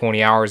spent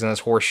 20 hours in this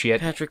horse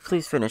shit. Patrick,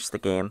 please finish the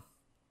game.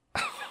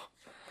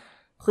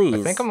 Please.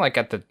 I think I'm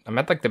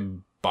at like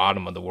the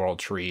bottom of the world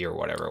tree or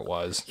whatever it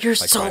was. You're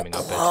like, so climbing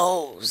up it.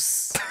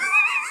 close.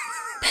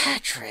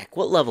 Patrick,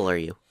 what level are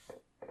you?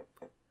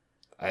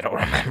 I don't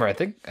remember. I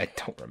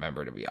don't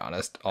remember, to be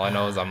honest. All I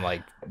know is I'm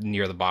like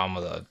near the bottom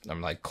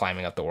I'm like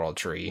climbing up the world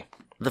tree.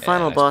 The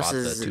final and I boss spot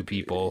is the two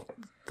people.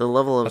 the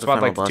level of I the spot,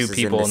 final like, the boss two is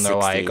people in the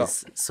and they're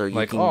 60s, so you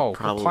like, can oh, we're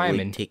probably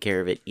climbing. take care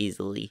of it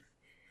easily.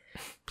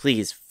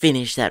 Please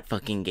finish that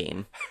fucking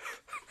game.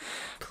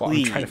 Well,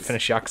 I'm trying to Please.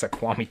 finish Yakuza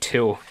Kiwami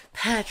 2.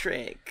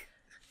 Patrick.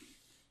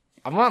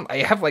 I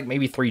have like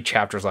maybe 3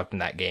 chapters left in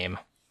that game.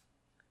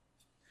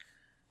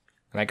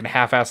 And I can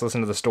half-ass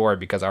listen to the story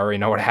because I already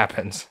know what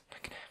happens.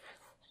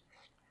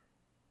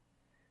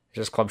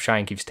 Just Club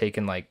Shine keeps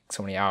taking like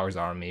so many hours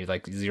on me,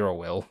 like Zero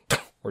will.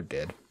 Or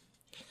did.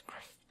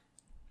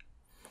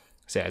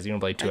 So yeah,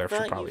 Xenoblade 2 I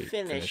should probably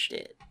finished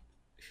it.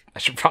 I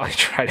should probably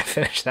try to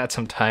finish that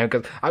sometime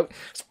because I was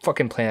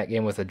fucking playing that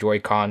game with a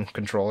Joy-Con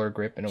controller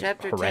grip and it was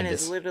Chapter 10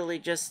 horrendous. is literally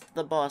just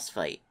the boss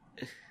fight.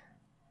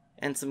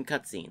 And some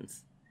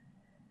cutscenes.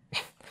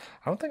 I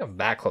don't think I'm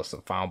that close to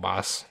the final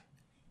boss.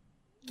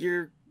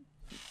 You're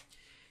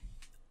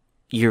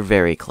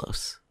very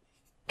close.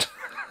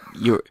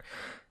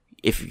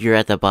 If you're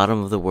at the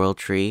bottom of the world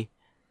tree,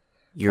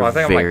 you're Well, I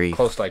think very I'm like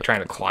close to like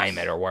trying to climb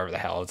it or wherever the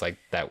hell. It's like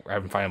that.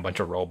 I'm finding a bunch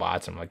of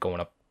robots and I'm like going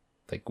up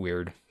like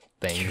weird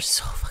things. You're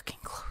so fucking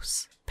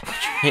close,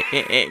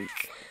 Patrick.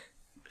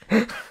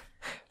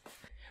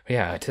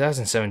 Yeah,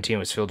 2017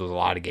 was filled with a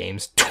lot of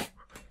games.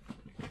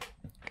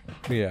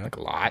 Yeah. Like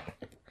a lot.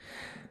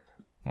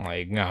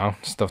 Like,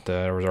 stuff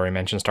that was already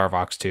mentioned. Star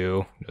Fox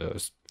 2, it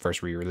was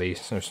first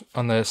re-release. It was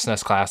on the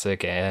SNES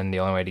Classic, and the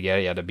only way to get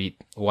it, you had to beat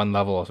one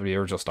level of the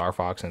original Star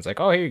Fox, and it's like,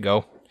 oh, here you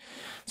go.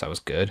 So that was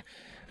good.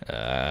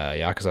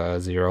 Yakuza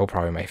 0,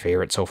 probably my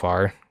favorite so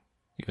far,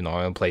 even though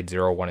I only played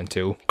 0, 1, and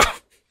 2.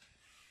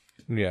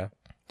 Yeah.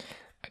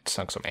 I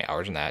sunk so many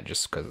hours in that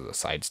just because of the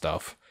side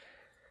stuff.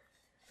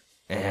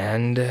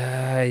 And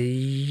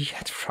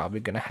that's probably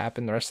going to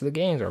happen the rest of the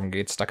games, or I'm going to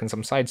get stuck in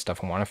some side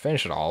stuff and want to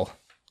finish it all.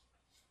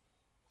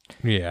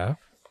 Yeah.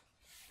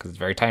 Because it's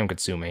very time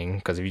consuming.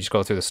 Because if you just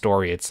go through the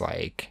story, it's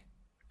like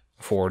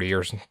 40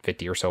 or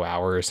 50 or so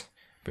hours.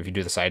 But if you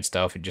do the side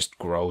stuff, it just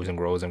grows and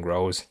grows and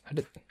grows.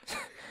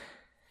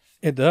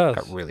 It does.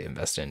 Got really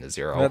invested into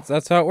Zero.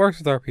 That's how it works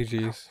with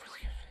RPGs.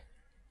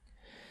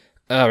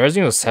 Resident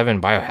Evil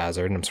 7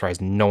 Biohazard, and I'm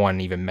surprised no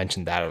one even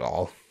mentioned that at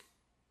all.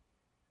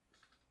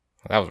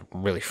 That was a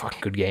really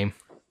fucking good game.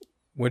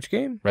 Which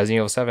game? Resident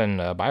Evil 7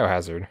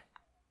 Biohazard.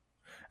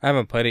 I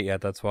haven't played it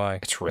yet. That's why.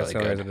 It's really That's the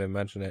only good. reason I didn't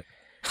mention it.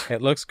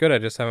 It looks good. I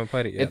just haven't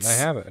played it yet. And I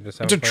have it. I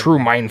just It's haven't a played true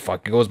it.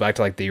 mindfuck. It goes back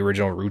to like the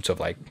original roots of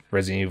like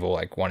Resident Evil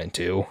like 1 and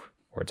 2,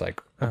 where it's like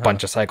a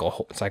bunch of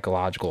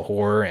psychological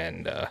horror,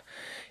 and you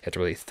have to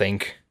really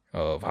think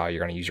of how you're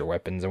going to use your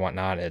weapons and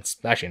whatnot. It's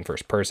actually in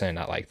first person,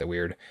 not like the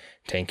weird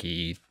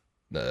tanky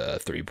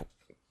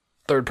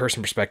third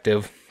person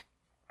perspective.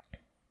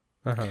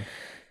 Uh-huh.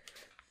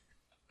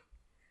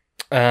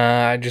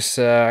 I just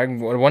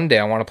one day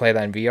I want to play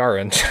that in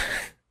VR and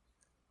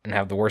and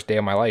have the worst day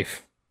of my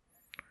life,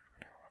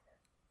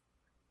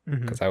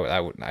 because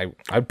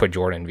I'd put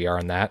Jordan in VR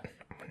on that.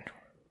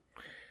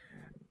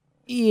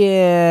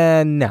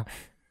 Yeah, no.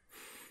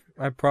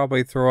 I'd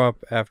probably throw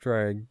up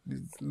after I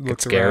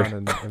look scared.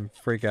 around and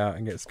freak out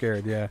and get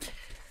scared, yeah.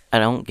 I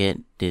don't get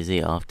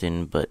dizzy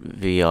often, but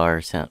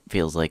VR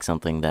feels like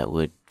something that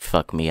would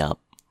fuck me up.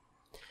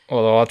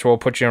 Well, we'll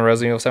put you in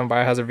Resident Evil 7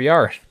 Biohazard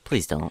VR,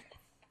 Please don't.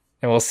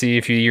 and we'll see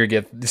if you either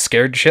get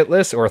scared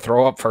shitless or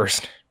throw up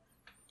first.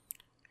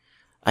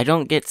 I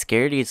don't get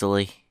scared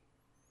easily.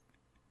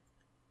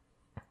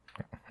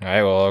 All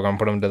right, well, we're gonna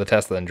put him to the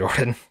test then,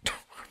 Jordan.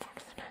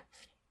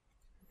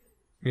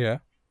 Yeah.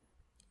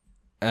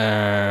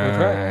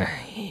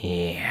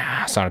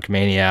 Yeah, Sonic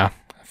Mania.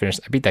 I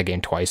beat that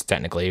game twice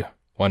technically.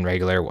 One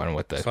regular, one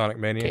with the Sonic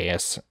Mania.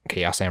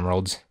 Chaos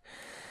Emeralds.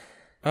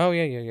 Oh,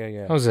 yeah.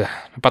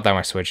 I bought that on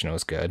my Switch and it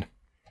was good.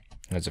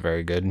 It was a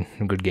very good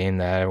game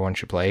that everyone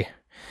should play.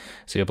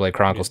 Xenoblade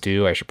Chronicles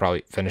 2, I should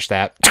probably finish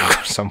that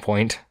at some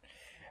point.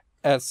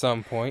 At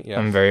some point, yeah.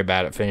 I'm very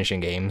bad at finishing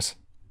games.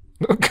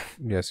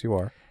 Yes, you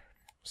are.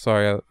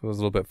 Sorry, I was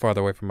a little bit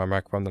farther away from my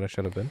microphone than I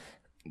should have been.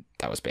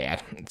 That was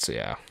bad. So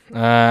yeah.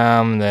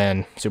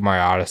 Then Super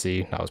Mario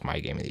Odyssey, that was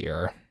my game of the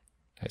year.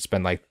 I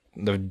spent like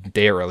the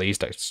day it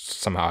released, I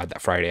somehow had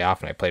that Friday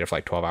off and I played it for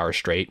like 12 hours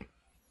straight.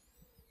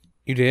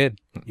 You did.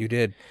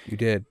 And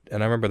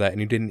I remember that,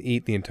 and you didn't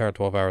eat the entire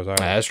 12 hours either.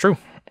 That's true.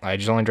 I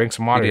just only drank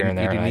some water here and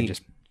there, and I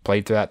just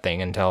played through that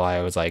thing until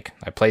I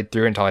played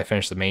through until I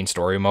finished the main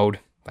story mode,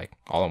 like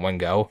all in one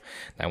go.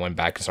 Then I went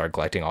back and started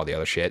collecting all the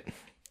other shit.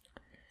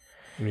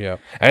 Yeah.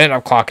 I ended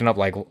up clocking up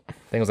like, I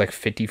think it was like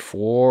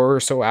 54 or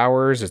so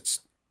hours.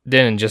 It's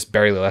didn't just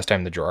barely less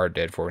time than Gerard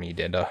did for when he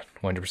did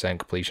 100%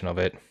 completion of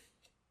it.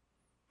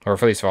 Or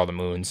at least for all the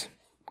moons.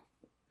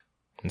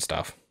 and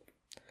stuff.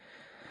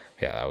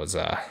 Yeah, that was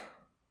no,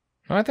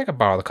 I think I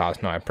bought all the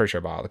costumes. No, I'm pretty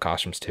sure I bought all the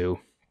costumes too.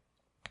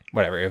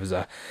 Whatever, it was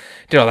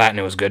did all that and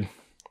it was good.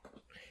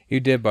 You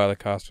did buy the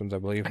costumes, I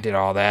believe. I did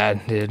all that.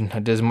 I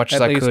did as much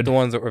as At I least could. the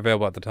ones that were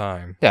available at the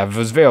time. Yeah, it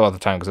was available at the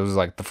time because it was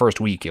like the first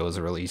week it was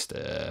released.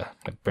 I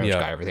pretty much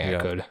got everything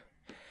I could.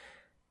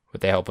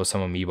 With the help of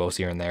some amiibos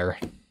here and there.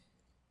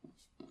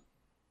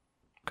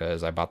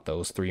 Because I bought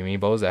those 3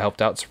 amiibos that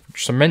helped out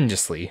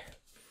tremendously.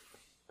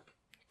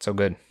 So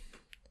good.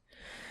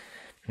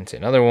 Let's see,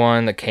 another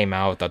one that came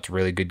out that's a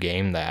really good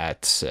game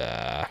that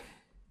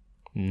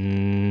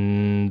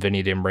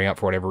Vinny didn't bring up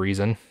for whatever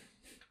reason.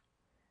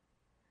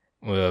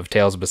 With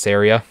Tales of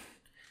Berseria.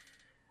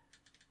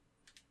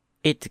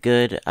 It's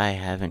good. I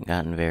haven't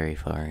gotten very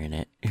far in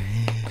it.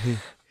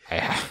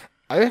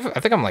 I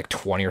think I'm like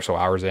 20 or so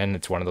hours in.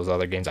 It's one of those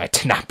other games I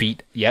did not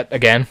beat yet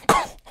again.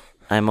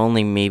 I'm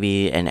only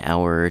maybe an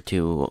hour or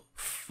two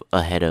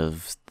ahead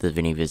of the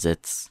Vinny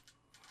visits.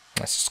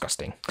 That's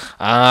disgusting.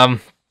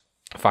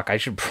 Fuck, I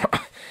should...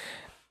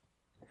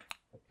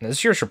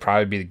 This year should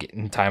probably be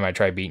the time I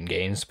try beating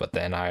games, but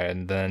then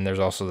there's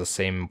also the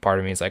same part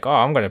of me. It's like, oh,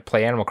 I'm going to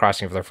play Animal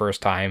Crossing for the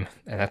first time,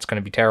 and that's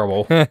going to be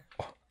terrible.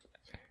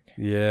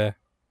 Yeah.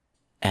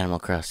 Animal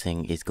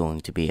Crossing is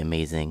going to be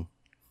amazing.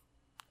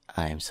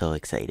 I am so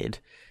excited.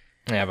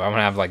 Yeah, but I'm going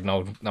to have like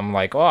I'm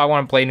like, oh, I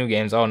want to play new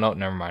games. Oh, no,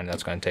 never mind.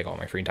 That's going to take all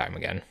my free time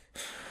again.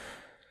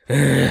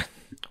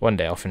 One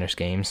day I'll finish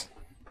games.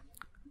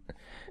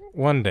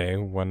 One day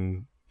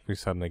when we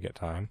suddenly get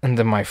time. And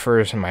then my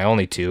first and my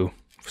only 2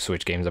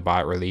 Switch games I bought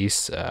at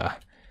release. I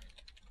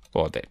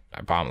bought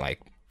them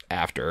like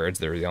afterwards.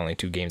 They were the only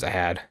 2 games I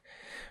had.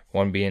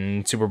 One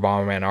being Super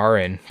Bomberman R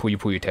and Puyo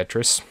Puyo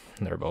Tetris.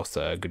 They're both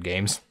good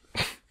games.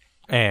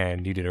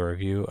 And you did a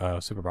review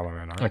of Super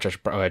Bomberman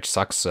R. Which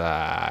sucks.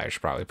 I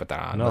should probably put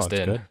that on No, it's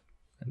listed. good.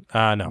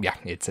 No. Yeah,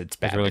 it's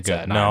bad. It's really It's,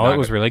 good. not it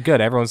was good. really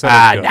good. Everyone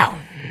said it was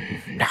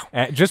good. No.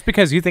 Just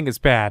because you think it's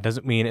bad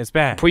doesn't mean it's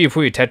bad. Puyo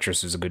Puyo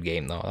Tetris was a good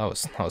game though. That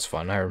was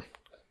fun. That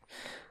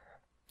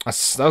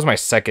was my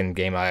second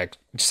game I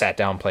sat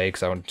down and played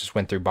because I just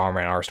went through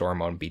Bomberman R story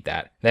mode and beat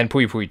that. Then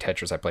Puyo Puyo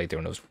Tetris I played through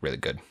and it was really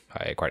good.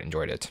 I quite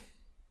enjoyed it.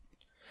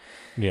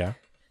 Yeah.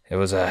 It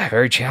was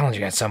very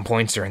challenging at some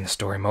points during the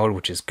story mode,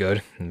 which is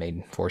good.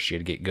 It forced you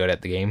to get good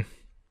at the game.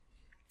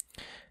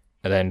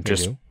 And then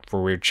just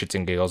for weird shits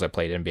and giggles, I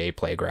played NBA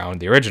Playground,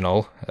 the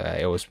original.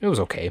 It was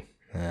okay.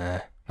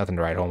 Nothing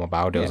to write home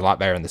about. It was a lot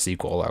better than the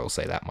sequel. I will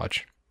say that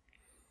much.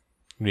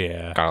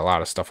 Yeah. Got a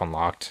lot of stuff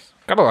unlocked.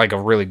 Got a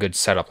really good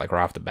setup like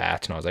right off the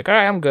bat, and I was like, all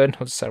right, I'm good.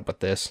 Let's set up with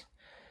this.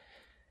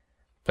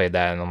 Played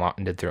that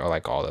and did through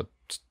like all the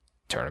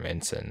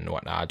tournaments and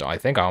whatnot. I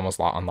think I almost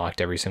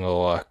unlocked every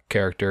single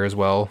character as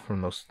well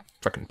from those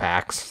fucking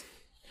packs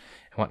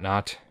and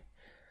whatnot.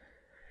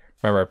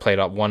 Remember, I played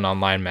up one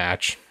online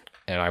match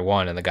and I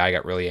won, and the guy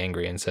got really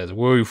angry and says,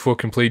 "Whoa, you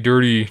fucking play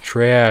dirty,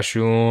 trash!"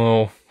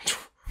 Oh.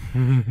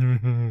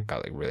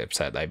 Got like really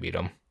upset that I beat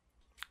him.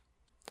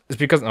 It's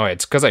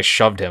because I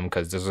shoved him,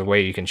 because there's a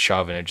way you can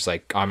shove and it just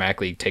like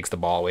automatically takes the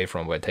ball away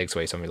from him, but it takes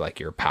away something like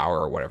your power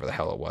or whatever the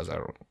hell it was. I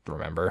don't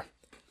remember.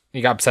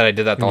 He got upset I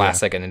did that the last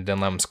second and didn't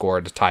let him score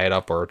to tie it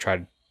up or try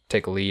to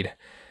take a lead.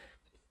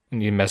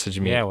 And you messaged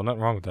me. Yeah, well, nothing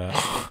wrong with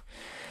that.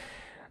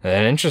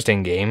 An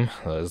interesting game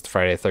was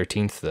Friday the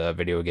 13th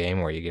video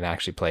game where you can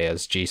actually play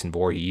as Jason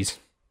Voorhees.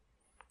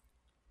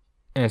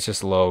 And it's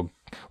just a little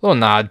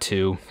nod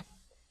to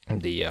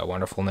the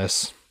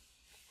wonderfulness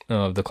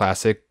of the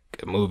classic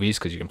movies,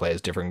 because you can play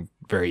as different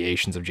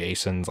variations of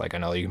Jasons. Like, I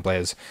know you can play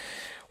as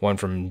one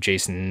from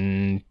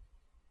Jason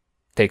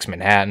Takes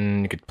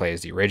Manhattan. You could play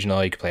as the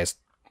original. You could play as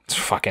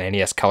fucking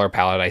NES color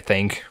palette, I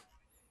think.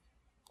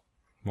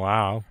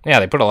 Wow. Yeah,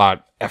 they put a lot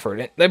of effort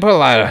in. They put a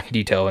lot of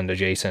detail into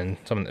Jason.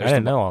 I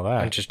didn't know all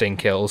that. Interesting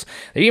kills.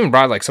 They even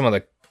brought like some of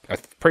the... I'm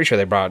pretty sure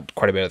they brought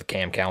quite a bit of the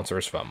cam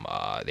counselors from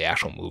the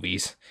actual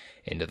movies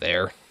into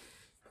there.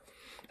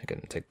 I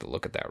can take a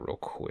look at that real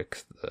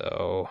quick,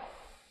 though.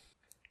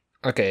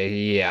 Okay,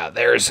 yeah,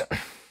 there's...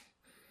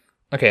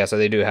 Okay, so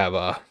they do have...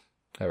 I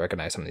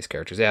recognize some of these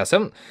characters. Yeah,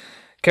 some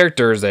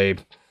characters, they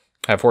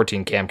have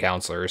 14 cam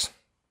counselors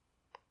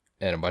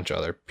and a bunch of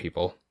other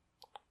people.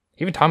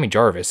 Even Tommy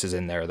Jarvis is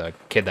in there, the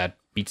kid that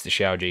beats the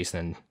shit out of Jason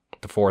in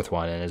the 4th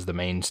one and is the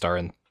main star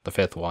in the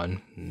 5th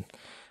one and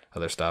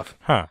other stuff.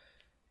 Huh.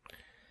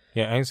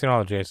 Yeah, I ain't seen all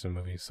the Jason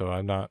movies, so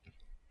I'm not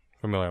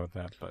familiar with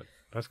that, but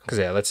that's cool. Because,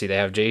 yeah, let's see, they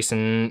have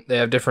Jason, they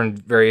have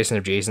different variations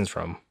of Jasons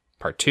from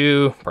Part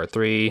 2, Part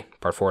 3,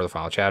 Part 4, the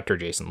final chapter,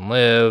 Jason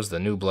Lives, The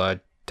New Blood,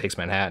 Takes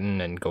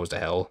Manhattan, and Goes to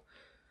Hell.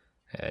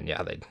 And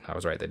yeah, I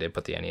was right, they did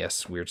put the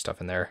NES weird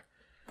stuff in there.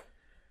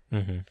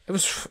 Mm-hmm. It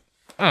was...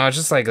 I don't know, it's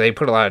just like they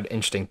put a lot of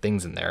interesting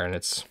things in there, and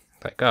it's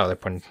like, oh, they're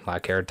putting a lot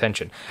of care and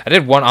attention. I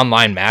did one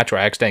online match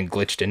where I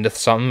accidentally glitched into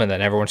something, and then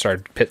everyone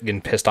started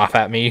getting pissed off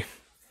at me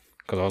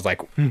because I was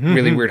like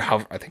really weird.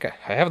 How I think I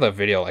have the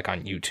video like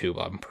on YouTube.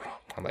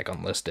 I'm like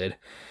unlisted,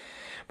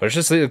 but it's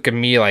just like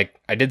me like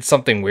I did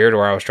something weird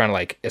where I was trying to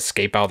like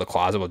escape out of the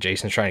closet while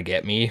Jason's trying to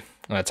get me,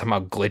 and that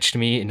somehow glitched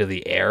me into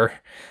the air,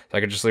 so I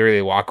could just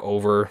literally walk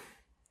over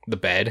the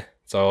bed.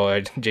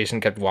 So Jason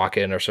kept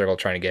walking in a circle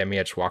trying to get me.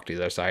 I just walked to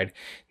the other side.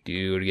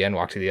 Do it again,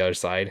 walk to the other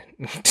side.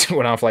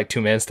 Went on for like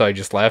 2 minutes till I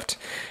just left.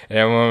 And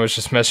everyone was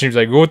just messaging. He was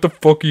like, what the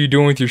fuck are you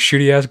doing with your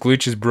shitty ass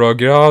glitches, bro?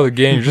 Get out of the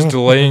game. You're just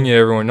delaying it,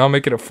 everyone. Not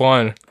making it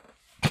fun.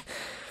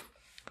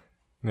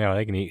 No,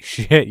 they can eat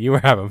shit. You were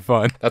having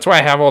fun. That's why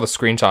I have all the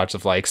screenshots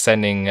of like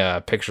sending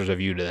pictures of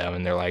you to them.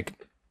 And they're like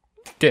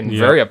getting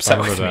very upset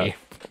with me.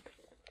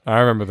 I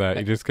remember that.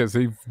 You just kept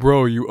saying,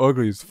 bro, you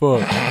ugly as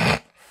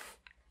fuck.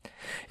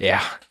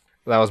 Yeah.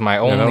 That was my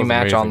only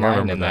match amazing.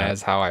 online, and that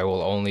is how I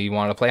will only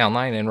want to play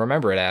online and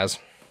remember it as.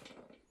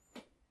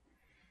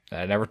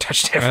 I never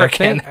touched it ever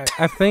again.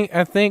 I think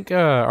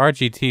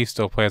RGT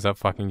still plays that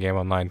fucking game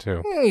online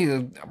too. I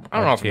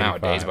don't know if RT85.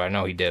 nowadays, but I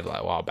know he did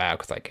like, a while back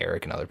with like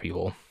Eric and other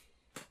people.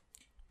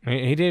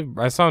 He did.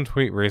 I saw him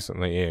tweet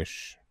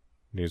recently-ish.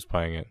 He was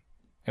playing it.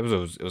 It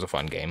was a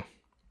fun game.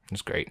 It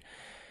was great.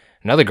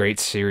 Another great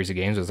series of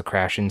games was the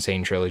Crash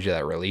Insane trilogy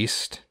that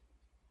released.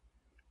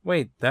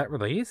 Wait, that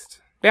released?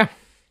 Yeah.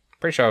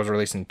 Pretty sure I was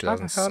released in How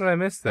did I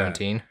miss that?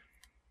 2017.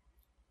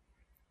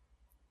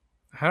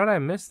 How did I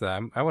miss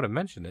that? I would have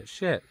mentioned it.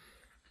 Shit.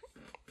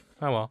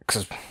 Oh well.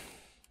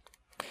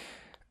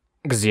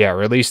 Because yeah,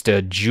 released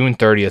June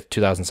 30th,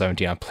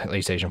 2017 on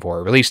PlayStation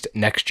 4. Released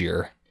next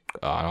year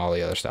on all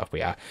the other stuff. But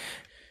yeah,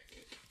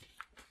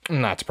 I'm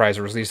not surprised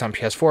it was released on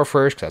PS4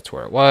 first, because that's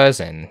where it was.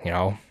 And, you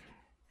know,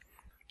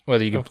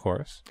 whether you can, Of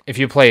course. if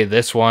you play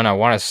this one,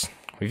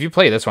 if you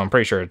play this one, I'm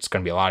pretty sure it's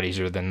going to be a lot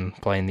easier than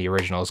playing the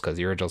originals, because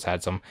the originals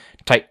had some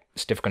tight,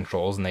 stiff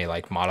controls, and they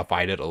like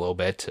modified it a little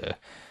bit to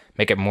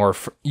make it more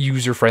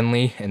user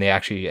friendly. And they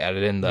actually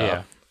added in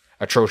the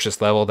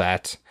atrocious level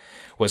that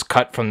was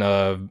cut from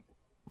the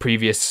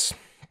previous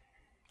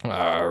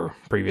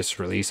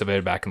release of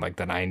it back in like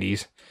the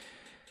 90s.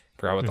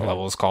 Forgot what the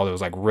level was called. It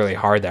was like really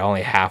hard that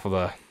only half of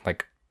the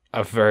like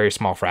a very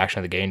small fraction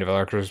of the game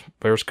developers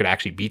could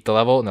actually beat the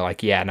level, and they're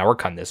like, yeah, now we're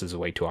cutting this. This is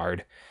way too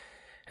hard.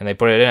 And they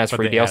put it in as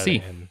free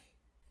DLC.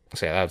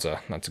 So yeah,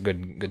 that's a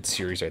good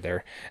series right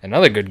there.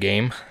 Another good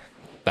game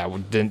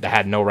that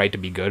had no right to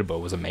be good but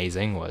was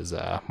amazing was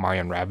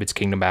Mario & Rabbids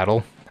Kingdom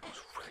Battle.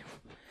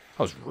 That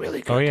was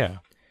really good. Oh yeah,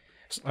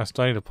 I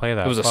still need to play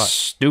that. It was a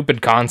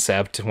stupid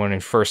concept when I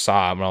first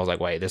saw it, and I was like,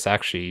 wait, this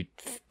actually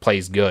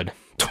plays good.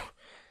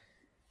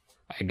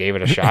 I gave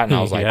it a shot, and I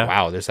was like,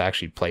 wow, this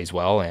actually plays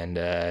well, and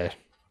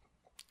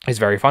it's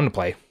very fun to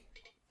play.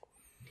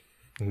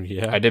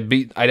 Yeah,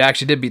 I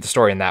actually did beat the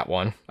story in that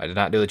one. I did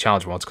not do the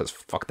challenge once, because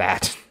fuck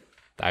that.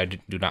 I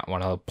do not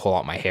want to pull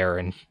out my hair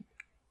and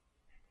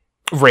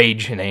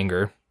rage and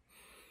anger.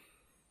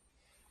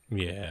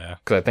 Yeah,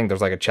 because I think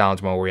there's like a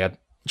challenge mode where you had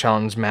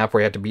challenge map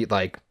where you had to beat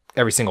like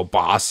every single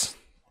boss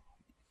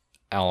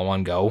all in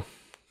one go.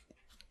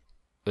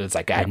 It's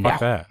like, fuck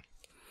that.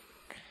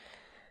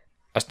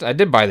 I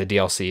did buy the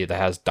DLC that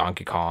has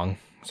Donkey Kong,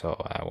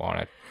 so I want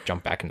to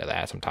jump back into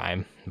that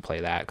sometime and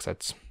play that, because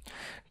that's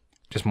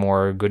just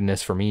more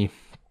goodness for me.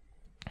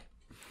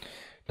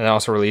 And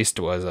also released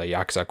was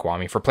Yakuza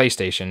Kiwami for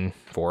PlayStation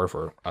 4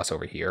 for us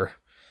over here.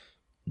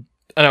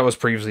 And it was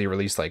previously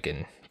released like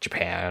in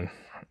Japan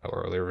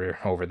or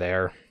over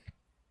there.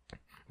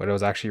 But it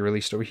was actually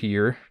released over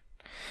here.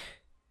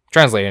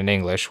 Translated in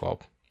English, well,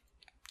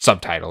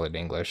 subtitled in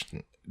English.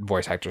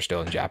 Voice actor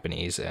still in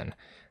Japanese, and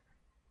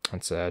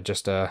it's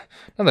just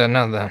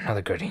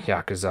another good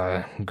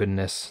Yakuza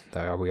goodness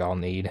that we all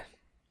need.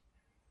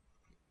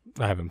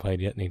 I haven't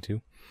played yet. Need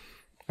to.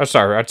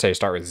 I'd say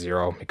start with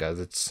 0, because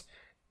it's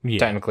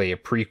technically a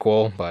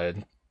prequel, but it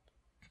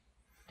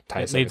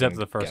ties leads up to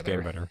the everything first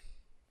together game better.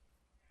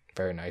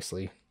 very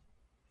nicely.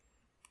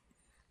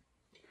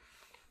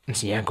 And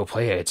so yeah, go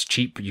play it. It's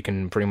cheap. You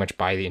can pretty much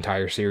buy the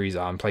entire series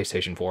on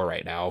PlayStation 4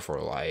 right now for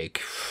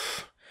like,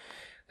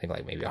 I think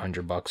like maybe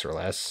 $100 or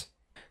less.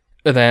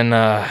 And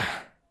then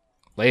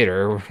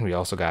later we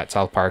also got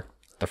South Park: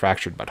 The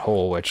Fractured But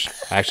Whole, which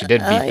I actually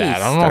did beat that. I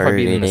don't know if I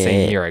beat it in the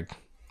same year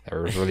that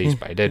it was released,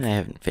 but I did. I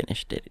haven't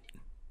finished it.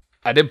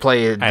 I did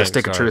play The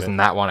Stick of Truth in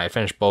that one. I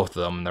finished both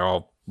of them. They're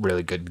all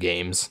really good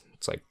games.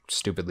 It's like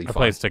stupidly fun. I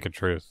played Stick of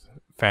Truth.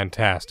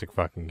 Fantastic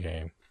fucking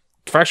game.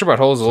 Fractured But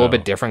Whole is a little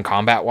bit different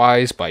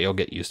combat-wise, but you'll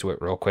get used to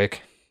it real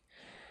quick.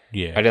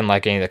 Yeah. I didn't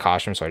like any of the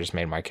costumes, so I just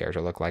made my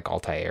character look like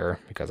Altair,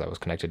 because I was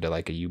connected to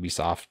like a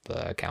Ubisoft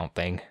account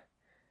thing.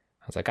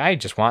 I was like, I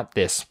just want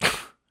this.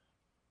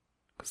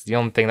 It's the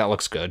only thing that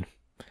looks good.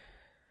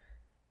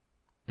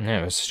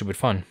 Yeah, it was stupid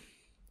fun.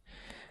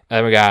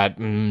 And then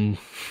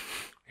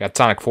we got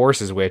Sonic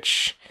Forces,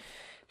 which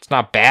it's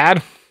not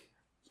bad.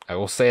 I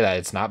will say that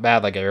it's not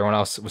bad. Like everyone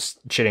else was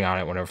shitting on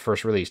it when it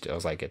first released. I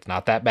was like, it's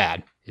not that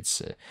bad.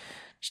 It's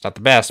not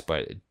the best,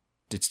 but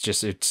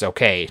it's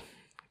okay.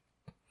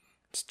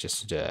 It's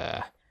just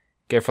get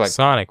it for like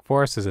Sonic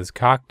Forces is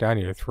cocked down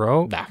your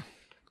throat. Nah.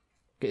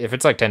 If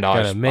it's like $10,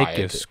 Gonna make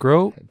you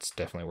scrote. It's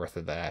definitely worth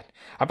it. That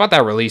I bought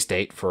that release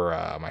date for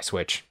my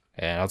Switch,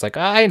 and I was like,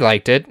 I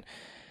liked it.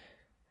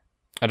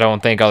 I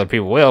don't think other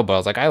people will, but I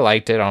was like, I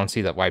liked it. I don't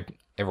see that why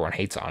everyone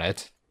hates on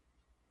it.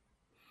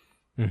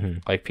 Mm-hmm.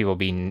 Like people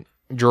being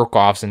jerk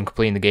offs and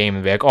completing the game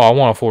and be like, oh, I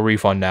want a full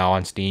refund now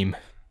on Steam.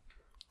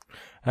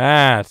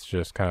 That's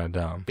just kind of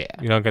dumb.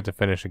 Yeah. You don't get to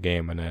finish a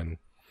game and then,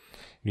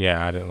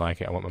 yeah, I didn't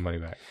like it. I want my money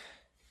back.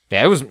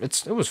 Yeah, it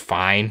was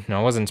fine.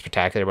 No, it wasn't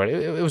spectacular, but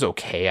it was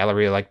okay. I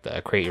really liked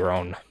the create your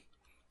own,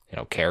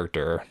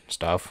 character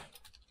stuff,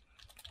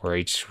 where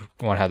each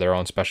one had their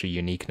own special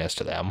uniqueness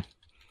to them.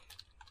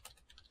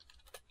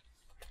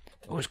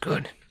 It was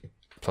good.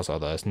 Plus all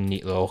those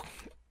neat little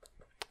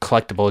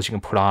collectibles you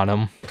can put on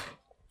them,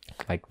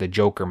 like the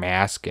Joker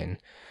mask and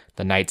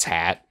the Knight's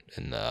hat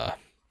and the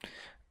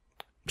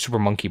Super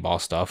Monkey Ball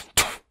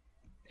stuff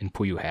and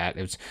Puyo hat.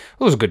 It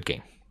was a good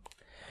game.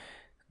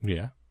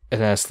 Yeah.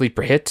 And then a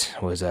sleeper hit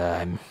was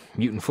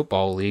Mutant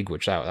Football League,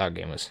 which that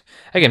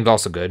game's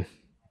also good.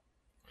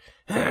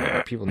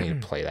 People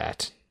need to play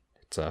that.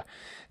 It's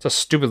a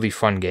stupidly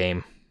fun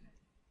game.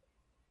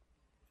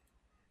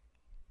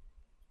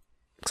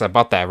 Because I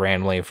bought that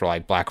randomly for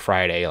like Black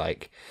Friday.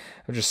 Like,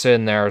 I was just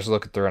sitting there, I was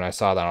looking through, and I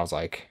saw that, and I was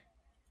like,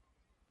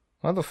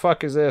 "What the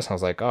fuck is this?" And I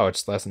was like, "Oh,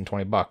 it's less than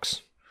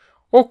 $20."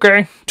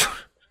 Okay.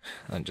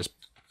 And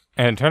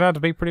it turned out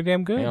to be pretty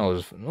damn good.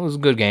 it was a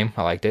good game.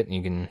 I liked it.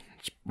 You can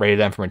rated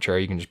them for mature.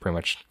 You can just pretty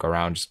much go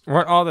around.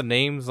 Weren't all the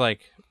names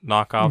like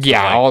knockoffs?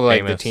 Yeah, of, all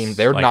famous, the teams.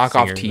 They're like, knockoff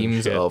singers and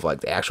teams shit? of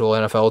like the actual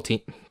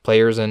NFL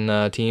players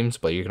and teams,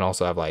 but you can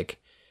also have like,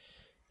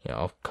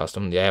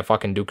 custom. Yeah,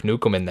 fucking Duke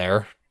Nukem in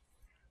there,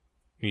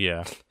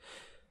 Yeah.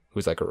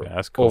 who's like a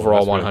That's cool. overall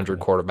That's really 100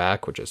 cool.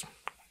 quarterback, which is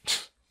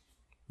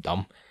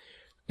dumb.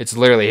 It's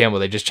literally him, but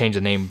they just changed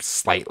the name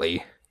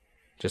slightly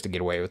just to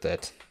get away with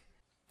it.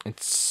 It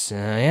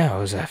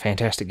was a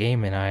fantastic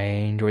game, and I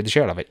enjoyed the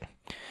shit out of it.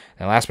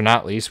 And last but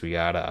not least, we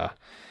got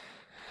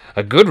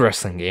a good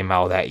wrestling game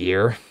out that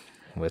year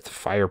with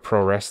Fire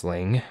Pro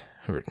Wrestling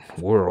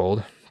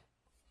World.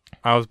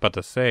 I was about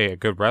to say a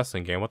good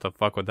wrestling game. What the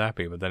fuck would that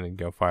be? But then it'd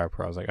go Fire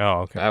Pro. I was like,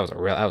 oh, okay. That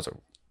was a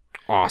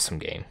awesome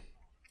game.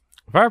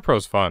 Fire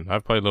Pro's fun.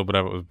 I've played a little bit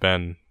of it with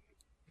Ben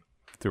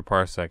through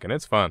Parsec, and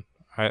it's fun.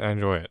 I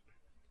enjoy it.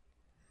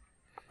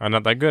 I'm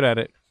not that good at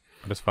it,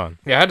 but it's fun.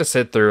 Yeah, I had to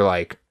sit through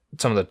like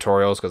some of the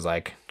tutorials because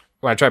like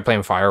when I tried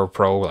playing Fire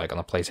Pro like on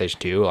the PlayStation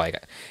 2, like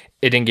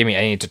it didn't give me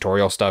any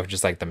tutorial stuff,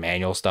 just like the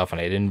manual stuff, and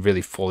I didn't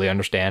really fully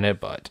understand it.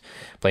 But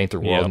playing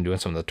through World and doing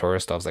some of the tutorial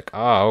stuff, I was like,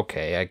 oh,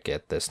 okay, I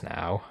get this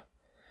now.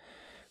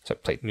 So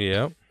I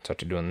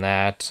started doing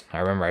that. I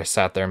remember I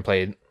sat there and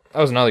played.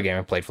 That was another game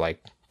I played for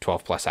like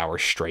 12 plus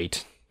hours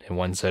straight in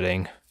one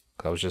sitting.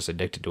 I was just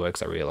addicted to it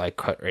because I really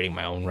like rating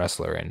my own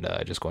wrestler and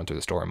just going through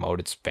the story mode.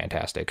 It's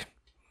fantastic.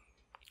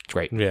 It's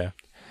great. Yeah.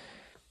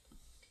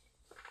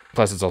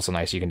 Plus, it's also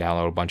nice. You can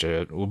download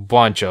a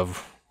bunch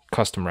of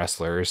custom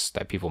wrestlers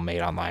that people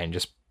made online and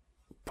just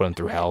put them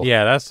through hell.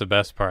 Yeah, that's the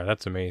best part.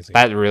 That's amazing.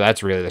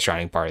 That's really the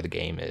shining part of the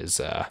game is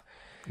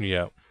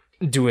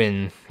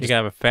doing. You can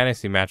have a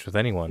fantasy match with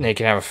anyone. You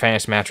can have a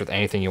fantasy match with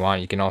anything you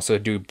want. You can also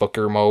do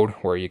booker mode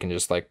where you can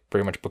just like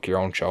pretty much book your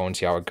own show and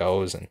see how it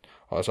goes and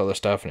all this other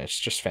stuff. And it's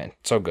just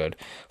so good.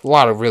 A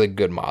lot of really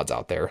good mods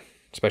out there,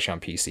 especially on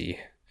PC.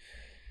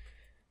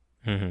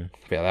 Mm-hmm.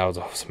 Yeah,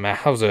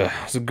 that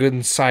was a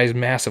good sized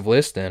massive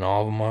list, and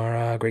all of them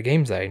are great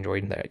games that I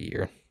enjoyed that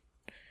year.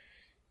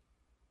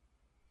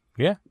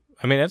 Yeah,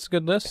 I mean that's a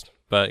good list,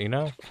 but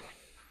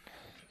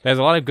there's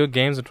a lot of good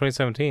games in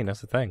 2017.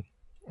 That's the thing.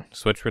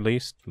 Switch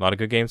released, a lot of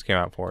good games came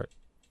out for it.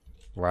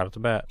 Right off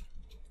the bat.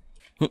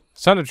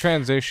 It's time to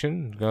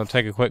transition. Gonna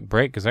take a quick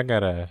break because I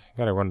gotta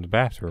run to the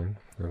bathroom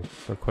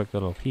for a quick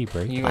little pee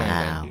break. You ain't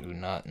gonna do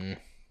nothing.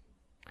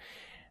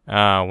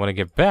 When I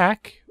get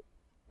back,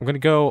 we're going to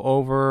go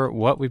over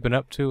what we've been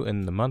up to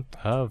in the month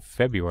of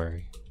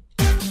February.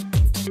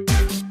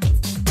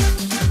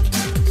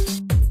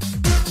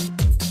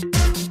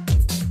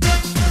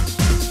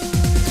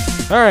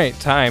 All right,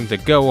 time to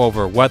go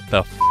over what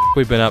the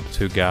we've been up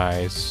to,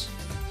 guys,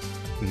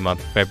 in the month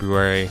of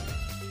February.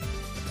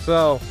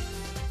 So,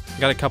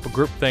 got a couple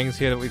group things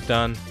here that we've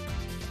done.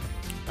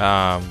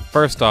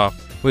 First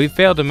off, we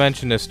failed to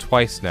mention this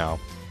twice now.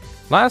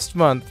 Last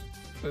month,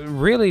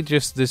 really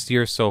just this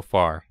year so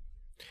far,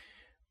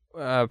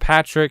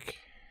 Patrick,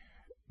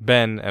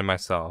 Ben, and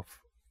myself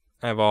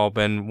have all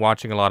been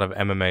watching a lot of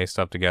MMA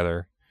stuff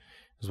together,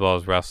 as well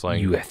as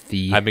wrestling.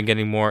 UFC. I've been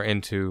getting more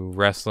into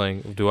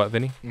wrestling. Do what,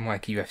 Vinny?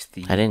 Like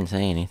UFC. I didn't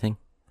say anything.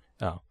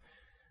 Oh.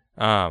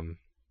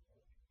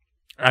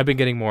 I've been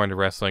getting more into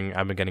wrestling.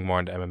 I've been getting more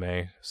into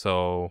MMA.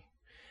 So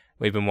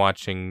we've been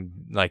watching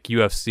like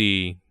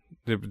UFC,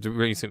 the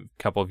recent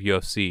couple of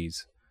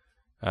UFCs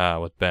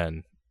with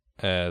Ben,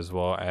 as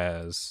well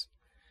as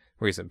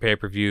recent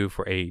pay-per-view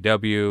for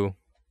AEW.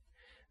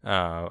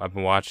 I've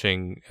been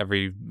watching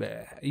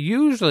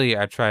usually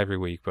I try every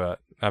week, but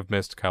I've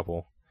missed a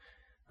couple.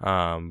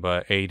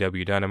 But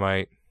AEW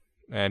Dynamite,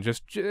 and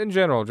just in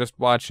general, just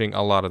watching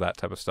a lot of that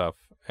type of stuff.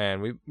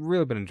 And we've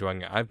really been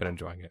enjoying it. I've been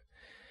enjoying it.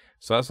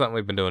 So that's something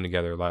we've been doing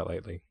together a lot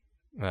lately.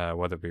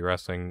 Whether it be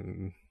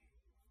wrestling,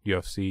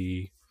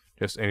 UFC,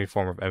 just any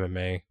form of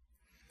MMA.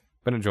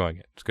 Been enjoying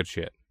it. It's good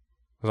shit.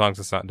 As long as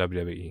it's not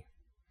WWE.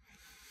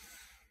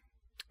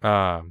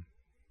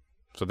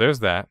 So there's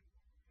that.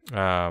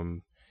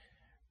 I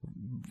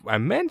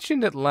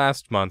mentioned it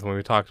last month when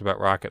we talked about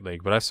Rocket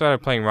League, but I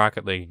started playing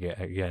Rocket League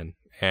again,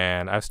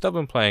 and I've still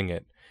been playing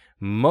it,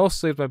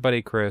 mostly with my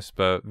buddy Chris,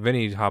 but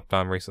Vinny hopped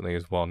on recently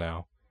as well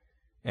now.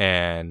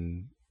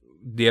 And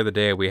the other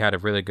day we had a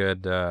really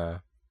good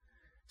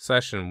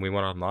session. We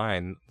went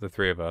online, the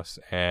three of us,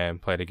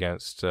 and played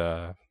against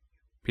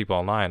people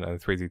online on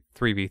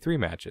 3v3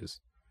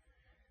 matches.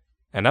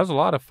 And that was a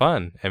lot of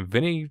fun. And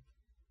Vinny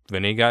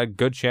got a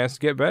good chance to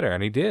get better,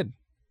 and he did.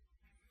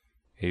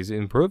 He's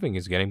improving.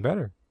 He's getting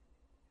better.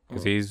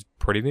 Because he's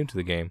pretty new to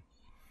the game.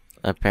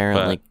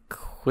 Apparently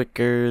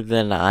quicker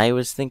than I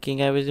was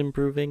thinking I was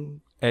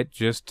improving. It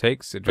just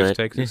takes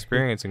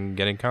experience and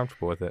getting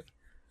comfortable with it.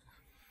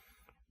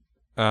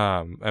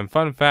 And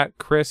fun fact,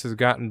 Chris has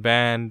gotten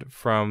banned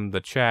from the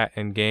chat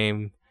in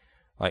game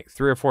like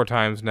 3 or 4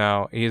 times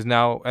now. He is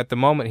now, at the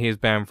moment, he is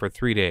banned for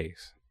 3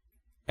 days.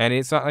 And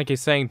it's not like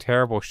he's saying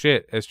terrible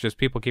shit. It's just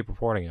people keep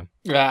reporting him.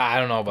 I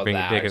don't know about being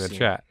that. a dick in the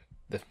chat.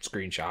 The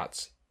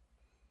screenshots.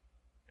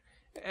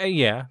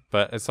 Yeah,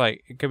 but it's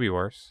like, it could be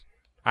worse.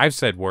 I've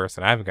said worse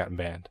and I haven't gotten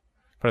banned.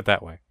 Put it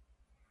that way.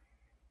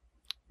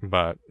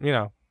 But, you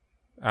know,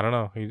 I don't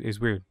know. He's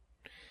weird.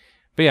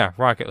 But yeah,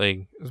 Rocket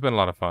League. It's been a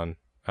lot of fun.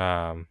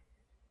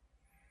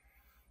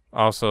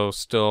 Also,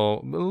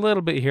 still a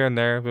little bit here and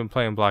there. I've been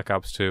playing Black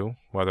Ops 2,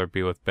 whether it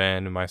be with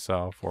Ben and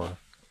myself or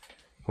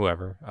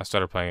whoever. I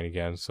started playing it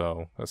again,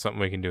 so that's something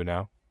we can do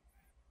now.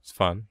 It's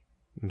fun.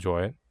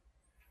 Enjoy it.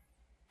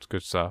 It's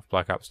good stuff.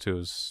 Black Ops 2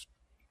 is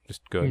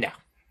just good. No.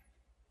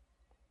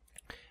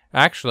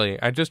 Actually,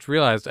 I just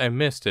realized I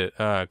missed it.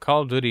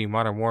 Call of Duty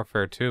Modern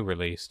Warfare 2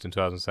 released in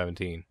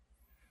 2017.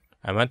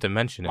 I meant to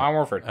mention it Modern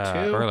Warfare 2?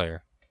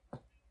 Earlier.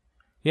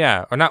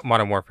 Yeah, or not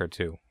Modern Warfare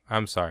 2.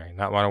 I'm sorry,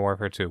 not Modern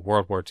Warfare 2.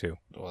 World War 2.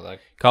 Well,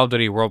 Call of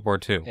Duty World War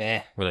 2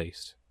 Eh.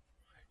 released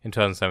in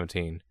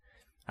 2017.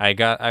 I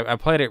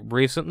played it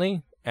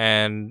recently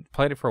and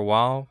played it for a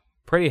while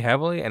pretty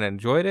heavily and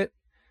enjoyed it.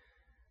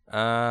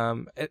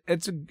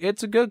 It's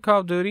a good Call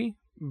of Duty,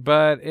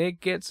 but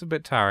it gets a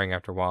bit tiring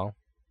after a while.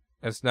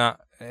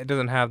 It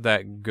doesn't have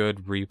that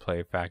good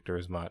replay factor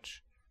as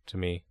much to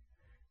me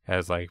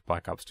as like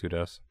Black Ops 2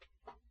 does.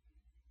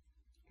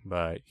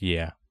 But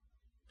yeah.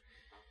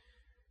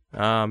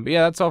 But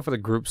yeah, that's all for the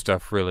group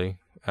stuff really.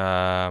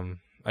 I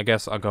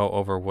guess I'll go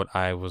over what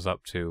I was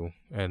up to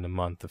in the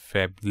month of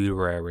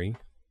February.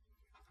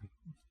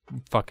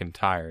 I'm fucking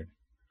tired.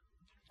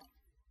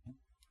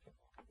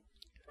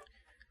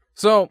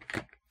 So,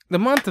 the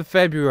month of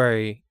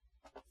February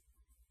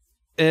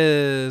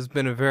was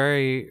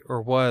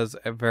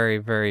a very,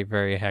 very,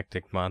 very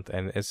hectic month,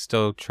 and it's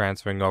still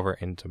transferring over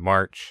into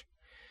March.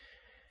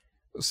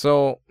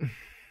 So,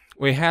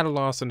 we had a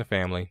loss in the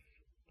family.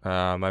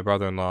 My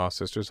brother-in-law,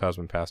 sister's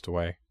husband, passed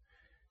away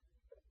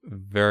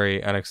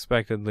very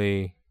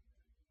unexpectedly,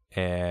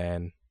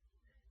 and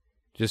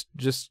just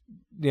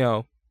you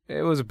know,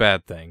 it was a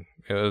bad thing.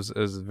 It was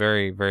a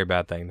very, very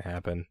bad thing to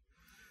happen.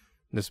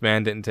 This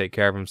man didn't take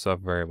care of himself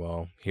very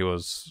well. He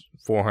was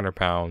 400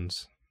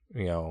 pounds.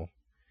 You know,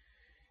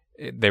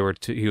 he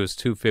was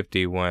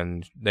 250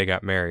 when they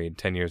got married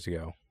 10 years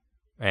ago,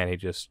 and he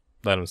just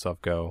let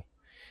himself go.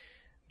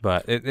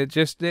 But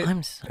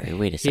I'm sorry,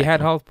 wait a second. He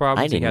had health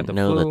problems. I He had the didn't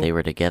know flu. that they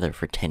were together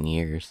for 10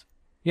 years.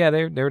 Yeah,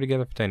 they were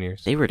together for 10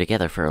 years. They were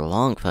together for a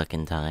long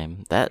fucking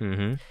time.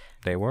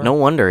 They were. No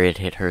wonder it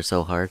hit her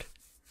so hard.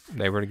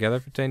 They were together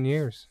for 10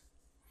 years.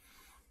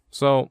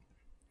 So,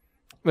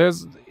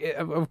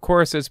 of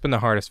course, it's been the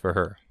hardest for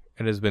her.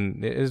 It has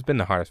been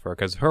the hardest for her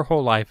because her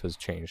whole life has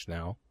changed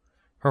now.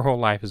 Her whole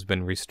life has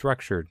been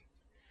restructured.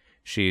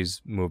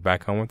 She's moved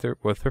back home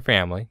with her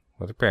family,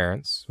 with her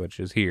parents, which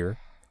is here.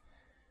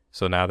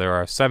 So now there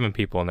are 7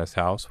 people in this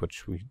house,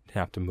 which we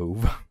have to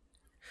move.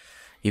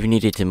 You've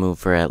needed to move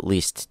for at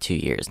least 2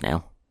 years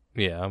now.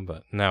 Yeah,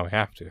 but now we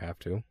have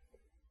to.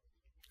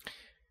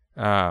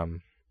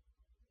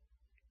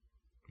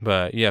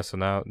 But yeah, so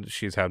now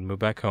she's had to move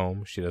back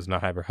home. She does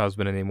not have her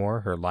husband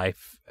anymore. Her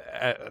life,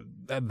 at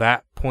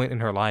that point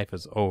in her life,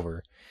 is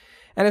over.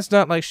 And it's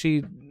not like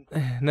she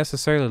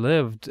necessarily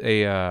lived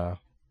a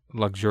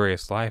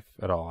luxurious life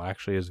at all.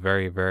 Actually, is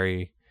very,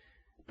 very,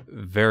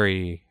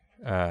 very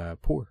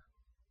poor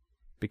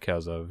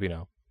because of,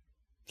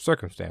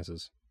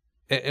 circumstances.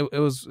 It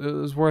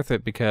was worth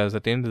it because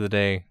at the end of the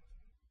day,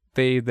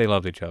 they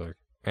loved each other.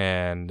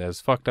 And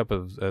as fucked up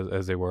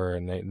as they were,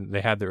 and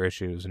they had their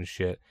issues and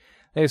shit,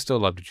 they still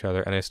loved each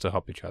other and they still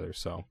helped each other.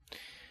 So,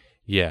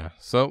 yeah.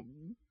 So,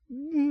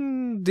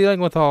 dealing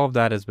with all of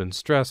that has been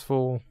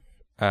stressful.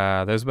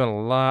 There's been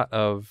a lot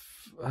of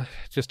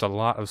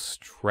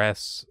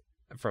stress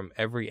from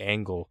every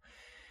angle.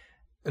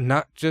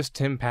 Not just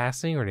him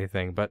passing or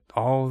anything, but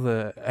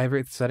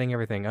setting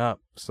everything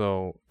up.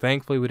 So,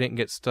 thankfully, we didn't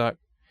get stuck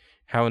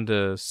having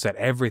to set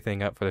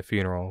everything up for the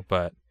funeral,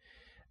 but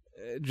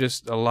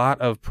just a lot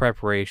of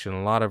preparation,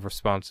 a lot of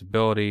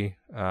responsibility.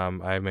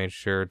 I made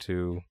sure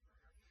to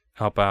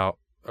help out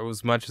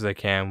as much as I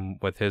can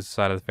with his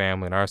side of the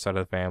family and our side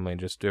of the family, and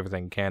just do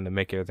everything I can to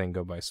make everything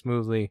go by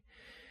smoothly.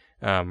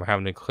 We're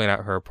having to clean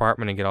out her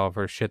apartment and get all of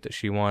her shit that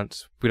she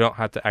wants. We don't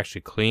have to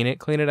actually clean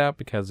it out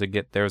because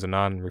there's a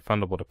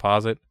non-refundable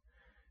deposit.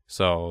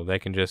 So they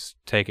can just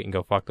take it and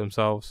go fuck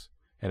themselves.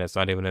 And it's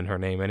not even in her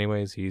name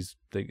anyways.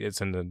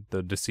 It's in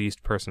the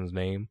deceased person's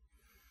name.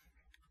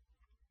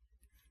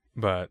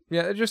 But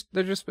yeah,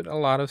 there's just been a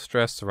lot of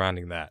stress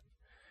surrounding that.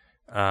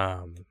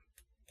 And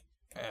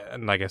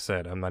like I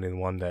said, I'm not even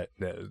one that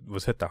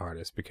was hit the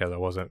hardest because I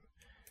wasn't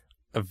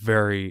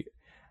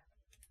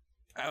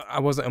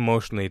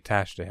emotionally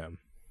attached to him.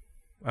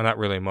 I'm not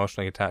really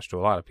emotionally attached to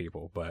a lot of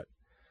people, but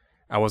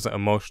I wasn't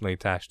emotionally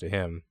attached to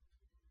him.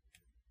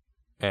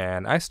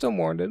 And I still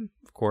mourned him,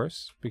 of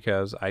course,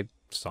 because I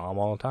saw him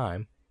all the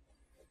time.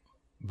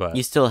 But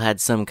you still had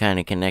some kind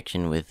of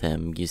connection with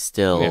him.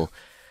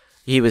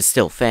 He was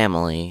still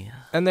family.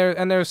 And there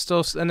was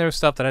stuff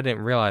that I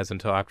didn't realize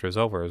until after it was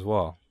over as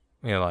well.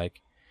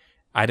 Like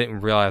I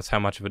didn't realize how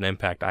much of an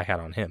impact I had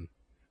on him.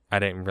 I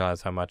didn't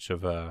realize how much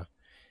of a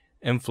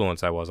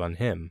influence I was on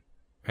him,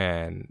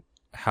 and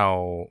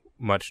how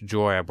much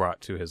joy I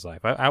brought to his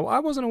life. I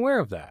wasn't aware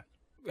of that.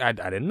 I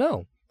didn't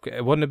know.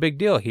 It wasn't a big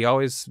deal. He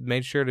always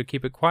made sure to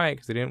keep it quiet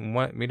because he didn't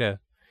want me to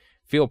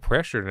feel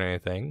pressured or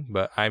anything.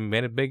 But I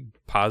made a big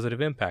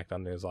positive impact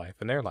on his life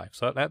and their life.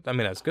 So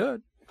that's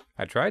good.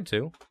 I tried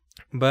to.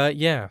 But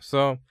yeah,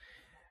 so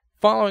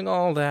following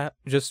all that,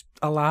 just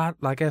a lot,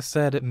 like I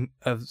said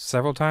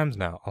several times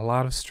now, a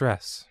lot of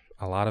stress.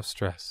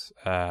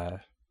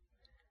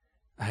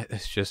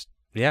 It's just,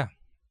 yeah.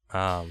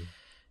 Coping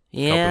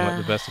like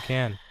the best I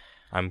can.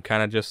 I'm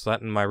kind of just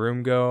letting my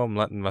room go. I'm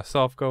letting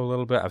myself go a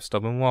little bit. I've still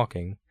been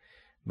walking,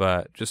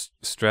 but just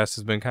stress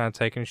has been kind of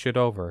taking shit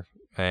over.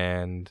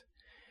 And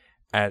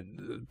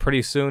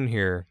pretty soon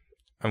here,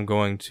 I'm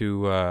going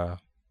to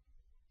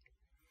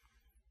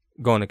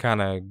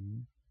kind of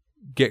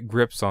get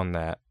grips on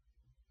that,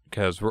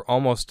 because we're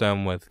almost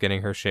done with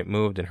getting her shit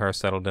moved and her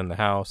settled in the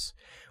house.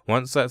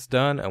 Once that's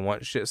done and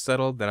once shit's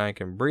settled, then I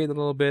can breathe a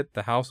little bit.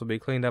 The house will be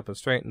cleaned up and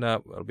straightened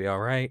up. It'll be all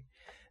right.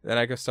 Then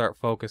I can start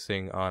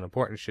focusing on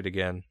important shit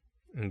again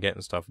and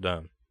getting stuff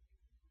done.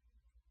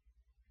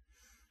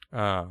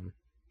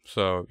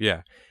 So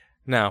yeah.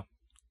 Now,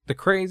 the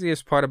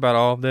craziest part about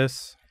all of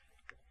this,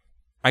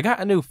 I got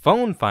a new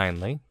phone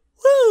finally.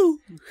 Woo!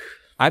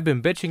 I've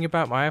been bitching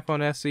about my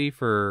iPhone SE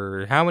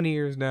for how many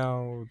years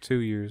now? 2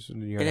 years.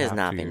 It has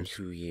not been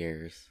 2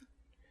 years.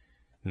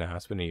 No,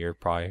 it's been a year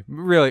probably.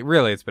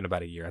 Really, it's been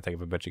about a year. I think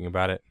I've been bitching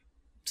about it.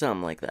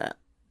 Something like that.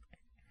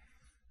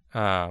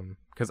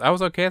 Because I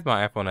was okay with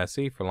my iPhone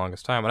SE for the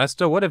longest time, and I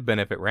still would have been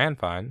if it ran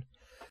fine.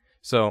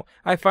 So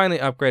I finally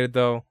upgraded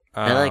though.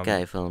 I like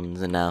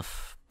iPhones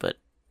enough, but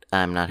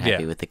I'm not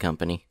happy with the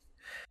company.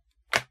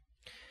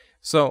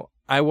 So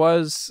I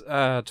was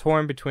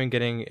torn between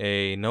getting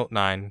a Note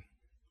 9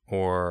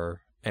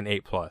 or an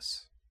 8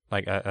 Plus,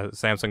 like a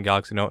Samsung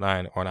Galaxy Note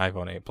 9 or an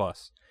iPhone 8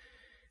 Plus.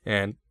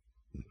 And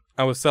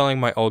I was selling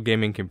my old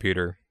gaming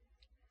computer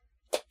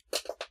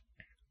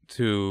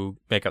to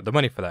make up the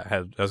money for that. I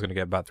was going to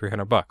get about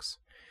 $300.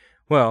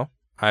 Well,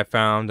 I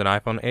found an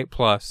iPhone 8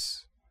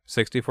 Plus,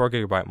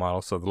 64GB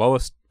model, so the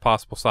lowest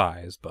possible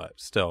size, but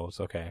still, it's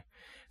okay.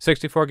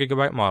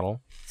 64GB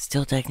model.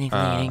 Still technically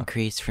an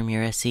increase from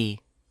your SE.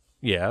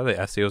 Yeah, the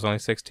SE was only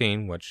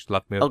 16, which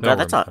left me with no room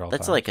at all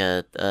that's times. like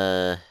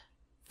a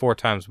 4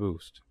 times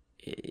boost.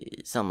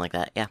 Something like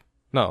that, yeah.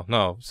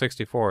 No,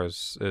 64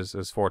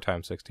 is 4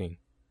 times 16.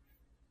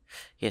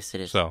 Yes,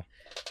 it is. So,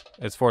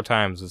 it's 4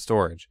 times the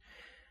storage.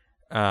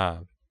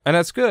 And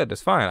that's good.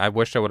 It's fine. I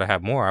wish I would have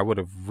had more. I would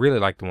have really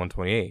liked the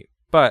 128.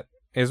 But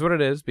it is what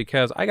it is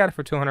because I got it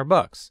for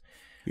 $200.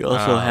 You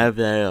also have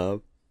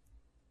that.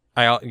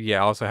 I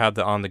also have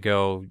the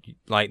on-the-go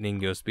Lightning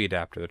USB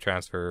adapter to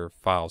transfer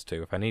files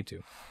to if I need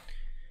to.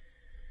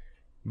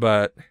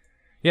 But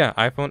yeah,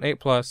 iPhone 8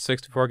 Plus,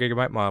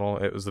 64GB model.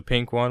 It was the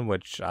pink one,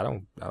 which I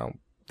don't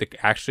think.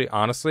 Actually,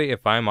 honestly,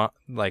 if I'm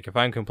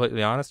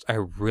completely honest, I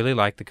really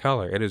like the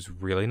color. It is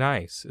really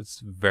nice. It's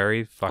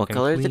very fucking. What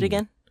color clean. is it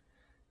again?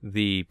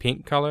 The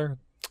pink color,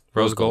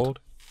 rose gold.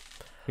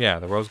 Yeah,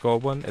 the rose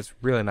gold one. It's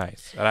really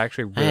nice. I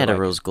had a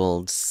rose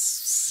gold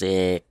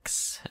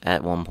 6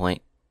 at one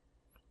point.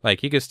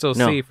 Like you can still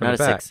see from the back.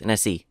 No, not a 6, an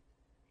SE.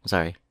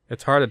 Sorry.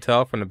 It's hard to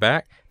tell from the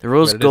back. The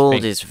rose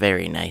gold is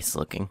very nice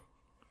looking.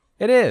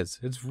 It is.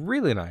 It's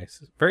really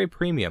nice. It's very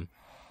premium.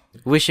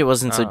 Wish it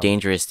wasn't so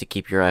dangerous to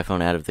keep your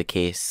iPhone out of the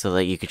case so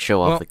that you could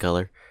show off the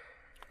color.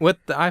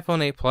 With the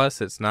iPhone 8 Plus,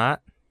 it's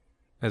not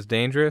as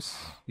dangerous.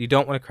 You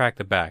don't want to crack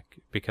the back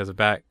because the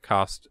back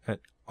costs an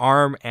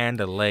arm and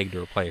a leg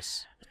to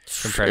replace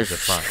compared to the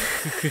front.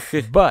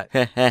 but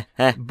I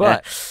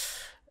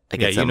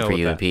get something for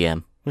you in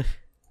PM.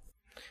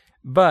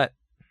 But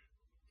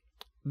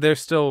they're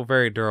still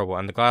very durable,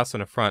 and the glass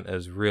on the front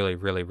is really,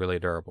 really, really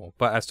durable.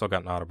 But I still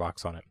got an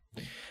OtterBox on it.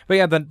 But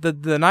yeah,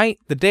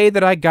 the day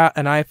that I got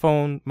an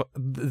iPhone,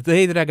 the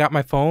day that I got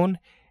my phone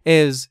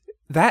is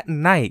that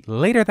night.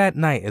 Later that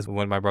night is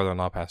when my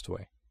brother-in-law passed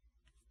away.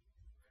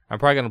 I'm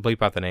probably gonna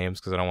bleep out the names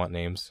because I don't want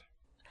names.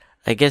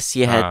 I guess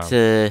you had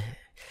to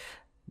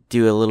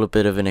do a little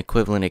bit of an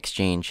equivalent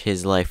exchange,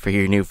 his life for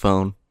your new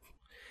phone.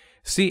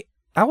 See,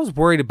 I was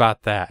worried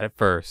about that at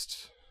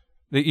first.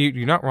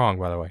 You're not wrong,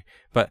 by the way.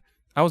 But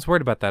I was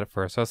worried about that at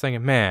first. I was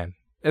thinking, man,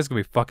 it's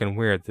going to be fucking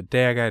weird. The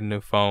day I got a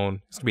new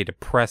phone, it's going to be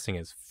depressing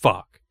as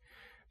fuck.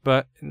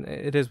 But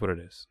it is what it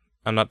is.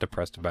 I'm not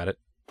depressed about it.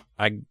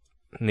 I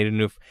need a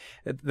new...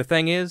 The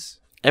thing is...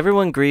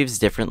 Everyone grieves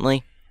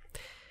differently.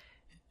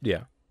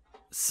 Yeah.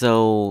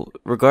 So,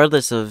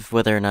 regardless of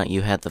whether or not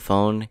you had the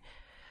phone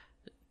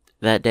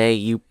that day,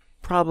 you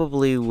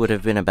probably would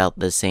have been about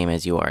the same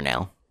as you are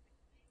now.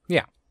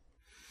 Yeah.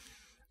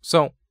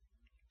 So,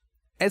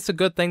 it's a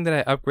good thing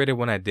that I upgraded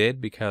when I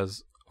did,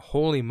 because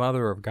holy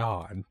mother of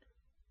God,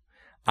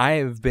 I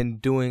have been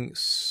doing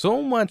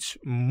so much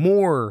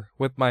more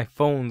with my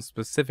phone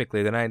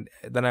specifically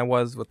than I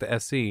was with the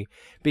SE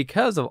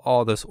because of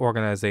all this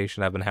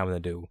organization I've been having to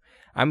do.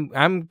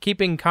 I'm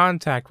keeping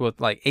contact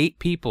with like 8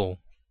 people,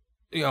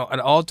 at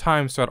all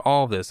times throughout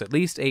all of this, at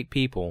least 8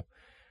 people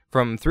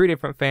from 3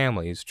 different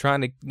families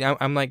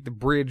I'm like the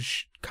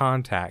bridge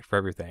contact for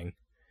everything.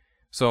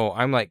 So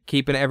I'm like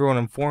keeping everyone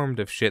informed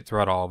of shit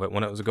throughout all of it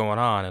when it was going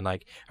on, and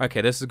like,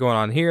 okay, this is going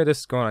on here,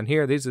 this is going on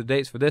here, these are the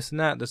dates for this and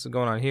that, this is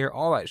going on here,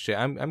 all that shit.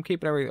 I'm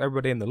keeping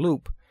everybody in the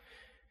loop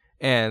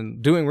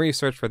and doing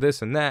research for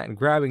this and that and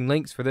grabbing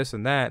links for this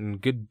and that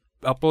and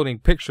uploading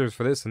pictures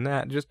for this and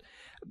that. Just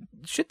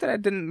shit that I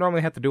didn't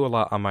normally have to do a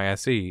lot on my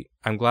SE.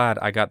 I'm glad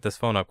I got this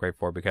phone upgrade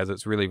for, because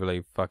it's really,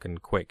 really fucking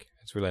quick.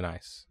 It's really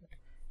nice.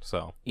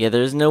 So yeah,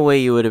 there's no way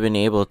you would have been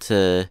able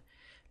to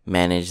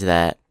manage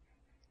that.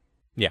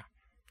 Yeah.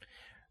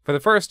 For the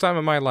first time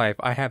in my life,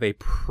 I have a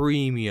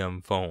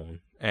premium phone,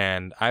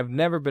 and I've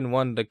never been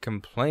one to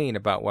complain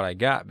about what I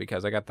got,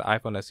 because I got the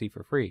iPhone SE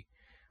for free,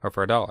 or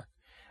for $1.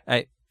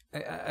 I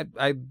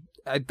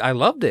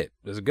loved it.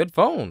 It was a good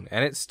phone,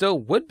 and it still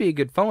would be a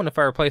good phone if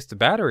I replaced the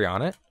battery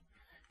on it.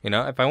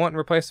 If I went and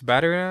replaced the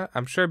battery on it,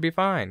 I'm sure it'd be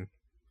fine.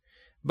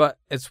 But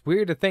it's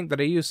weird to think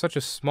that I used such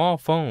a small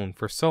phone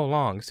for so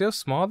long. See how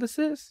small this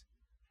is?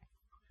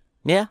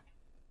 Yeah.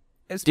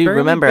 It's Dude,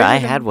 remember, I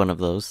than... had one of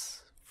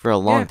those for a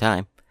long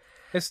time.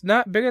 It's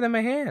not bigger than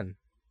my hand.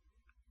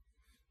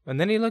 And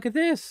then you look at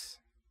this.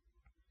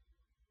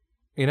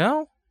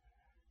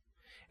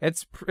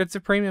 It's a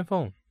premium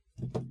phone.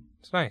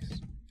 It's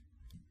nice.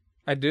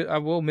 I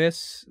will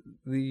miss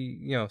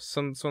the,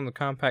 some of the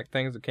compact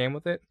things that came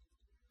with it.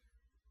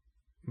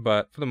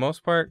 But for the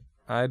most part,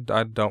 I'm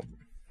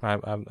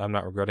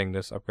not regretting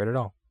this upgrade at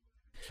all.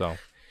 So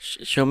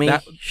show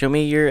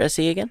me your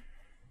SE again.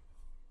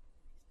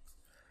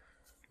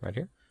 Right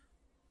here.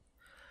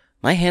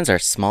 My hands are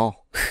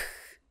small.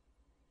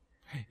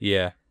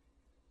 Yeah.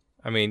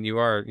 I mean, you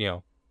are,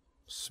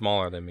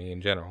 smaller than me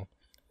in general.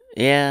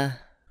 Yeah.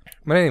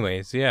 But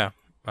anyways, yeah.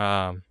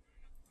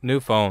 New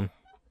phone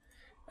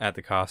at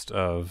the cost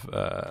of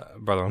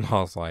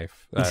brother-in-law's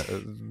life. That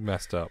is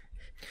messed up.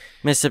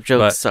 Messed up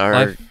jokes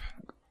are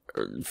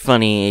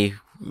funny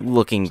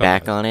looking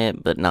back on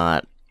it, but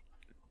not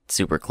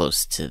super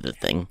close to the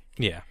thing.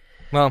 Yeah.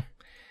 Well,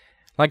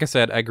 like I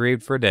said, I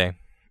grieved for a day.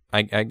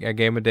 I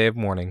gave him a day of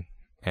mourning,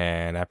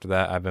 and after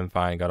that, I've been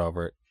fine, got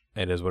over it.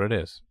 It is what it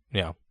is.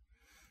 Got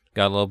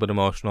a little bit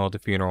emotional at the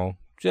funeral,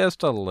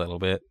 just a little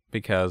bit,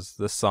 because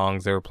the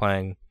songs they were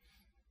playing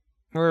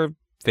were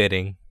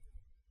fitting.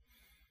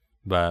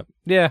 But,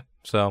 yeah,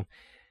 so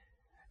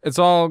it's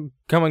all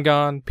come and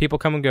gone. People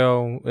come and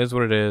go, is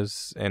what it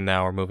is, and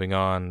now we're moving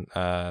on.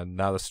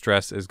 Now the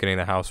stress is getting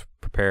the house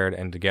prepared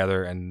and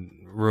together and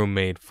room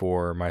made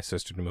for my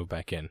sister to move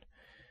back in.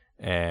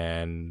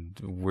 And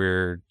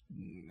we're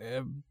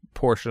a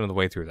portion of the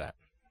way through that.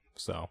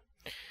 So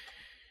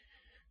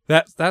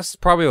that's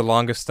probably the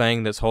longest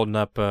thing that's holding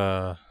up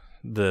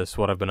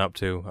what I've been up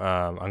to.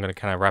 I'm going to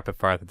kind of rapid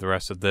fire through the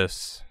rest of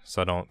this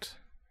so I don't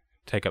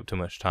take up too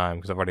much time,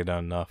 because I've already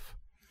done enough.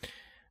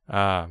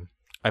 I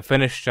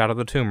finished Shadow of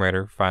the Tomb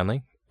Raider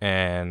finally,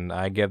 and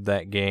I give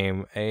that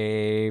game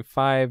a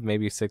 5,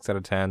 maybe 6 out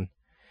of 10.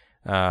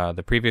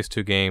 The previous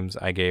 2 games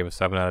I gave a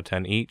 7 out of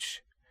 10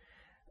 each.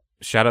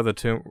 Shadow of the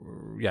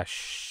Tomb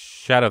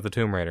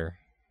Raider,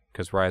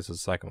 because Rise is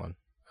the second one.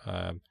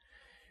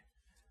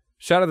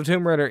 Shadow of the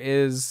Tomb Raider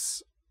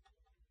is...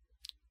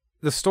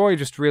 The story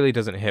just really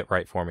doesn't hit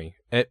right for me.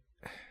 It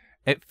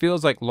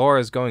feels like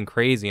Laura's going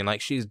crazy and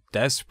like she's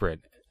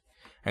desperate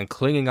and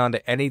clinging on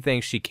to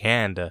anything she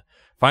can to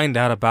find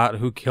out about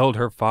who killed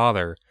her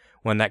father,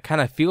 when that kind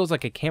of feels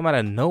like it came out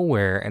of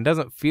nowhere and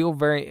doesn't feel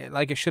very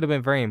like it should have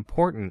been very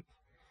important.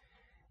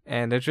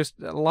 And there's just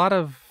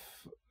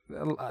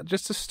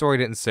just the story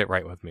didn't sit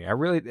right with me.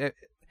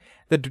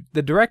 The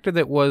director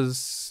that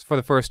was for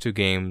the first 2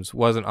 games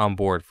wasn't on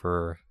board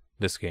for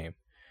this game,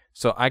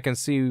 so I can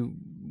see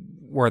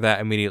where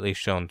that immediately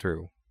shone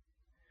through.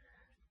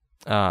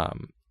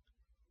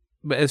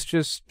 But it's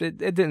just, it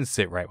didn't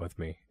sit right with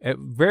me.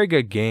 Very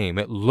good game.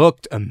 It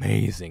looked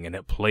amazing and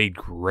it played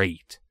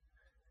great.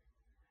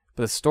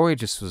 But the story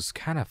just was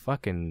kind of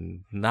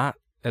fucking not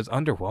as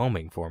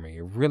underwhelming for me.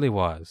 It really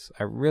was.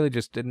 I really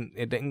just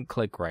it didn't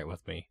click right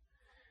with me.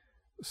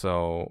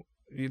 So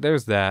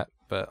there's that.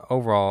 But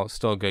overall, it's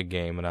still a good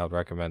game, and I would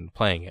recommend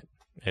playing it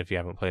if you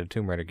haven't played a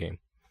Tomb Raider game.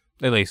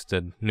 At least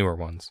the newer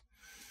ones.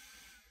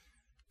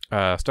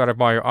 Started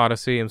Mario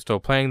Odyssey. I'm still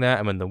playing that.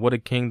 I'm in the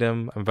Wooded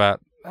Kingdom.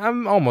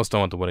 I'm almost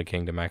done with the Wooded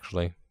Kingdom,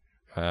 actually.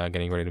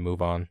 Getting ready to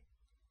move on.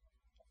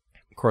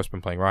 Of course, been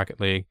playing Rocket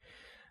League.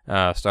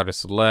 Started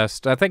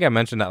Celeste. I think I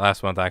mentioned that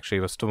last month, actually.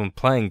 I was still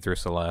playing through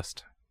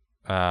Celeste.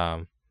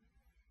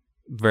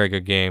 Very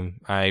good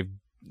game.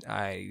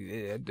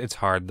 It's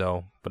hard,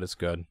 though, but it's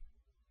good.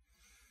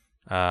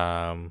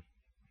 Let's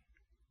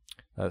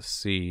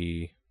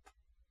see.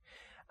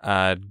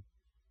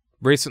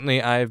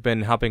 Recently, I've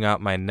been helping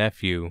out my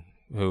nephew,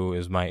 who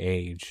is my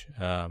age.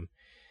 Him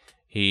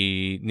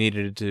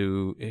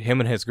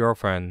and his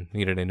girlfriend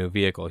needed a new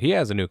vehicle. He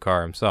has a new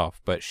car himself,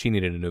 but she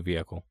needed a new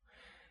vehicle.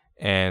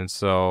 And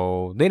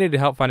so they needed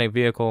help finding a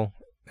vehicle,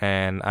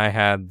 and I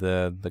had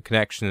the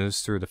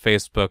connections through the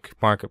Facebook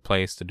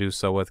marketplace to do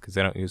so with, because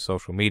they don't use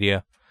social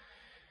media.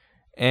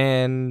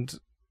 And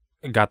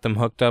got them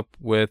hooked up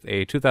with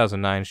a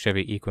 2009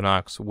 Chevy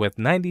Equinox with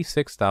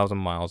 96,000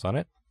 miles on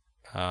it.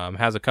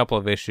 Has a couple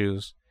of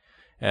issues,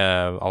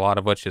 a lot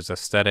of which is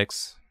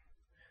aesthetics,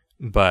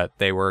 but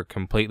they were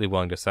completely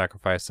willing to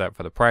sacrifice that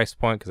for the price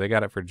point, because they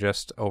got it for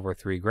just over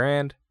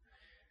 $3,000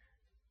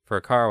 for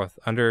a car with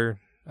under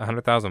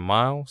 100,000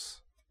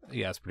 miles.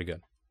 Yeah, it's pretty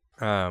good.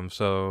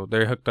 So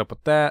they're hooked up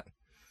with that,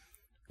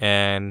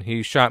 and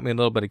he shot me a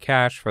little bit of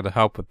cash for the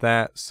help with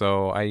that.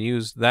 So I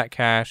used that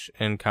cash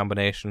in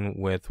combination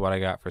with what I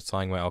got for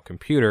selling my old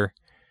computer,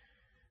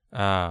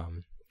 at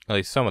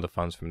least some of the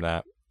funds from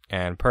that,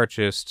 and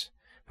purchased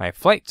my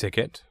flight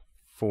ticket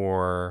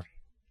for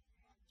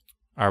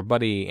our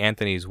buddy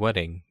Anthony's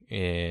wedding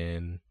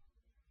in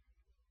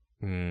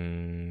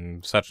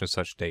such and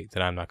such date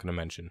that I'm not going to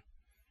mention.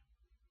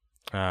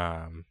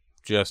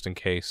 Just in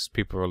case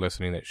people are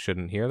listening that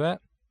shouldn't hear that.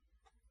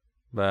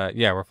 But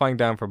yeah, we're flying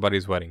down for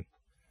buddy's wedding.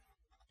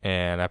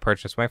 And I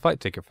purchased my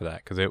flight ticket for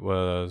that because it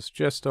was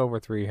just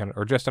over $300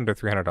 or just under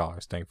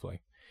 $300,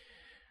 thankfully.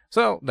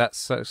 So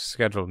that's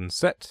scheduled and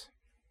set.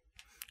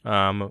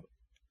 I've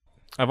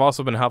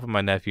also been helping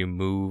my nephew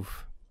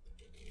move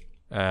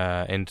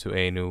into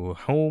a new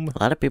home.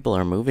 A lot of people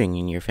are moving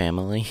in your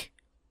family.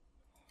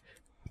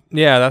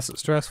 Yeah, that's a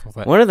stressful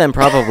thing. One of them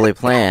probably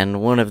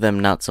planned, one of them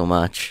not so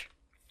much.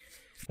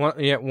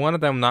 One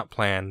of them not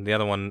planned. The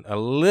other one a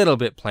little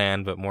bit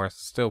planned, but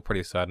still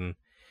pretty sudden.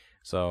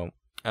 So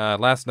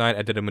last night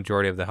I did a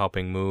majority of the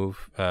helping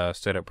move.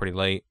 Stayed up pretty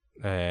late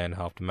and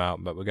helped him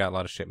out, but we got a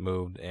lot of shit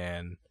moved,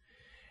 and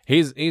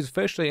he's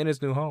officially in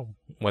his new home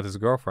with his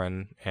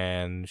girlfriend,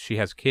 and she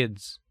has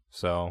kids.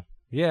 So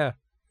yeah,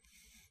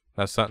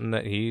 that's something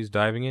that he's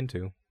diving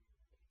into.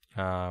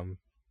 That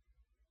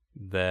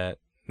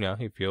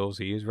he feels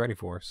he's ready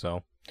for.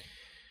 So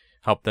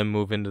help them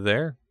move into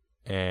there.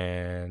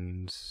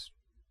 And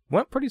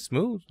went pretty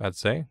smooth, I'd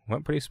say.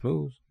 Went pretty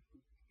smooth.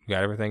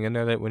 Got everything in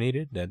there that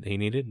he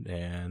needed,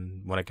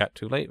 and when it got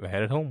too late, I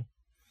headed home.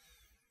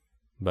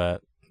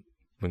 But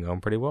been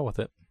going pretty well with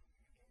it.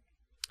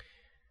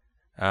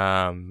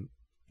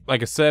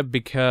 Like I said,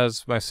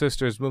 because my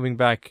sister's moving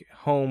back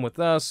home with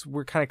us,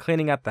 we're kind of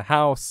cleaning out the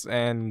house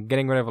and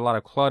getting rid of a lot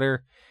of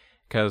clutter,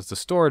 because the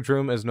storage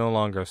room is no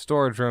longer a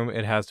storage room,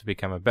 it has to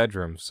become a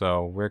bedroom.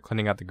 So we're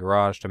cleaning out the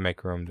garage to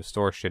make room to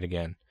store shit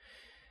again.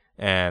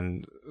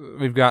 And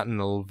we've gotten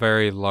a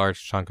very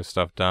large chunk of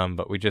stuff done,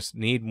 but we just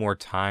need more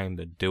time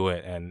to do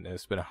it, and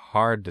it's been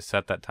hard to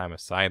set that time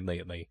aside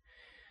lately.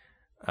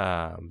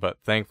 But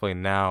thankfully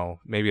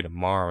now, maybe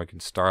tomorrow, we can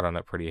start on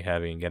it pretty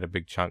heavy and get a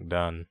big chunk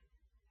done,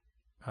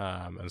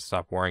 and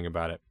stop worrying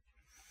about it.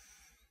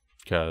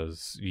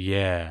 Because,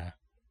 yeah.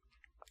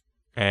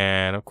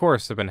 And, of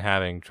course, I've been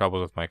having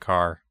troubles with my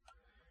car.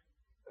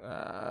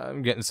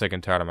 I'm getting sick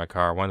and tired of my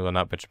car. When will I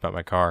not bitch about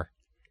my car?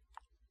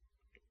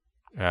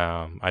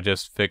 I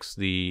just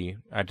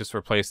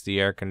replaced the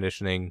air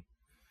conditioning,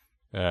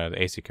 the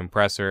AC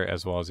compressor,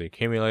 as well as the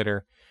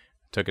accumulator.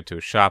 Took it to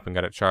a shop and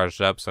got it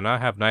charged up. So now I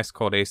have nice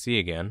cold AC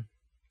again.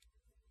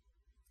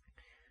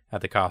 At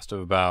the cost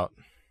of about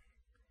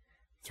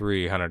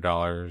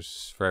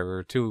 $300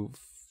 for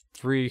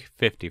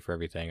 $350 for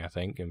everything, I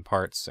think, in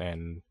parts,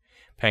 and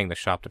paying the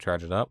shop to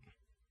charge it up.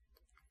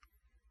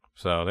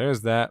 So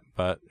there's that,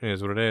 but it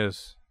is what it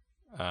is.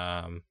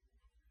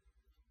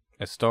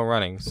 It's still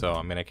running, so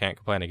I can't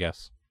complain, I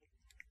guess.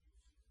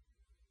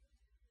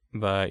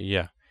 But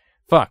yeah.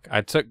 Fuck,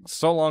 I took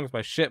so long with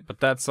my shit,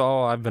 but that's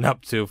all I've been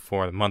up to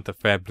for the month of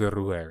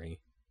February.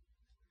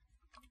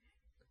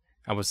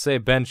 I would say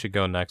Ben should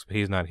go next, but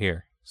he's not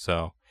here.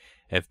 So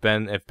if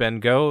Ben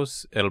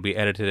goes, it'll be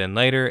edited in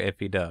later if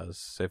he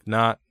does. If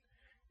not,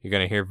 you're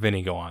gonna hear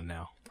Vinny go on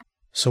now.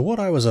 So what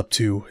I was up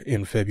to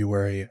in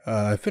February,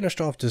 I finished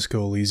off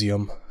Disco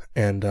Elysium,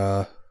 and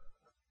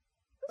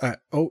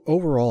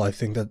overall, I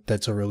think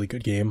that's a really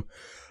good game.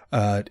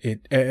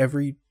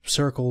 Every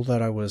circle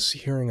that I was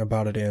hearing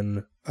about it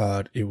in,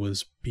 it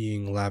was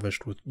being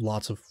lavished with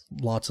lots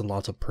and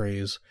lots of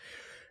praise,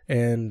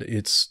 and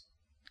it's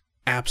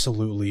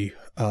absolutely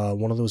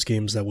one of those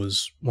games that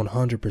was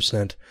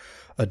 100%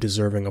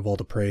 deserving of all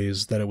the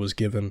praise that it was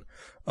given.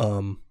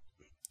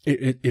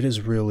 It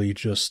is really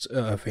just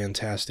a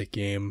fantastic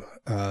game.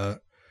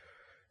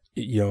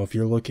 If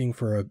you're looking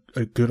for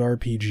a good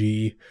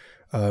RPG,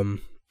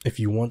 if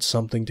you want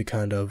something to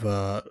kind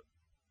of,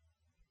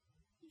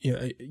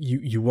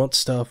 you want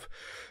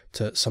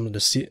something to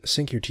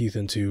sink your teeth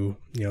into,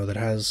 that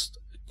has,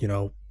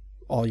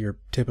 all your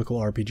typical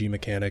RPG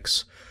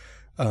mechanics,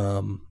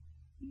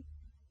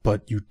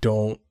 but you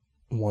don't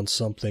want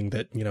something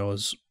that,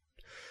 is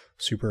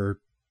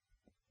super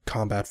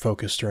combat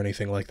focused or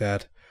anything like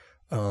that.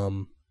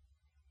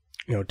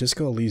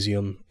 Disco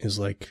Elysium is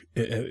like,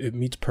 it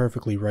meets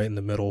perfectly right in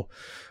the middle.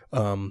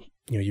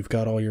 You've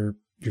got all your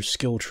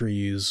skill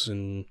trees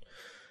and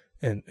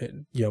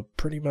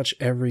pretty much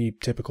every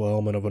typical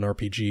element of an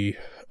RPG.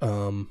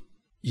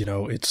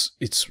 It's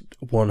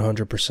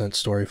 100%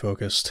 story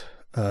focused,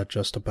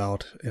 just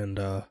about, and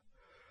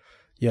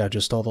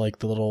just all like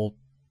the little,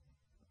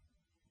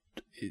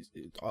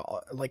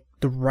 like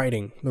the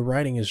writing. The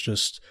writing is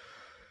just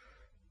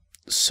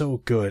so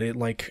good.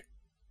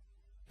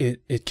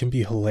 It can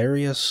be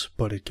hilarious,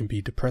 but it can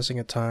be depressing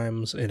at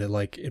times, and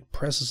it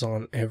presses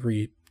on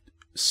every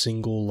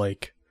single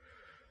like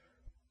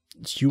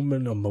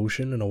human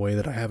emotion in a way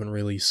that I haven't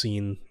really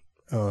seen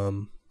a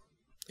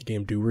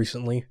game do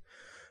recently.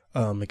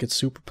 It gets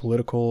super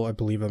political. I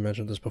believe I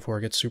mentioned this before.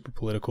 It gets super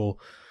political,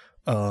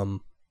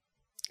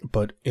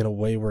 but in a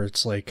way where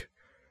it's like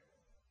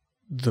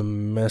the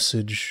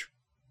message,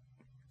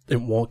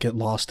 it won't get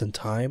lost in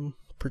time.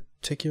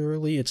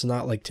 Particularly, it's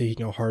not like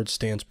taking a hard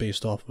stance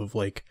based off of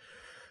like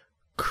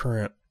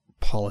current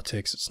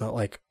politics. It's not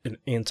like an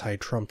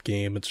anti-Trump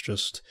game. It's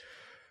just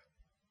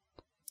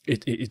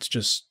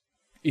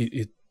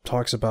it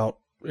talks about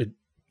it,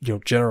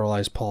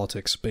 generalized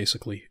politics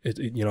basically.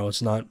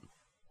 It's not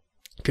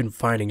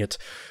confining it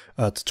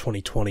to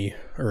 2020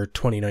 or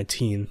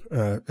 2019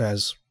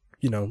 as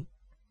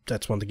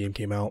that's when the game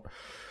came out.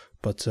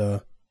 But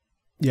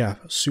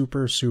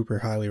super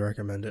highly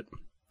recommend it.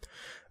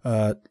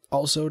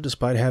 Also,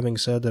 despite having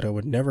said that I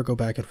would never go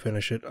back and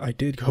finish it, I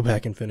did go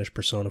back and finish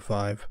Persona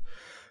 5.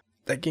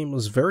 That game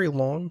was very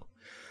long,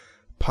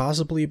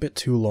 possibly a bit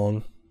too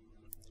long,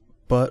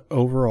 but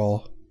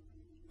overall,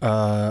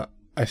 I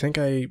think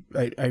I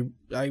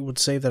would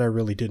say that I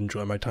really did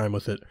enjoy my time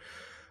with it.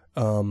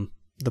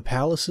 The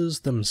palaces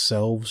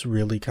themselves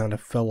really kind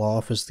of fell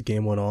off as the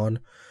game went on.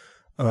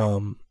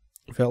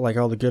 Felt like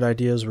all the good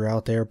ideas were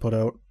out there, put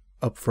out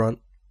up front,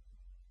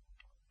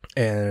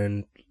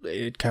 and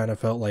it kind of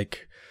felt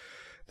like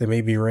they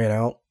maybe ran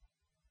out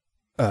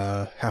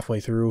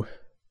halfway through.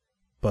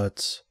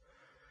 But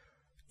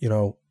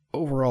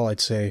overall,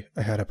 I'd say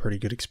I had a pretty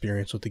good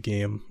experience with the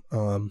game.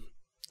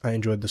 I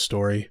enjoyed the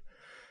story.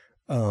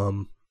 I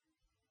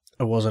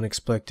wasn't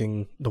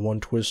expecting the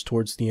one twist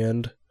towards the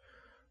end,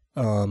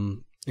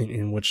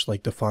 in which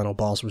like the final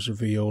boss was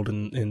revealed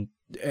and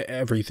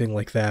everything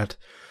like that.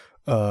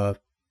 I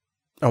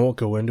won't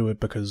go into it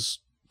because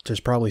there's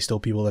probably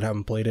still people that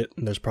haven't played it,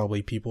 and there's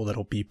probably people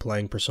that'll be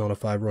playing Persona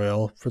 5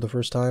 Royale for the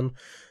first time,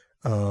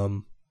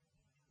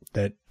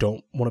 that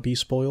don't want to be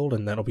spoiled,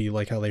 and that'll be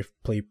like how they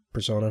play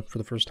Persona for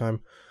the first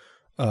time.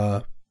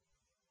 But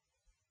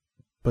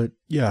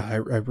yeah, I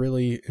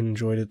really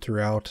enjoyed it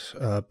throughout,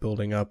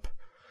 building up,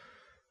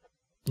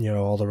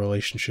 all the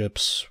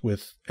relationships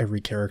with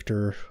every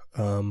character.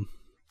 I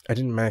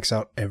didn't max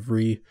out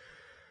every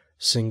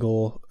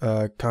single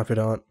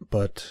confidant,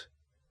 but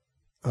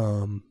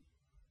I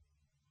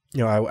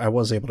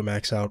was able to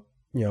max out,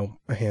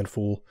 a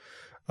handful.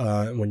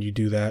 When you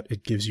do that,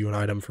 it gives you an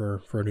item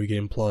for a New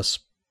Game Plus.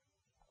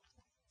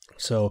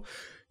 So,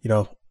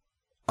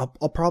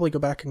 I'll probably go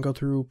back and go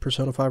through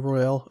Persona 5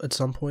 Royale at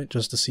some point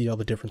just to see all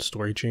the different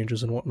story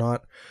changes and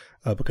whatnot,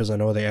 because I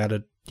know they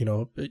added,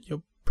 a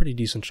pretty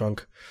decent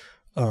chunk.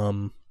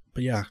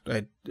 But yeah,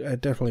 I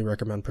definitely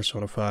recommend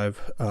Persona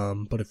 5.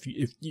 But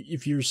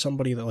if you're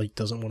somebody that like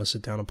doesn't want to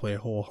sit down and play a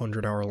whole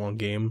 100-hour long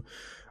game,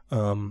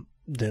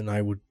 then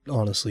I would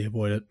honestly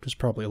avoid it. There's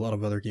probably a lot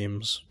of other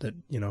games that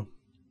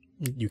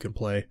you can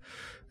play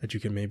that you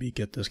can maybe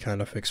get this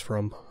kind of fix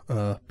from.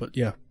 But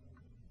yeah,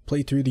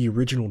 play through the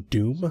original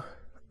Doom,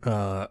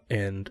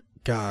 and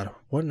God,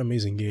 what an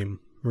amazing game,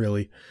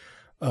 really.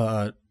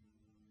 The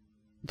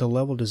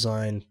level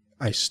design,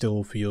 I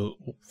still feel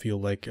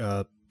like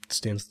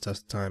stands the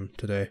test of time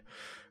today.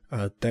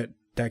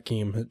 That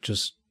game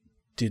just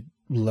did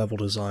level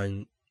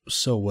design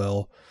so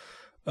well.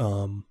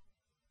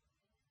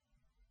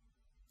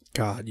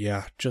 God,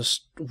 yeah,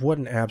 just what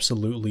an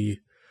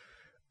absolutely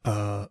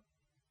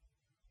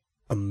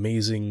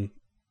amazing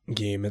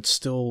game. It's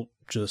still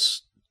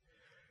just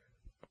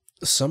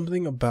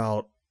something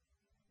about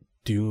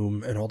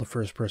Doom and all the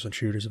first-person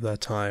shooters of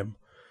that time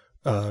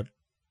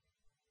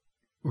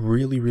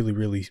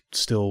really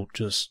still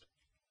just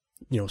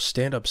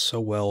stand up so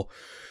well.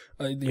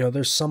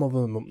 There's some of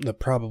them that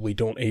probably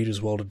don't age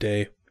as well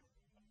today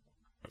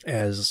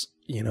as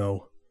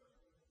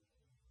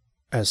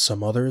as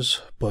some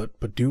others,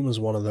 but Doom is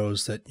one of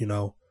those that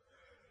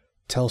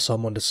tell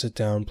someone to sit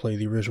down, play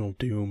the original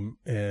Doom,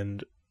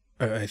 and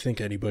I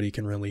think anybody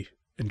can really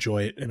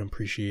enjoy it and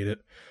appreciate it.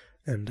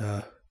 And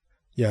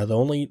yeah, the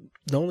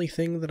only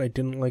thing that I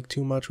didn't like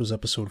too much was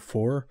episode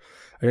 4.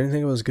 I didn't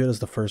think it was as good as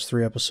the first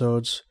 3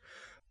 episodes.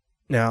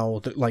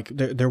 Now,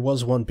 there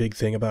was one big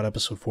thing about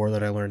episode 4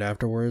 that I learned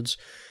afterwards,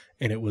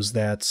 and it was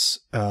that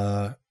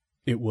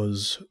it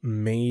was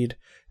made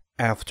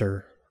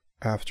after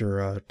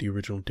the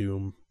original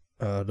Doom,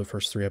 the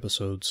first 3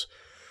 episodes.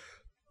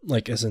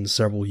 Like, as in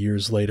several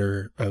years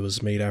later, it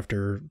was made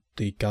after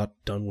they got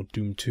done with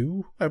Doom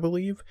 2, I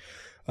believe.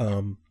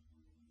 The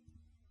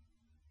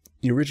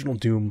original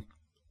Doom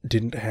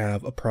didn't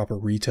have a proper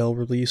retail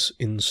release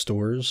in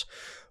stores,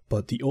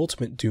 but the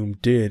Ultimate Doom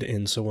did,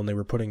 and so when they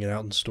were putting it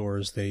out in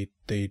stores, they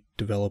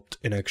developed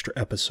an extra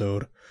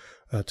episode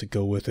to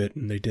go with it,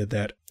 and they did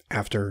that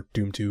after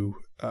Doom 2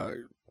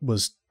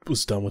 was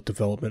done with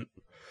development.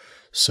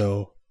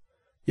 So,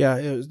 yeah,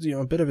 it was,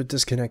 a bit of a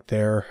disconnect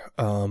there,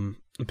 a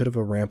bit of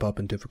a ramp up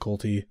in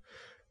difficulty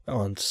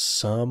on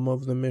some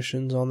of the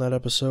missions on that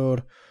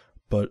episode,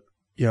 but,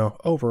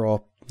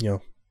 overall,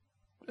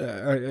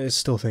 I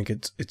still think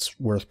it's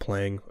worth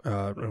playing,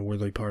 a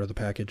worthy part of the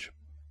package.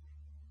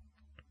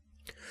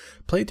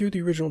 Played through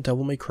the original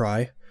Devil May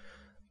Cry.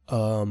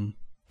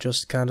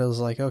 Just kind of was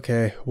like,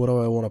 okay, what do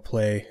I want to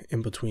play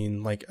in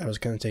between? Like, I was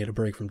kind of taking a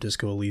break from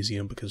Disco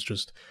Elysium because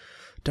just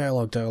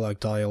dialogue.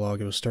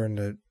 It was starting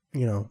to,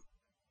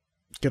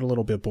 get a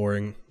little bit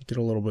boring. I got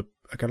a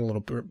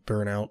little bit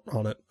burnout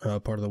on it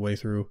part of the way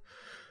through.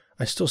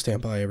 I still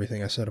stand by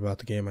everything I said about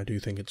the game. I do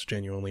think it's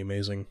genuinely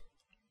amazing.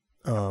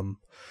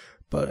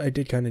 But I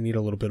did kind of need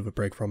a little bit of a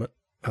break from it.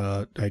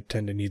 I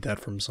tend to need that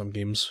from some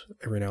games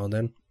every now and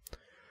then.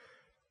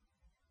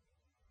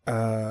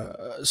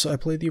 So I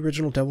played the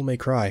original Devil May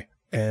Cry,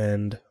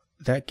 and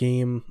that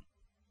game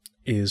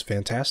is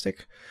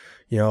fantastic.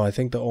 I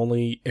think the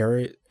only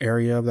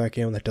area of that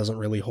game that doesn't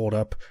really hold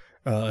up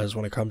is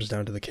when it comes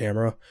down to the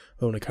camera.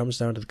 But when it comes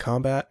down to the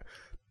combat,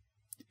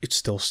 it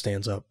still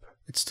stands up.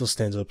 It still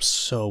stands up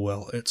so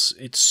well.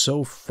 It's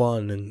so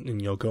fun,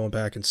 and going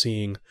back and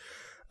seeing,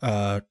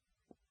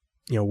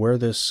 where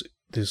this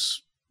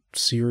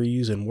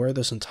series and where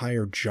this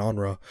entire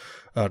genre,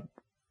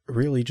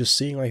 really just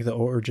seeing like the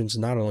origins,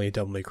 not only of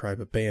Devil May Cry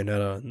but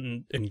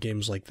Bayonetta and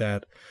games like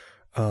that.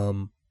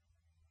 It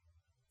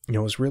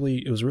was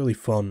really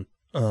fun.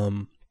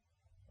 I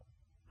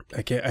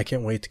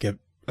can't wait to get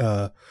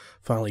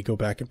finally go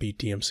back and beat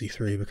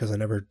DMC3 because I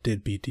never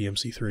did beat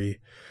DMC3.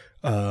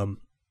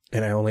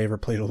 And I only ever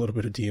played a little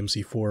bit of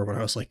DMC4 when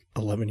I was like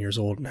 11 years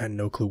old and had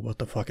no clue what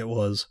the fuck it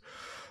was,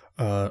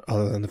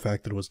 other than the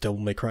fact that it was Devil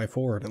May Cry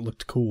 4 and it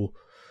looked cool.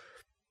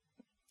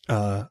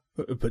 But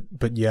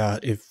yeah,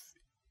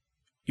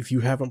 if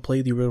you haven't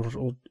played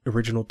the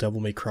original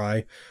Devil May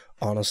Cry,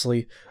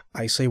 honestly,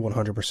 I say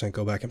 100%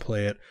 go back and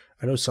play it.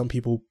 I know some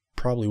people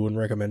probably wouldn't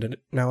recommend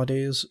it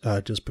nowadays,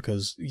 just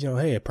because,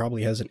 hey, it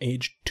probably hasn't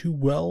aged too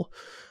well.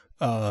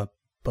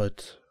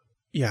 But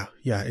yeah,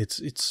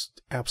 it's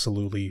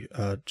absolutely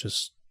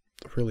just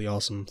a really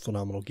awesome,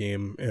 phenomenal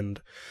game,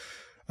 and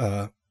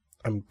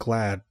I'm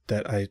glad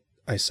that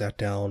I sat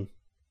down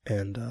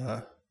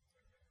and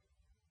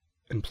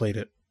played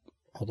it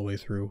all the way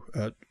through.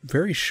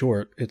 Very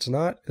short. It's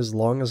not as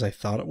long as I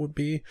thought it would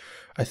be.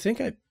 I think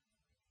I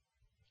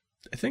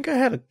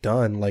had it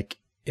done like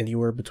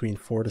anywhere between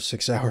 4 to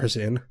 6 hours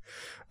in.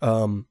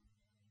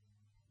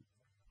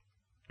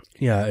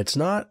 Yeah, it's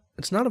not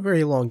a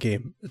very long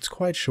game. It's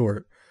quite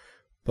short,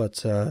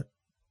 but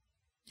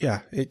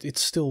yeah,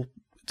 it's still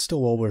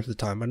well worth the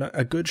time. And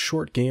a good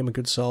short game, a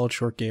good solid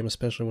short game,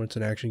 especially when it's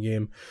an action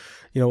game,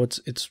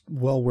 it's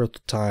well worth the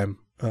time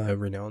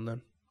every now and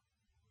then.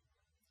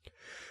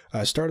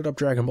 I started up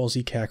Dragon Ball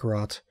Z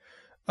Kakarot.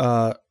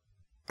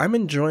 I'm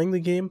enjoying the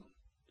game,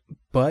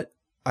 but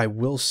I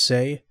will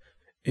say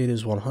it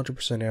is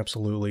 100%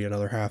 absolutely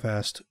another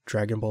half-assed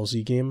Dragon Ball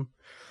Z game,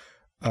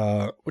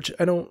 which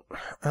I don't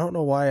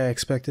know why I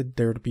expected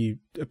there to be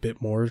a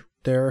bit more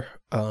there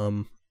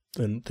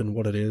than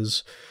what it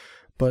is,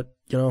 but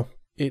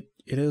it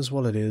is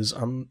what it is.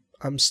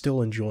 I'm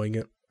still enjoying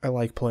it. I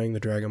like playing the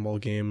Dragon Ball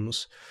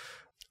games.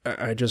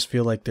 I just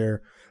feel like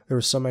there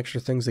were some extra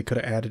things they could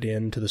have added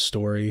into the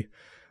story,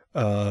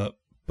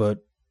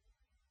 but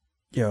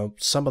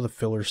some of the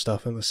filler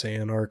stuff in the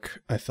Saiyan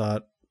arc I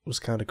thought was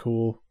kind of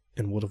cool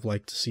and would have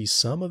liked to see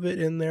some of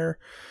it in there.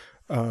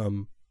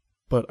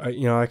 But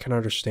I can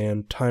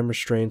understand time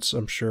restraints,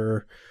 I'm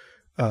sure,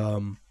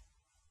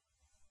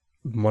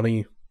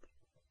 money,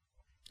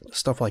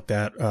 stuff like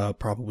that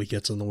probably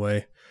gets in the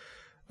way,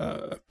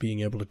 being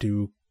able to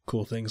do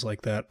cool things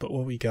like that. But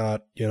what we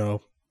got,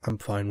 I'm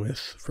fine with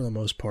for the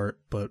most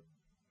part. But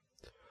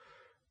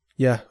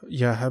yeah,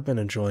 I've been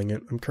enjoying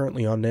it. I'm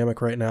currently on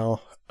Namek right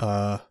now.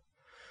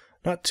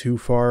 Not too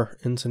far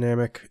into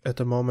Namek at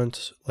the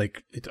moment.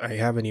 Like, I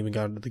haven't even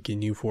gotten to the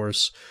Ginyu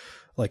Force.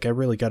 Like, I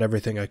really got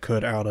everything I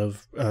could out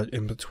of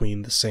in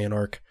between the Saiyan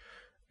arc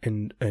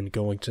and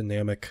going to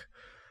Namek.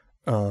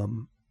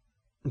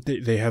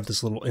 They have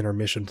this little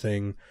intermission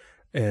thing,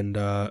 and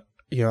I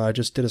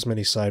just did as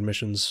many side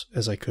missions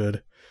as I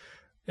could,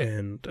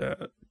 and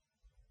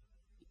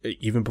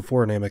even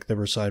before Namek, there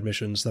were side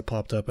missions that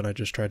popped up, and I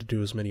just tried to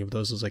do as many of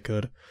those as I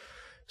could.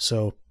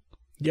 So,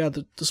 yeah,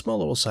 the small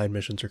little side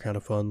missions are kind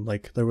of fun.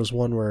 Like, there was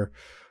one where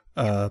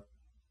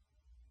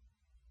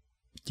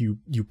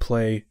you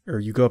play, or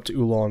you go up to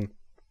Oolong,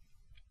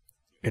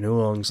 and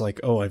Oolong's like,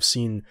 oh, I've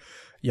seen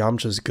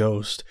Yamcha's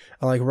ghost.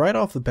 And like right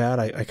off the bat,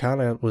 I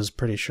kind of was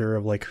pretty sure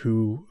of like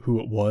who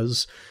it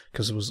was,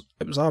 because it was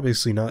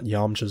obviously not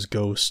Yamcha's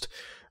ghost.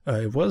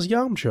 It was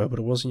Yamcha, but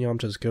it wasn't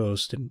Yamcha's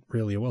ghost, and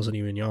really it wasn't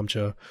even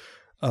Yamcha.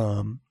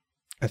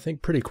 I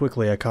think pretty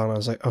quickly I kind of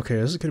was like, okay,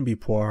 this is gonna be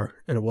Puar,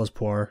 and it was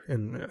Puar,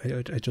 and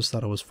I just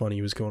thought it was funny.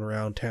 He was going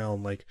around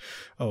town like,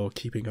 oh,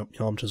 keeping up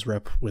Yamcha's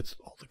rep with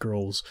all the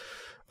girls.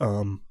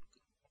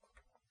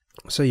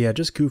 So yeah,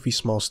 just goofy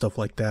small stuff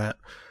like that.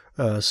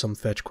 Some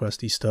fetch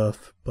questy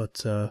stuff,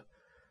 but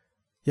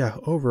yeah,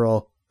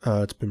 overall,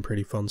 it's been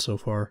pretty fun so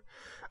far.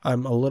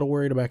 I'm a little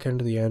worried about getting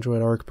to the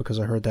Android arc because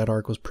I heard that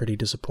arc was pretty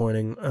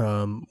disappointing,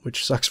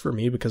 which sucks for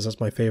me because that's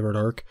my favorite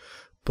arc,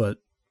 but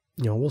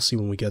we'll see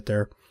when we get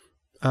there.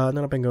 And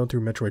then I've been going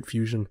through Metroid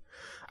Fusion.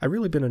 I've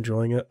really been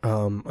enjoying it.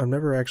 I've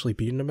never actually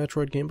beaten a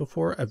Metroid game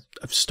before.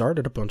 I've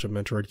started a bunch of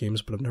Metroid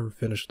games, but I've never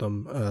finished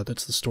them.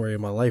 That's the story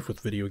of my life with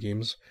video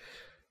games.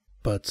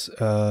 But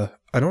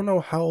I don't know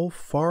how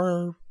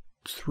far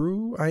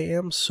through I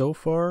am so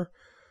far.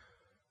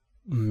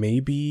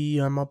 Maybe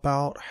I'm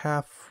about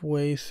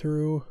halfway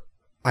through.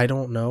 I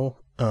don't know.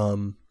 I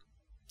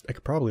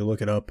could probably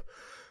look it up,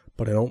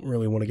 but I don't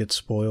really want to get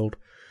spoiled.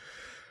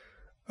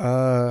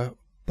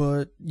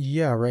 But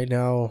yeah, right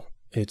now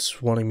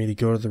it's wanting me to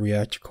go to the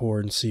reactor core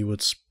and see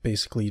what's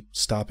basically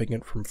stopping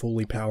it from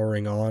fully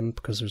powering on,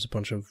 because there's a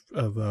bunch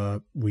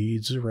of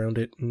weeds around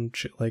it and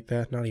shit like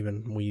that. Not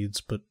even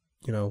weeds, but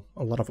a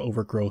lot of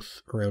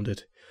overgrowth around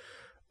it.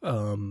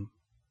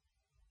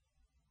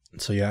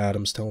 So yeah,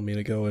 Adam's telling me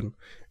to go and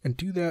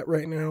do that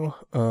right now.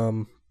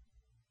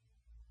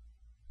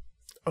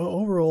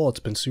 Overall, it's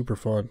been super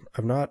fun.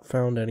 I've not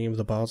found any of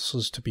the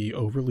bosses to be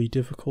overly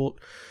difficult.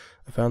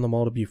 I found them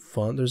all to be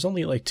fun. There's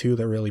only like 2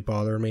 that really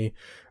bother me.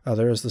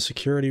 There is the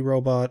security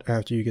robot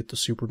after you get the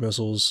super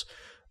missiles,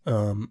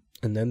 and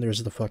then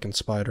there's the fucking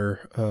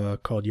spider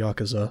called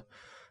Yakuza.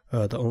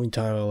 The only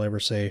time I'll ever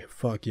say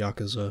fuck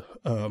Yakuza.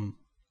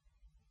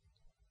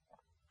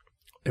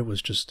 It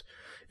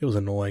was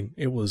annoying.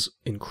 It was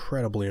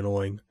incredibly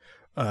annoying.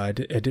 I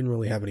didn't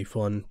really have any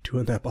fun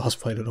doing that boss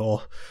fight at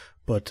all,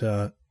 but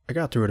I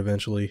got through it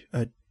eventually.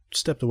 I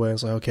stepped away and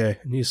was like, okay,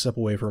 I need to step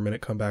away for a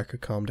minute, come back,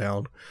 and calm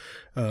down.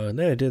 And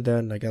then I did that,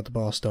 and I got the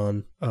boss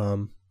done.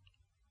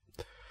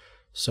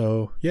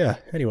 So, yeah,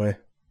 anyway,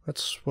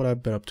 that's what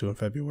I've been up to in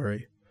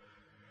February.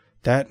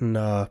 That and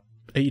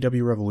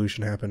AEW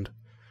Revolution happened.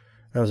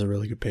 That was a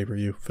really good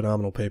pay-per-view.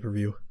 Phenomenal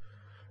pay-per-view.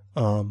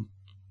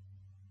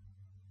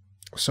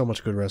 So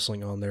much good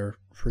wrestling on there.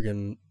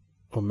 Friggin'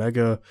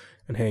 Omega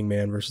and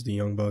Hangman versus the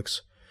Young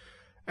Bucks.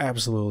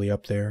 Absolutely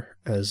up there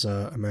as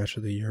a match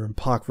of the year. And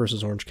Pac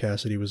versus Orange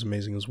Cassidy was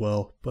amazing as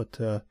well. But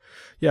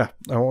yeah,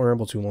 I won't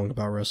ramble too long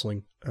about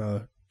wrestling.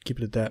 Keep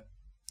it at that.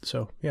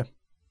 So, yeah.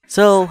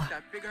 So,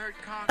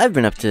 I've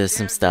been up to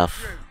some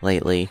stuff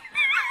lately.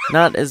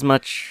 Not as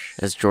much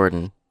as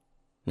Jordan.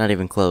 Not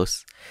even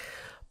close.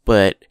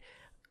 But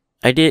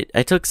I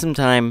took some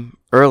time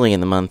early in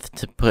the month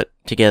to put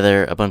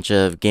together a bunch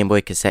of Game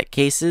Boy cassette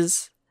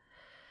cases.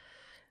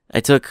 I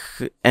took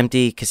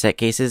empty cassette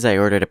cases, I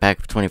ordered a pack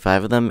of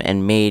 25 of them,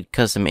 and made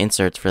custom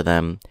inserts for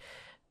them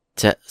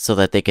so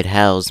that they could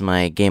house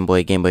my Game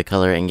Boy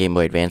Color, and Game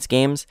Boy Advance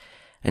games.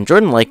 And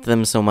Jordan liked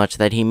them so much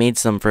that he made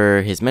some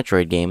for his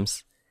Metroid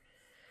games.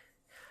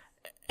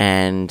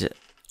 And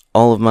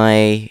all of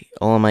my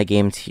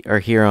games are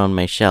here on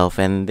my shelf,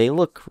 and they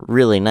look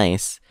really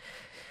nice.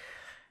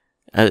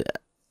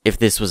 If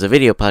this was a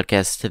video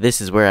podcast,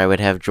 this is where I would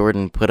have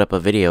Jordan put up a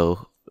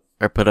video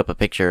or put up a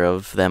picture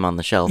of them on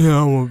the shelf.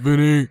 Yeah, well,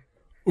 Vinny,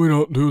 we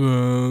don't do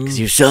that. 'Cause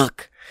you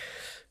suck.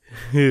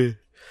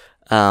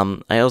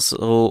 I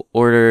also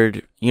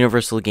ordered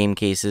Universal game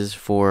cases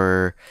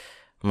for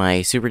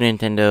my Super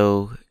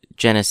Nintendo,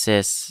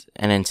 Genesis,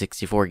 and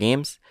N64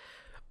 games.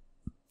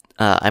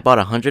 I bought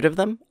 100 of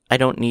them. I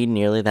don't need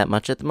nearly that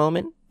much at the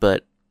moment,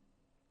 but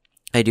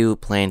I do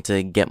plan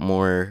to get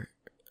more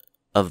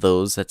of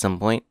those at some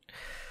point.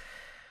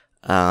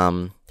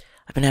 I've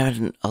been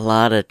having a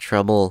lot of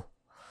trouble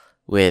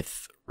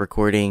with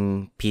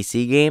recording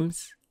PC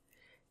games.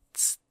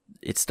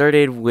 It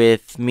started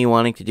with me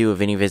wanting to do a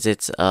Vinny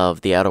Visits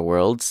of The Outer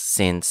Worlds,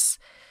 since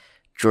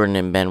Jordan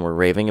and Ben were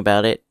raving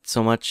about it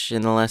so much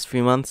in the last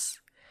few months.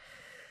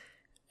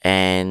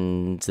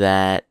 And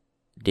that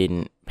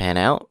didn't pan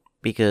out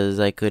because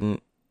I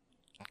couldn't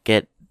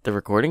get the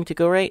recording to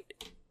go right.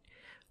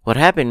 What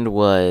happened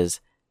was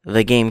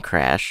the game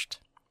crashed,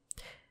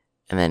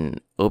 and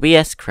then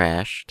OBS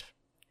crashed,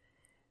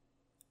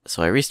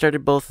 so I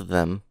restarted both of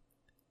them.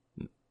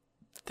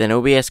 Then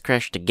OBS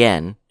crashed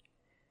again.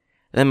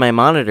 Then my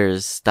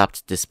monitors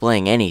stopped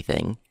displaying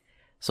anything,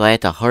 so I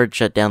had to hard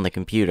shut down the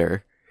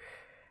computer.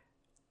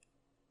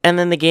 And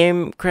then the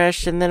game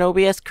crashed, and then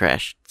OBS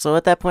crashed. So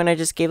at that point, I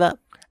just gave up.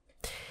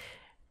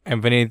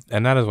 And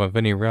that is when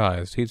Vinny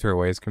realized he threw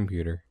away his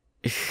computer.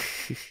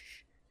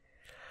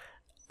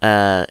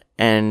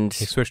 And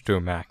He switched to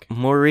a Mac.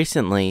 more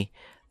recently,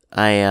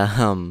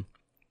 I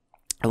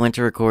went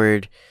to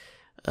record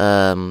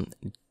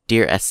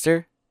Dear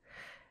Esther,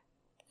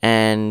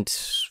 and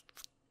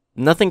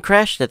nothing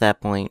crashed at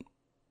that point,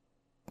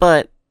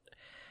 but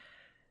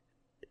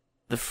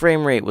the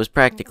frame rate was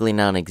practically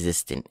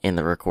non-existent in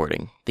the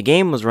recording. The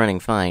game was running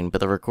fine, but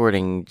the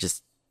recording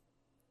just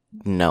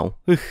no.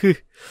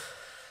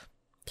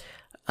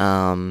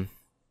 I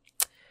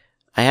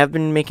have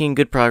been making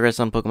good progress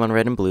on Pokemon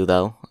Red and Blue,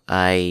 though.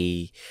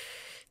 I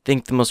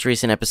think the most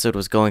recent episode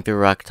was going through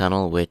Rock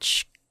Tunnel,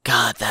 which,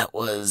 God, that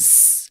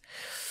was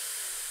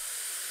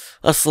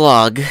a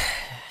slog,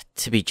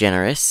 to be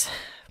generous.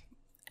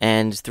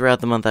 And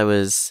throughout the month, I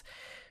was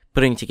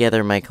putting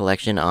together my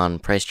collection on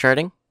price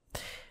charting.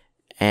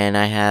 And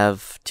I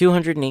have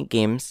 208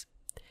 games,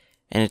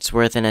 and it's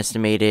worth an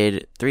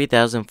estimated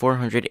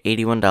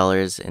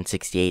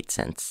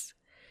 $3,481.68,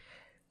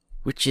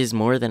 which is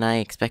more than I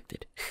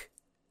expected.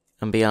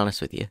 I'm be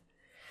honest with you.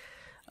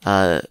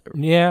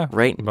 Yeah,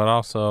 Right. but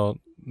also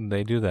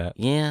they do that.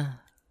 Yeah.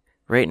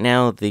 Right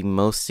now, the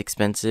most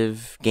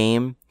expensive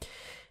game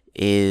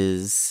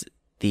is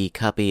the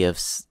copy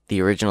of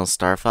the original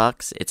Star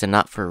Fox. It's a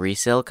not for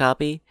resale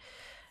copy,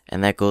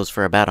 and that goes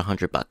for about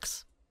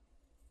 $100.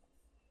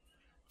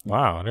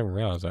 Wow, I didn't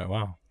realize that.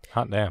 Wow,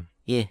 hot damn.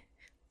 Yeah.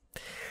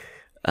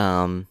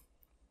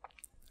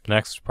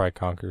 Next is probably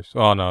Conkers.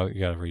 Oh no, you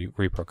got a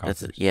repro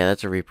That's Conkers.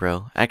 that's a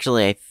repro.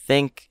 Actually, I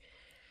think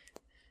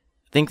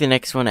the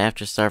next one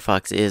after Star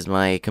Fox is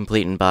my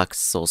complete in box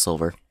Soul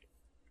Silver.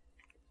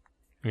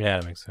 Yeah,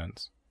 that makes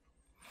sense.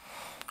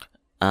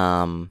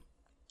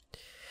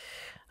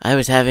 I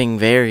was having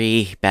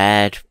very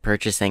bad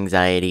purchase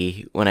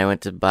anxiety when I went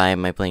to buy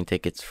my plane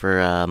tickets for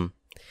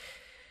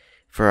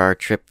our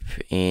trip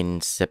in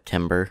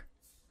September.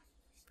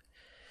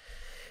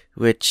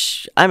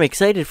 Which I'm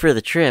excited for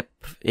the trip.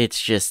 It's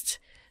just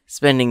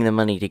spending the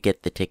money to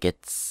get the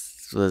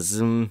tickets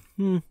was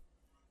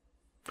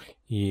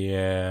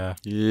Yeah,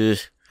 ugh.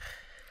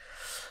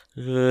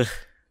 Ugh.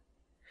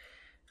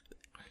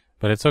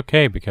 but it's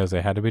okay because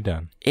they had to be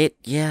done.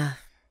 Yeah.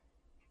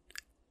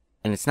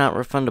 And it's not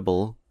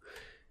refundable.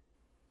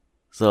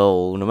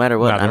 So no matter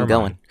what, Neither I'm am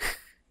going.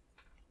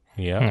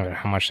 Yeah,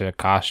 How much did it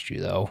cost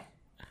you, though?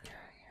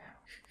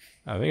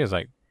 I think it's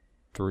like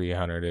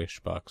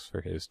 $300-ish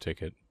for his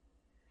ticket.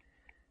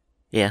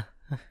 Yeah.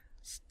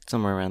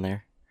 Somewhere around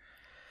there.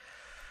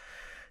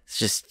 It's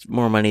just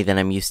more money than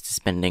I'm used to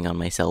spending on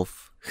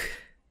myself.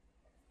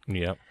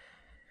 Yep.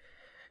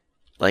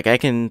 Like, I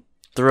can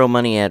throw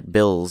money at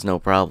bills, no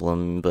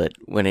problem, but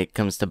when it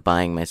comes to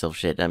buying myself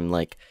shit, I'm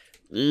like,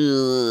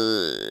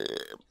 ugh,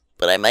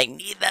 but I might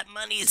need that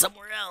money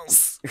somewhere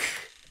else.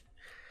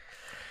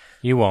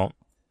 You won't.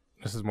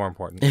 This is more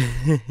important.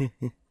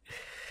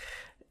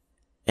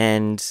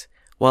 And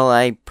while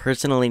I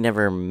personally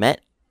never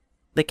met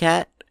the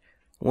cat,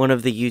 one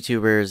of the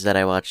YouTubers that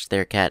I watched,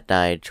 their cat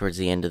died towards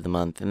the end of the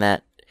month, and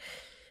that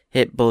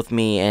hit both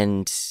me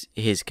and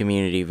his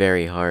community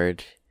very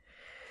hard.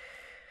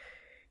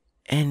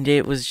 And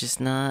it was just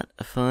not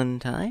a fun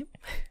time.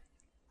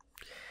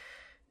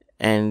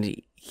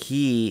 And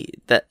he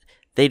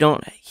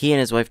and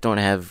his wife don't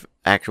have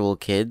actual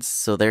kids,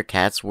 so their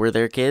cats were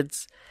their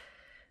kids.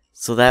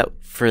 So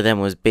that for them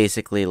was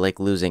basically like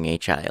losing a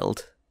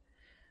child.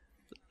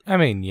 I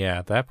mean, yeah,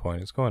 at that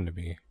point, it's going to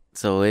be.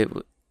 So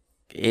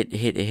it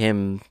hit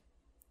him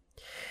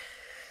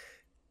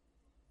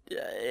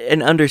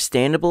an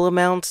understandable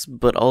amount,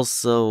 but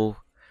also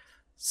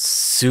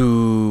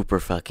super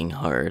fucking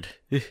hard.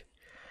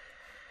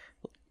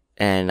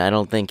 And I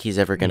don't think he's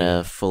ever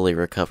gonna fully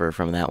recover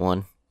from that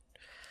one.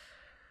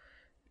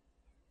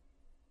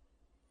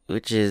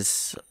 Which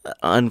is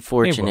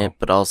unfortunate,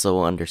 but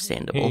also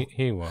understandable.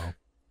 He will.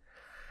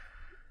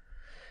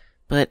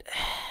 But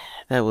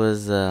that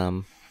was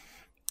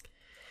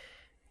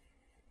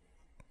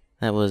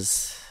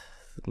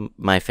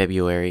my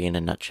February in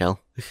a nutshell.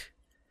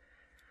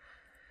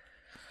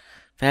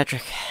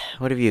 Patrick,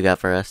 what have you got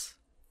for us?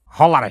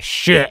 Whole lot of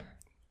shit.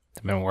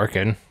 I've been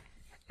working.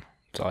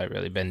 That's all I've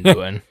really been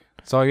doing.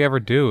 That's all you ever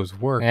do is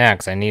work. Yeah,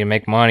 because I need to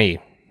make money.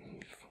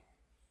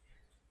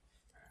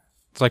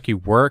 It's like you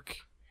work,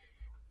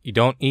 you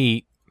don't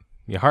eat,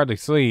 you hardly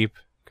sleep,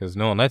 because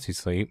no one lets you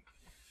sleep.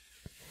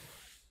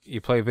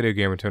 You play a video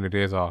game or 200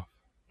 days off.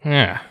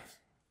 Yeah,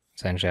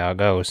 essentially how it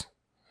goes.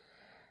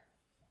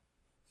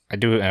 I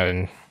do,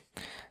 I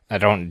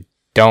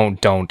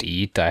don't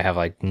eat. I have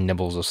like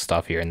nibbles of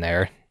stuff here and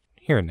there.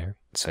 Here and there.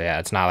 So yeah,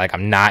 it's not like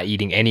I'm not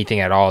eating anything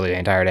at all the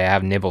entire day. I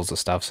have nibbles of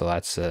stuff, so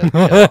that's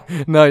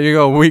No, you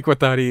go a week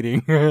without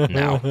eating.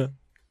 no.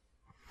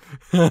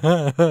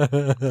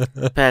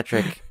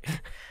 Patrick,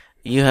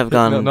 you have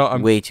gone No,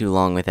 I'm- way too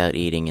long without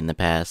eating in the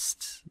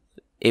past.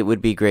 It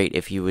would be great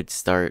if you would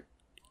start.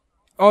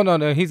 Oh,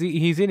 no, he's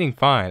eating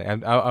fine.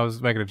 And I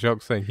was making a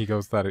joke saying he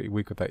goes without a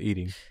week without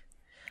eating.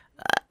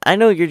 I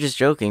know you're just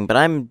joking, but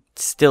I'm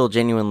still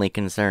genuinely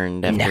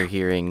concerned after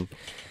hearing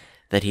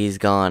that he's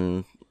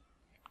gone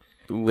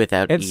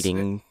without It's-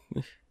 eating.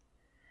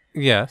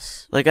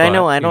 Yes. Like, I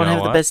know but I you don't know have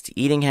the what? best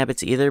eating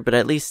habits either, but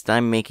at least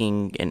I'm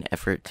making an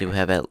effort to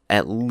have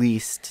at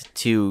least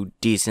 2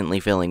 decently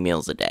filling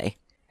meals a day.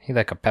 He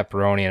like a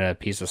pepperoni and a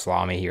piece of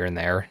salami here and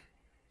there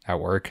at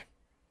work.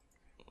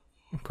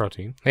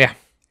 Protein. Yeah.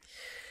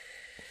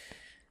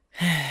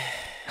 I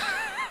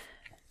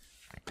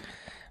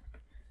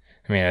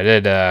mean, I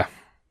did,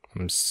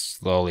 I'm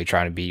slowly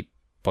trying to beat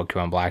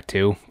Pokemon Black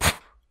 2.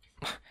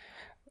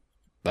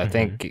 I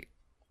think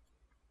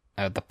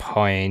at the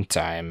point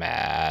I'm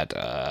at,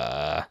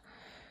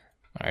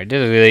 I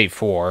did Elite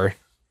 4.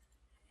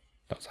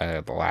 That was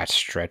like the last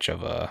stretch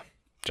of,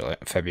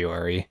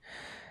 February.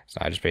 So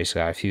I just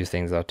basically got a few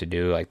things left to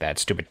do, like that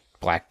stupid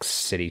Black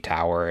City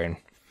Tower and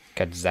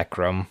get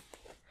Zekrom.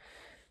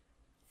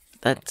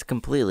 That's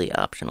completely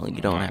optional.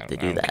 You don't have to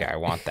do that. Okay, I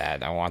want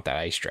that. I want that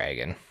Ice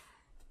Dragon.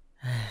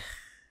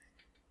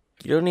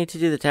 You don't need to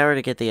do the tower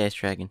to get the ice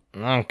dragon. I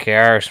don't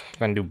care. I'm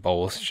gonna do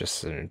both. It's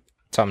just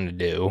something to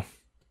do.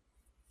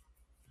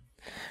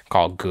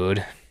 Called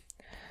good.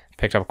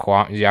 Picked up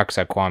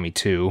Yakuza Kiwami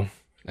 2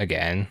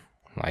 again.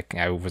 Like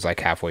I was like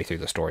halfway through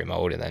the story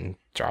mode and then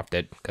dropped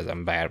it because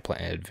I'm bad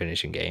at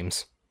finishing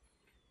games.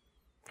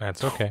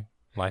 That's okay.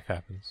 Life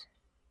happens.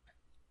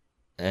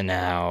 And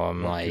now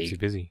I'm What keeps you like,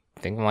 busy. I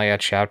think I'm like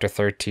at chapter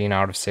 13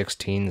 out of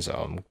 16, so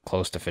I'm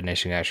close to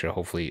finishing. I should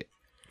hopefully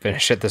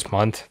finish it this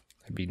month.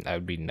 That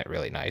would be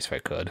really nice if I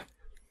could.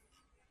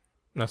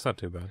 That's not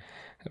too bad.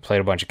 I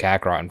played a bunch of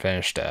Kakarot and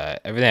finished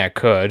everything I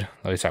could.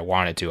 At least I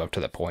wanted to up to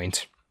the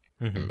point.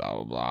 Mhm. Blah,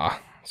 blah, blah.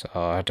 So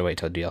I'll have to wait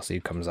till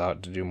DLC comes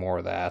out to do more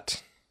of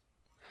that.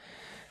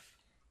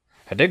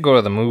 I did go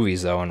to the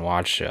movies, though, and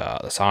watch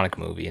the Sonic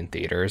movie in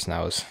theaters, and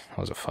that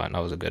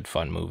was a good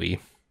fun movie.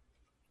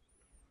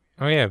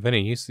 Oh yeah,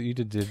 Vinny, you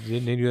didn't you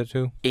do that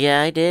too?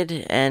 Yeah, I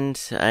did, and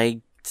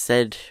I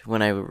said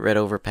when I read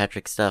over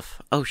Patrick's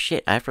stuff, oh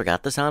shit, I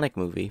forgot the Sonic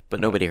movie, but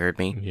nobody heard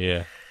me.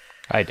 Yeah.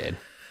 I did.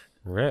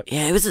 Rip.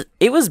 Yeah,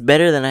 it was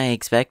better than I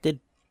expected.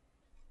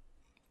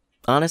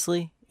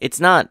 Honestly, it's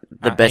not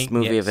the I best ain't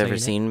movie yet I've ever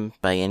seen seen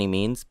by any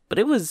means, but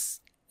it was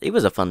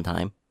a fun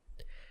time.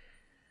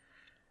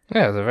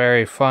 Yeah, it was a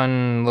very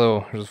fun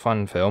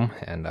film,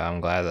 and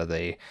I'm glad that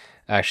they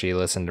actually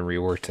listened and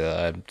reworked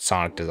the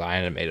Sonic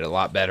design and made it a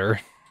lot better.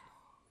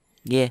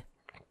 Yeah.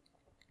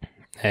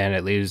 And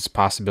it leaves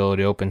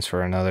possibility opens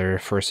for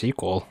a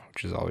sequel,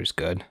 which is always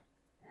good.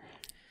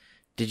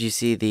 Did you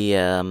see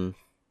the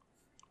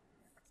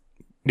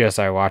Yes,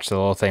 I watched the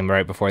little thing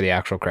right before the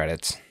actual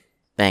credits.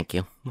 Thank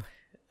you.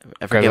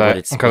 I forget what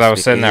it's Because I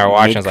was sitting there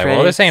watching, I was like,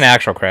 well, this ain't mid-credits?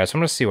 actual credits. I'm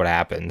going to see what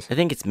happens. I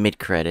think it's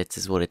mid-credits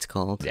is what it's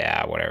called.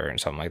 Yeah, whatever,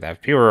 and something like that.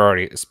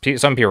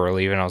 Some people were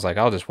leaving. I was like,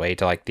 I'll just wait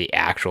till like the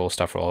actual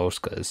stuff rolls,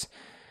 because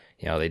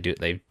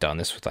they've done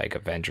this with like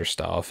Avenger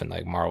stuff and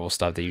like Marvel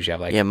stuff. They usually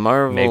have like Yeah,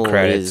 Marvel mid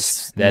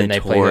credits, is then they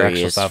play the actual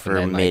notorious stuff, and for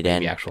then like, mid maybe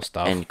and actual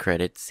stuff. end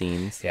credit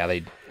scenes. Yeah,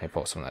 they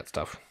post some of that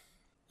stuff.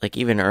 Like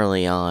even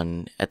early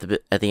on, at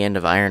the end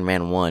of Iron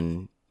Man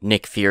 1,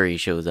 Nick Fury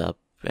shows up,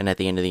 and at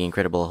the end of the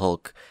Incredible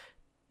Hulk,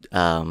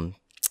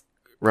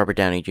 Robert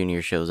Downey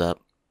Jr. shows up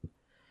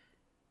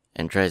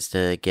and tries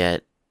to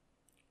get,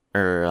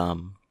 or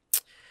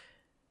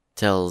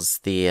tells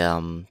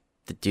the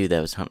dude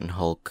that was hunting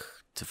Hulk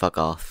to fuck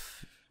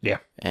off. Yeah.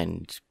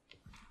 And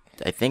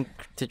I think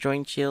to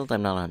join SHIELD.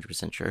 I'm not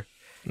 100% sure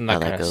I'm how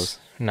that goes.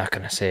 not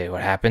gonna say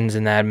what happens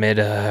in that mid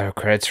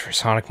credits for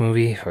Sonic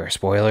movie for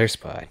spoilers,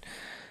 but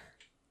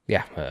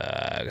yeah,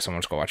 I guess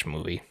someone's go watch a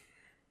movie.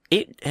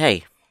 It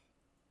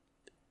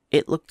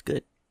looked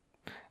good.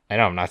 I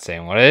know I'm not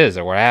saying what it is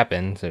or what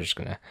happens. They're just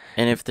gonna.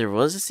 And if there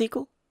was a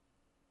sequel,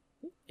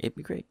 it'd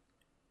be great.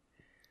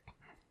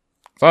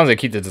 As long as they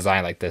keep the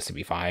design like this, it'd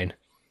be fine.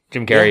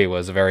 Jim Carrey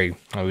was he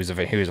was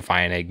a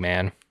fine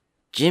Eggman.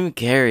 Jim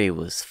Carrey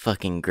was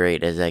fucking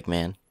great as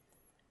Eggman.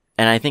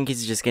 And I think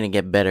he's just gonna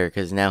get better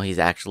because now he's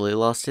actually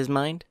lost his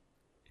mind.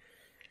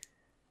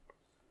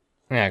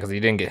 Yeah,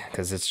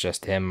 because it's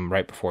just him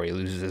right before he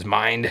loses his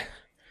mind.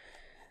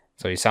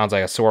 So he sounds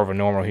like a sort of a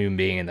normal human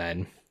being, and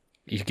then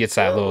he gets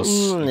that little,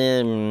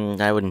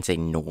 I wouldn't say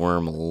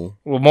normal.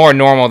 well, more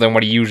normal than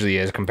what he usually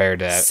is compared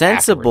to afterwards.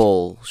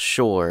 Sensible,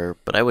 sure,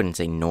 but I wouldn't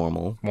say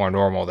normal. More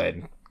normal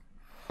than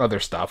other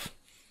stuff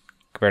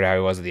compared to how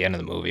he was at the end of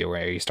the movie,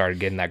 where he started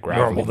getting that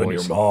gravelly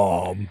voice.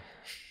 mom.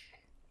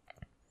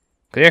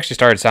 'Cause he actually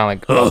started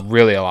sounding like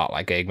really a lot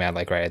like Eggman,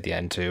 like right at the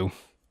end too.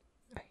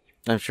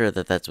 I'm sure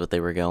that's what they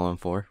were going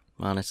for,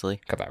 honestly.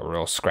 Got that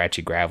real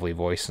scratchy, gravelly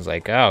voice. It's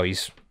like, oh,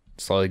 he's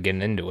slowly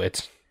getting into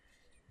it.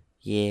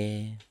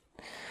 Yeah.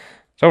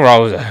 So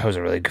overall, it was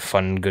a really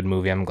good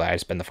movie. I'm glad I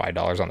spent the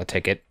 $5 on the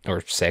ticket,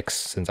 or $6,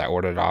 since I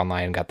ordered it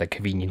online and got the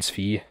convenience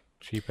fee.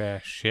 Cheap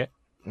ass shit.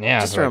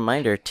 Yeah. Just a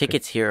reminder,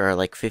 tickets here are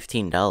like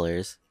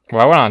 $15.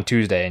 Well, I went on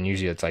Tuesday, and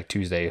usually it's like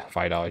Tuesday,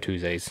 $5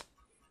 Tuesdays.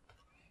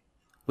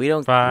 We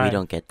don't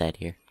get that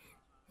here.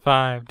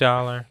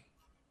 $5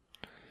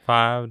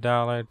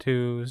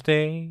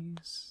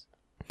 Tuesdays.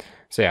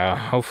 So yeah,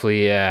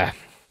 hopefully, if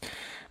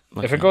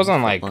Okay, it goes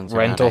on foot like lungs are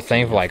not rental actually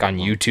thing for your like on foot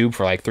lung. YouTube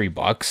for like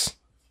 $3,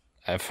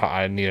 if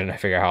I need to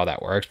figure out how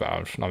that works, but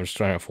I'm just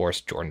trying to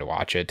force Jordan to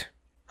watch it.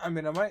 I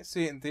mean, I might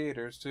see it in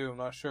theaters too. I'm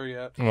not sure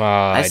yet. Well,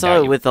 I saw doubt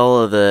it you- with all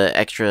of the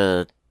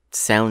extra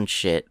sound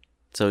shit,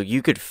 so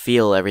you could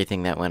feel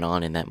everything that went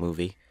on in that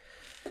movie.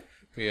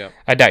 Yeah.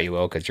 I doubt you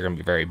will, because you're gonna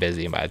be very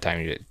busy, and by the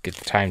time you get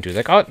the time to, it's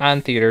like, oh, not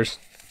in theaters.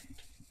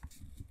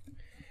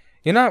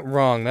 You're not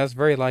wrong. That's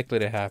very likely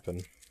to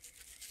happen.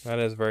 That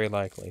is very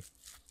likely.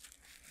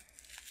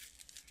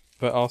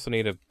 But also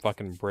need a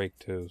fucking break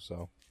too,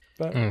 so.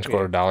 But, Let's go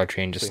yeah. to Dollar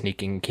Tree and just See.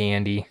 sneaking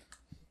candy.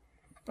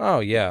 Oh,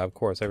 yeah, of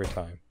course, every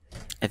time.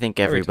 I think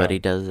Every everybody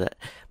time. does that.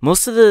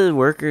 Most of the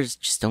workers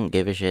just don't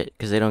give a shit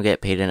because they don't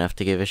get paid enough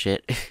to give a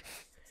shit.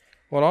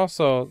 Well,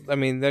 also, I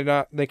mean,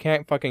 they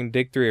can't fucking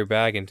dig through your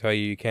bag and tell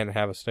you can't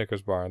have a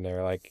Snickers bar in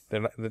there. Like,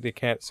 they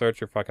can't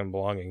search your fucking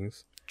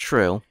belongings.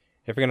 True.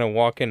 If you're gonna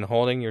walk in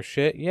holding your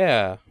shit,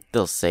 yeah.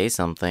 They'll say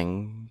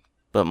something,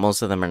 but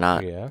most of them are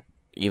not Yeah.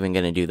 even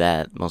going to do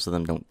that. Most of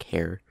them don't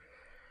care.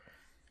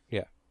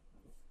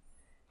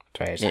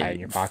 Try to just Yeah, hide in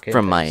your pocket.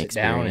 from my sit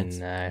down experience.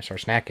 and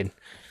start snacking.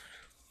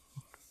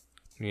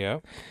 Yeah.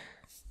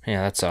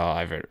 Yeah, that's all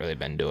I've really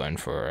been doing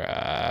for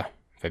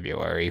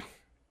February.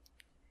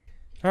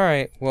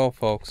 Alright, well,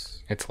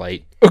 folks. It's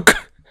late.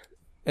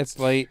 It's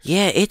late.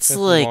 Yeah, it's This is a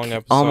long like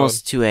episode.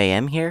 almost 2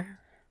 a.m. here,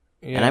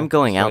 Yeah, and I'm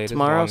going it's out late. It's a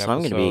tomorrow, long so I'm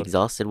going to be episode.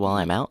 exhausted while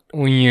I'm out.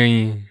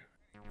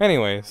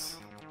 Anyways,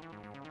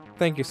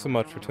 thank you so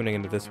much for tuning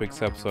into this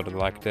week's episode of the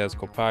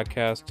Lackadaisical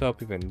Podcast.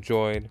 Hope you've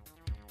enjoyed.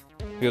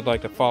 If you'd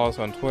like to follow us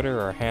on Twitter,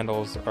 our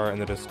handles are in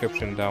the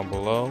description down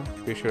below.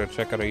 Be sure to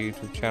check out our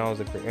YouTube channels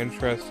if you're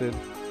interested.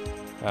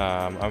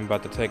 I'm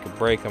about to take a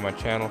break on my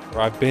channel,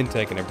 or I've been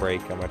taking a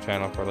break on my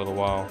channel for a little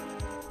while.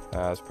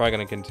 It's probably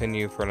going to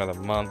continue for another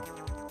month,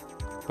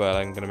 but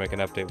I'm going to make an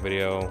update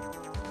video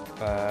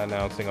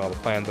announcing all the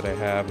plans that I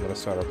have. I'm going to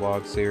start a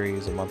vlog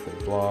series, a monthly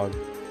vlog.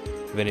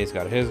 Vinny's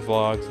got his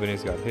vlogs.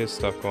 Vinny's got his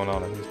stuff going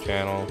on his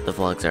channel. The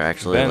vlogs are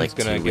actually Ben's like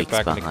gonna 2 get weeks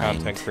back into behind.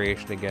 content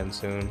creation again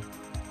soon.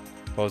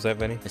 What was that,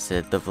 Vinny? I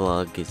said the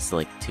vlog is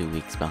like 2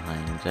 weeks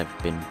behind.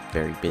 I've been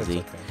very busy.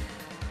 That's okay.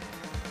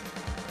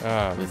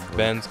 With work.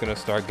 Ben's gonna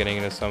start getting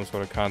into some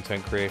sort of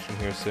content creation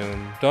here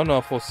soon. Don't know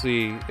if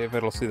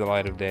it'll see the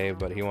light of day,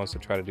 but he wants to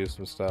try to do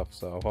some stuff,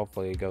 so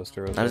hopefully he goes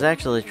through with I was it.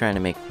 actually trying to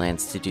make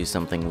plans to do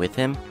something with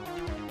him.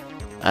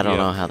 I don't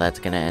Yeah. know how that's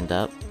going to end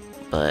up,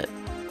 but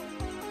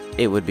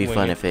it would be Wing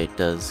fun it. if it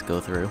does go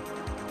through.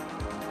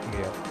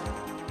 Yeah.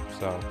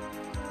 So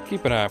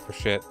keep an eye out for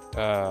shit.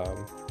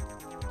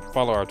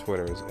 Follow our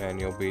Twitters, and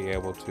you'll be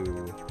able to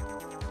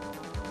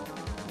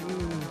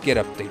get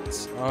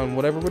updates on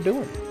whatever we're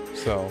doing.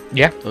 So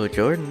Oh,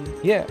 Jordan.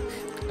 yeah.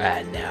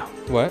 No.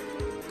 What?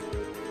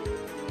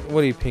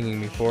 What are you pinging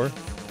me for?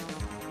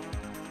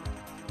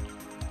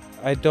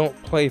 I don't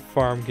play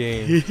farm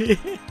games.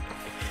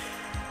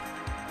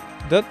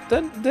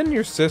 Didn't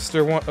your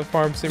sister want a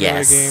farm simulator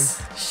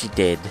Yes, she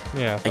did. game?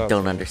 Yeah. I thought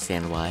don't so.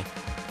 understand why.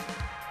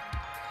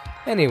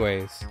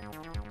 Anyways,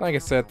 like I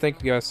said,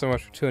 thank you guys so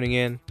much for tuning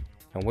in,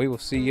 and we will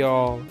see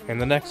y'all in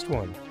the next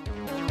one.